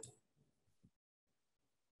night.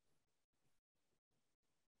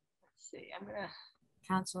 Let's see. I'm gonna.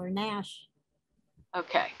 Councilor Nash.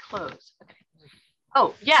 Okay. Close. Okay.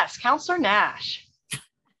 Oh yes, Councilor Nash.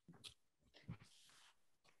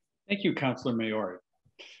 Thank you, Councilor Maori.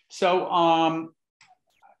 So, I'm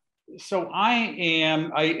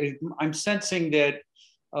sensing that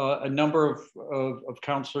a number of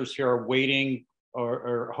councilors here are waiting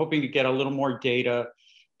or hoping to get a little more data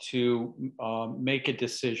to make a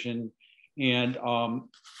decision. And I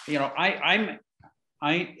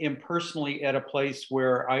am personally at a place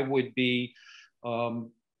where I would be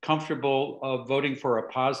comfortable voting for a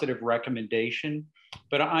positive recommendation,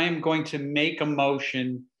 but I am going to make a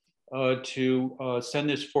motion to send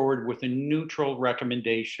this forward with a neutral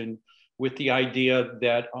recommendation, with the idea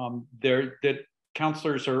that that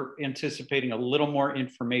councilors are anticipating a little more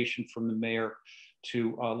information from the mayor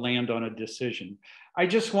to land on a decision. I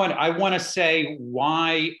want to say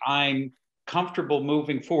why I'm comfortable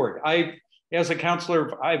moving forward. As a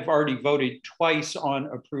councilor, I've already voted twice on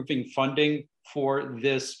approving funding for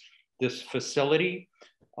this facility.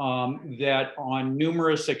 That on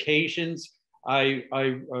numerous occasions, I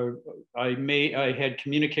had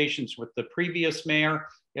communications with the previous mayor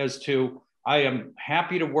as to, I am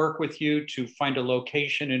happy to work with you to find a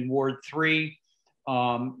location in Ward 3.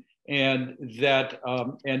 And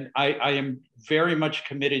I am very much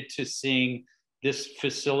committed to seeing this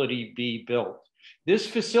facility be built. This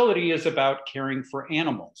facility is about caring for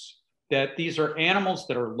animals, that these are animals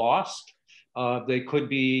that are lost. They could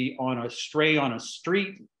be on a street,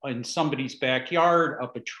 in somebody's backyard,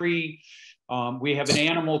 up a tree. We have an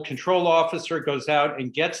animal control officer goes out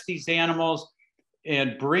and gets these animals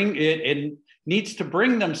and needs to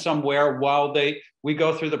bring them somewhere while we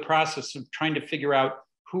go through the process of trying to figure out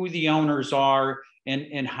who the owners are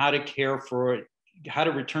and how to care for it, how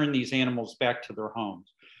to return these animals back to their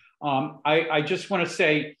homes. I just want to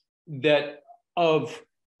say that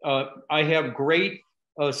I have great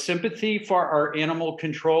sympathy for our animal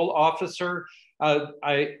control officer.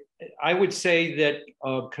 I would say that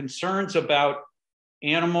concerns about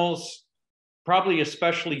animals, probably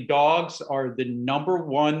especially dogs, are the number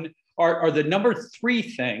 3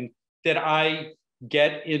 thing that I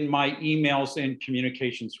get in my emails and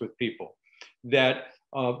communications with people. That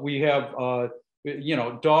we have,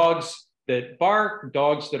 dogs that bark,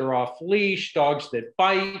 dogs that are off leash, dogs that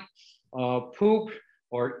bite, poop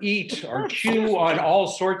or eat or chew on all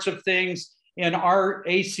sorts of things. And our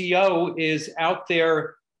ACO is out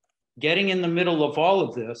there getting in the middle of all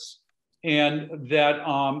of this. And that,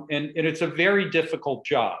 and it's a very difficult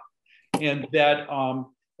job. And that one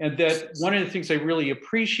of the things I really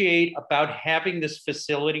appreciate about having this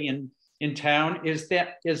facility in town is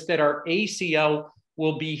that our ACO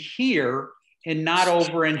will be here and not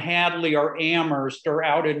over in Hadley or Amherst or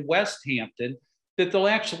out in West Hampton, that they'll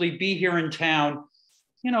actually be here in town,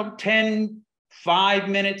 5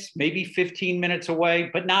 minutes, maybe 15 minutes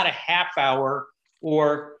away, but not a half hour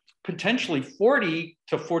or potentially 40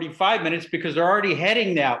 to 45 minutes, because they're already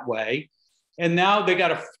heading that way. And now they got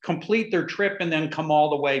to complete their trip and then come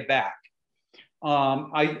all the way back.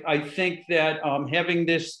 I think that having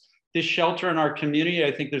this shelter in our community,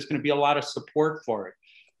 I think there's going to be a lot of support for it.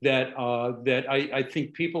 That I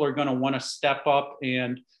think people are going to want to step up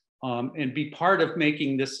and be part of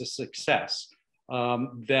making this a success.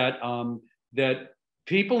 That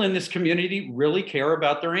people in this community really care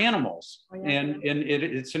about their animals. Oh, yeah. And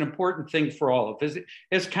it's an important thing for all of us.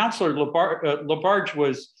 As Councilor Labarge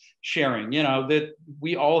was sharing, that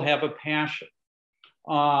we all have a passion.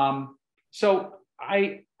 So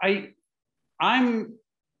I'm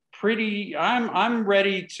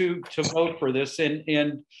ready to vote for this,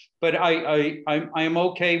 but I'm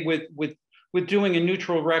okay with doing a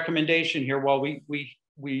neutral recommendation here while we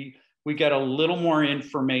get a little more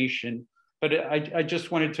information. But I just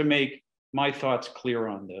wanted to make my thoughts clear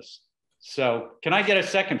on this. So can I get a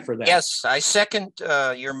second for that? Yes, I second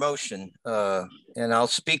your motion, and I'll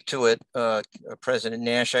speak to it, President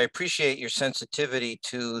Nash. I appreciate your sensitivity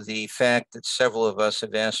to the fact that several of us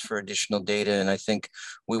have asked for additional data, and I think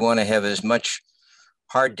we want to have as much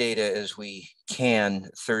hard data as we can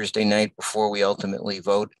Thursday night before we ultimately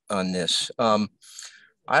vote on this. I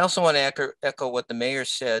also want to echo what the mayor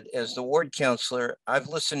said. As the ward councilor, I've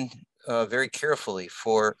listened very carefully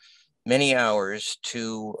for many hours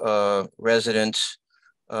to residents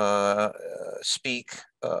speak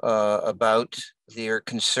about their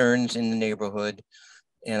concerns in the neighborhood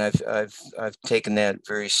and I've taken that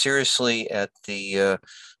very seriously at the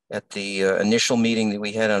initial meeting that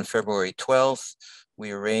we had on February 12th.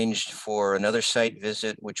 We arranged for another site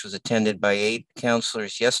visit, which was attended by 8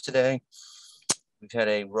 counselors yesterday. We've had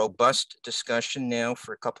a robust discussion now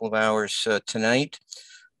for a couple of hours tonight.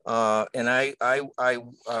 And I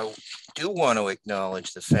do want to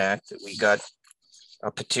acknowledge the fact that we got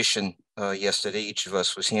a petition yesterday. Each of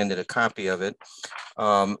us was handed a copy of it.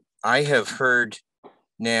 I have heard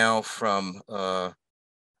now from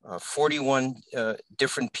 41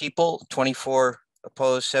 different people, 24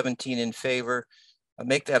 opposed, 17 in favor. I'll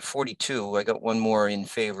make that 42. I got one more in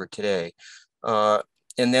favor today.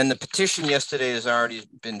 And then the petition yesterday, has already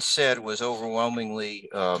been said, was overwhelmingly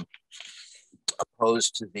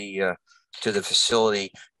opposed to the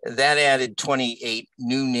facility. That added 28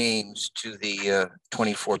 new names to the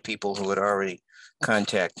 24 people who had already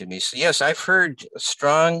contacted me. So yes, I've heard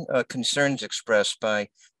strong concerns expressed by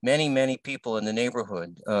many people in the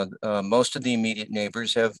neighborhood. Most of the immediate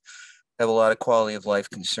neighbors have a lot of quality of life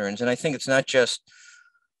concerns. And I think it's not just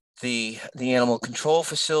the animal control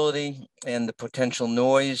facility and the potential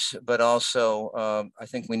noise, but also I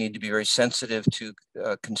think we need to be very sensitive to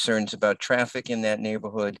concerns about traffic in that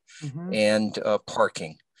neighborhood and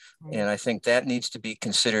parking. And I think that needs to be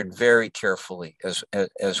considered very carefully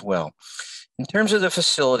as well. In terms of the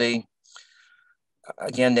facility,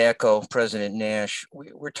 again, to echo President Nash,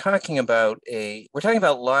 we're talking about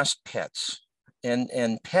lost pets,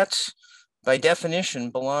 and pets by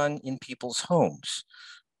definition belong in people's homes.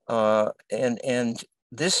 And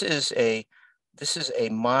this is a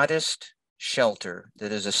modest shelter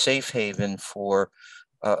that is a safe haven for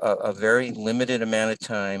a very limited amount of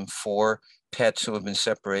time for pets who have been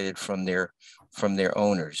separated from their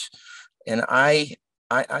owners. And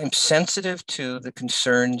I'm sensitive to the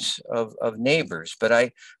concerns of neighbors, but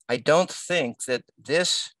I don't think that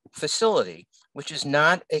this facility, which is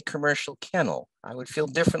not a commercial kennel, I would feel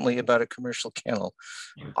differently about a commercial kennel,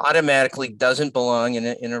 automatically doesn't belong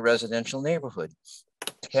in a residential neighborhood.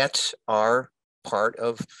 Pets are part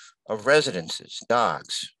of residences,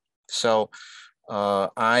 dogs. So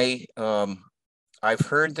I've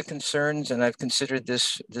heard the concerns, and I've considered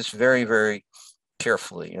this very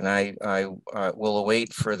carefully, and I will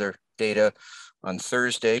await further data on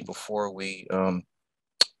Thursday before we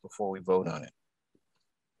vote on it.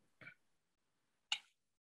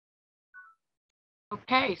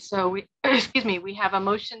 Okay, so we we have a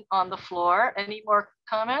motion on the floor. Any more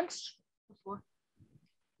comments?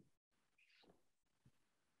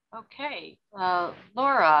 Okay,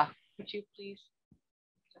 Laura, would you please?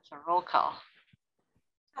 That's a roll call.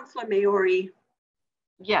 Councilor Maori.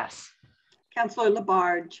 Yes. Councilor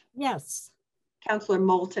Labarge. Yes. Councilor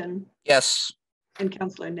Moulton. Yes. And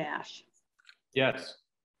Councilor Nash. Yes.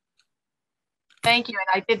 Thank you.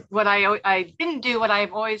 And I didn't do what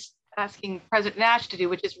I'm always asking President Nash to do,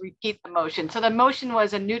 which is repeat the motion. So the motion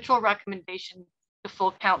was a neutral recommendation to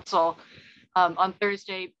full council on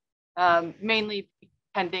Thursday, mainly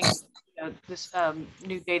pending this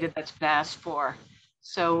new data that's been asked for.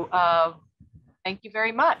 So thank you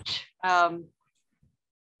very much.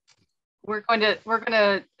 We're going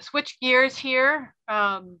to switch gears here.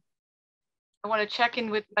 I want to check in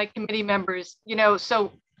with my committee members.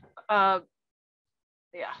 So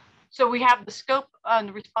we have the scope and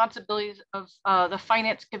the responsibilities of the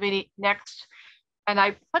Finance Committee next, and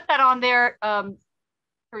I put that on there to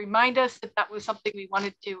remind us that was something we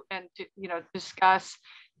wanted to discuss,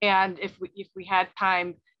 and if we had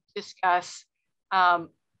time to discuss.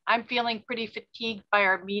 I'm feeling pretty fatigued by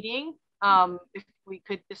our meeting. If we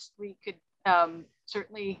could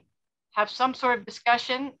certainly have some sort of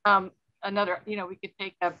discussion. We could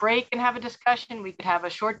take a break and have a discussion. We could have a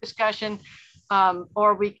short discussion.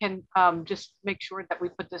 Or we can just make sure that we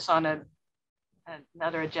put this on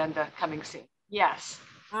another agenda coming soon. Yes.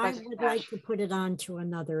 I would like to put it on to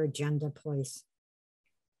another agenda, please.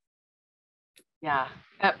 Yeah.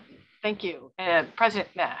 Thank you. President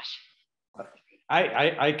Nash.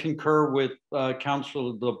 I concur with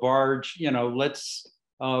Councilor Labarge. Let's,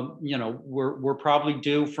 we're probably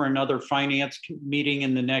due for another finance meeting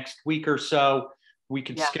in the next week or so. We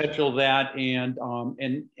could schedule that and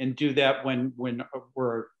do that when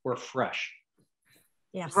we're fresh.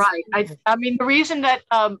 Yes. Right. I mean, the reason that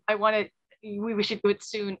I wanted we should do it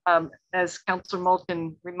soon, as Councilor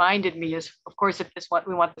Moulton reminded me, is of course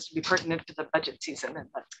we want this to be pertinent to the budget season, and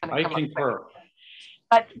that's going to come concur. up.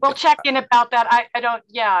 But we'll check in about that. I don't.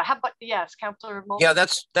 Yeah. How about yes, Councilor Moulton? Yeah,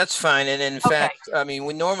 that's fine. And in fact, I mean,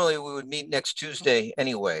 we would meet next Tuesday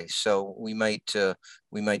anyway, so we might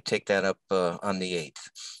take that up on the 8th.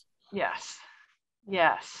 Yes.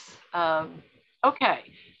 Yes.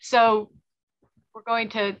 Okay, so we're going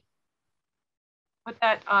to put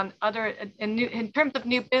that on other, in terms of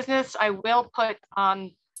new business, I will put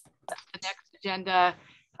on the next agenda.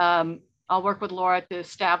 I'll work with Laura to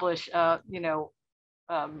establish,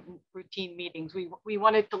 routine meetings. We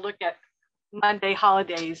wanted to look at Monday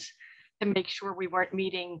holidays to make sure we weren't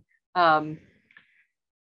meeting the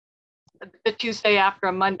Tuesday after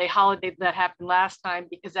a Monday holiday that happened last time,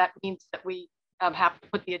 because that means that we have to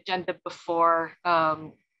put the agenda before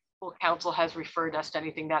full council has referred us to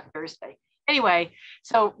anything that Thursday. Anyway,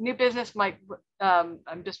 so new business might,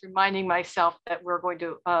 I'm just reminding myself that we're going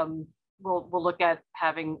to, we'll look at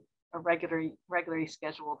having a regularly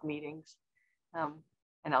scheduled meetings.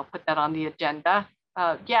 And I'll put that on the agenda.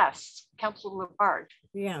 Yes, Councilor Labarge.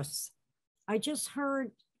 Yes, I just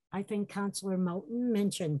heard, I think Councilor Moulton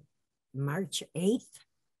mentioned March 8th.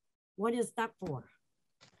 What is that for?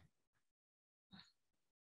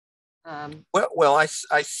 Well, I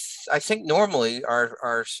think normally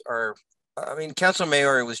I mean, Councilor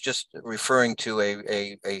Maori was just referring to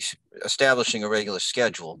a establishing a regular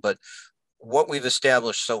schedule, but what we've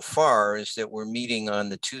established so far is that we're meeting on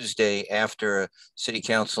the Tuesday after a city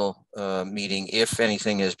council meeting, if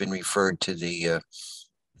anything has been referred to the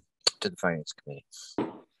finance committee.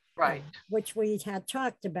 Right. Which we had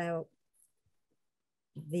talked about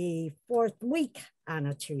the 4th week on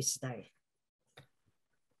a Tuesday.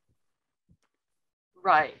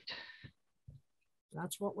 Right.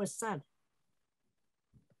 That's what was said.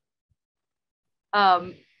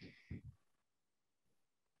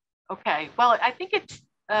 Okay, well, I think it's,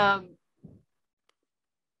 I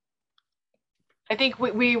think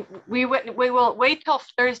we will wait till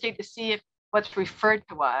Thursday to see if what's referred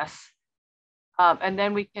to us. And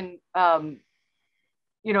then we can,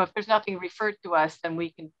 if there's nothing referred to us, then we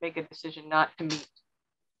can make a decision not to meet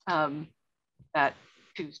that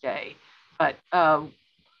Tuesday. But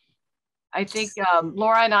I think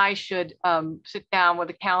Laura and I should sit down with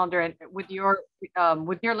a calendar and with your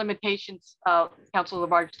limitations, Councilor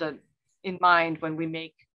Labarge, in mind when we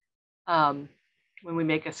make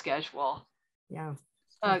a schedule. Yeah.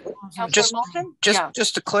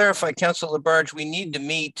 Just to clarify, Councilor Labarge, we need to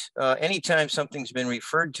meet anytime something's been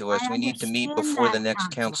referred to us. We need to meet before the next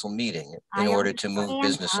council meeting in order to move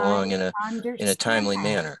business along in a timely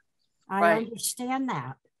manner. I understand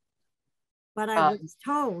that, but I was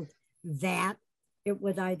told that it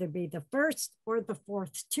would either be the 1st or the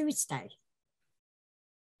 4th Tuesday.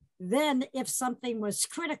 Then if something was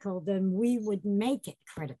critical, then we would make it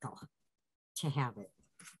critical to have it.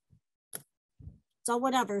 So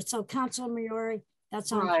whatever. So Councilor Maori, that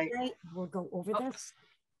sounds great. We'll go over this.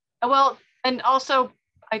 Well, and also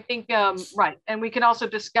I think, right. And we can also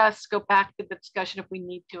go back to the discussion if we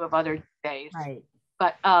need to of other days. Right.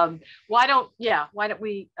 But why don't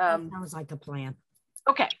we? That sounds like a plan.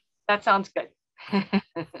 Okay, that sounds good.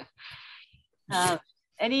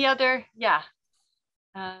 Any other? Yeah.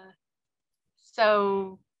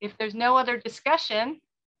 So if there's no other discussion,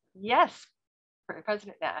 yes,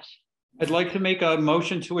 President Nash. I'd like to make a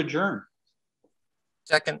motion to adjourn.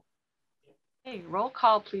 Second. Hey, roll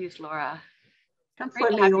call, please, Laura.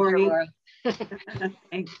 Councilor Maori.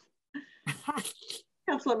 Thanks.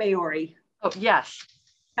 Councilor Maori. Oh, yes.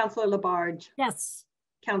 Councilor Labarge. Yes.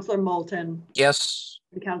 Councilor Moulton. Yes.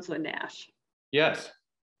 And Councilor Nash. Yes.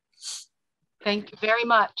 Thank you very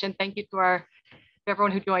much. And thank you to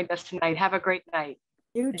everyone who joined us tonight. Have a great night.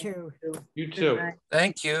 You too. You too.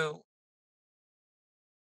 Thank you.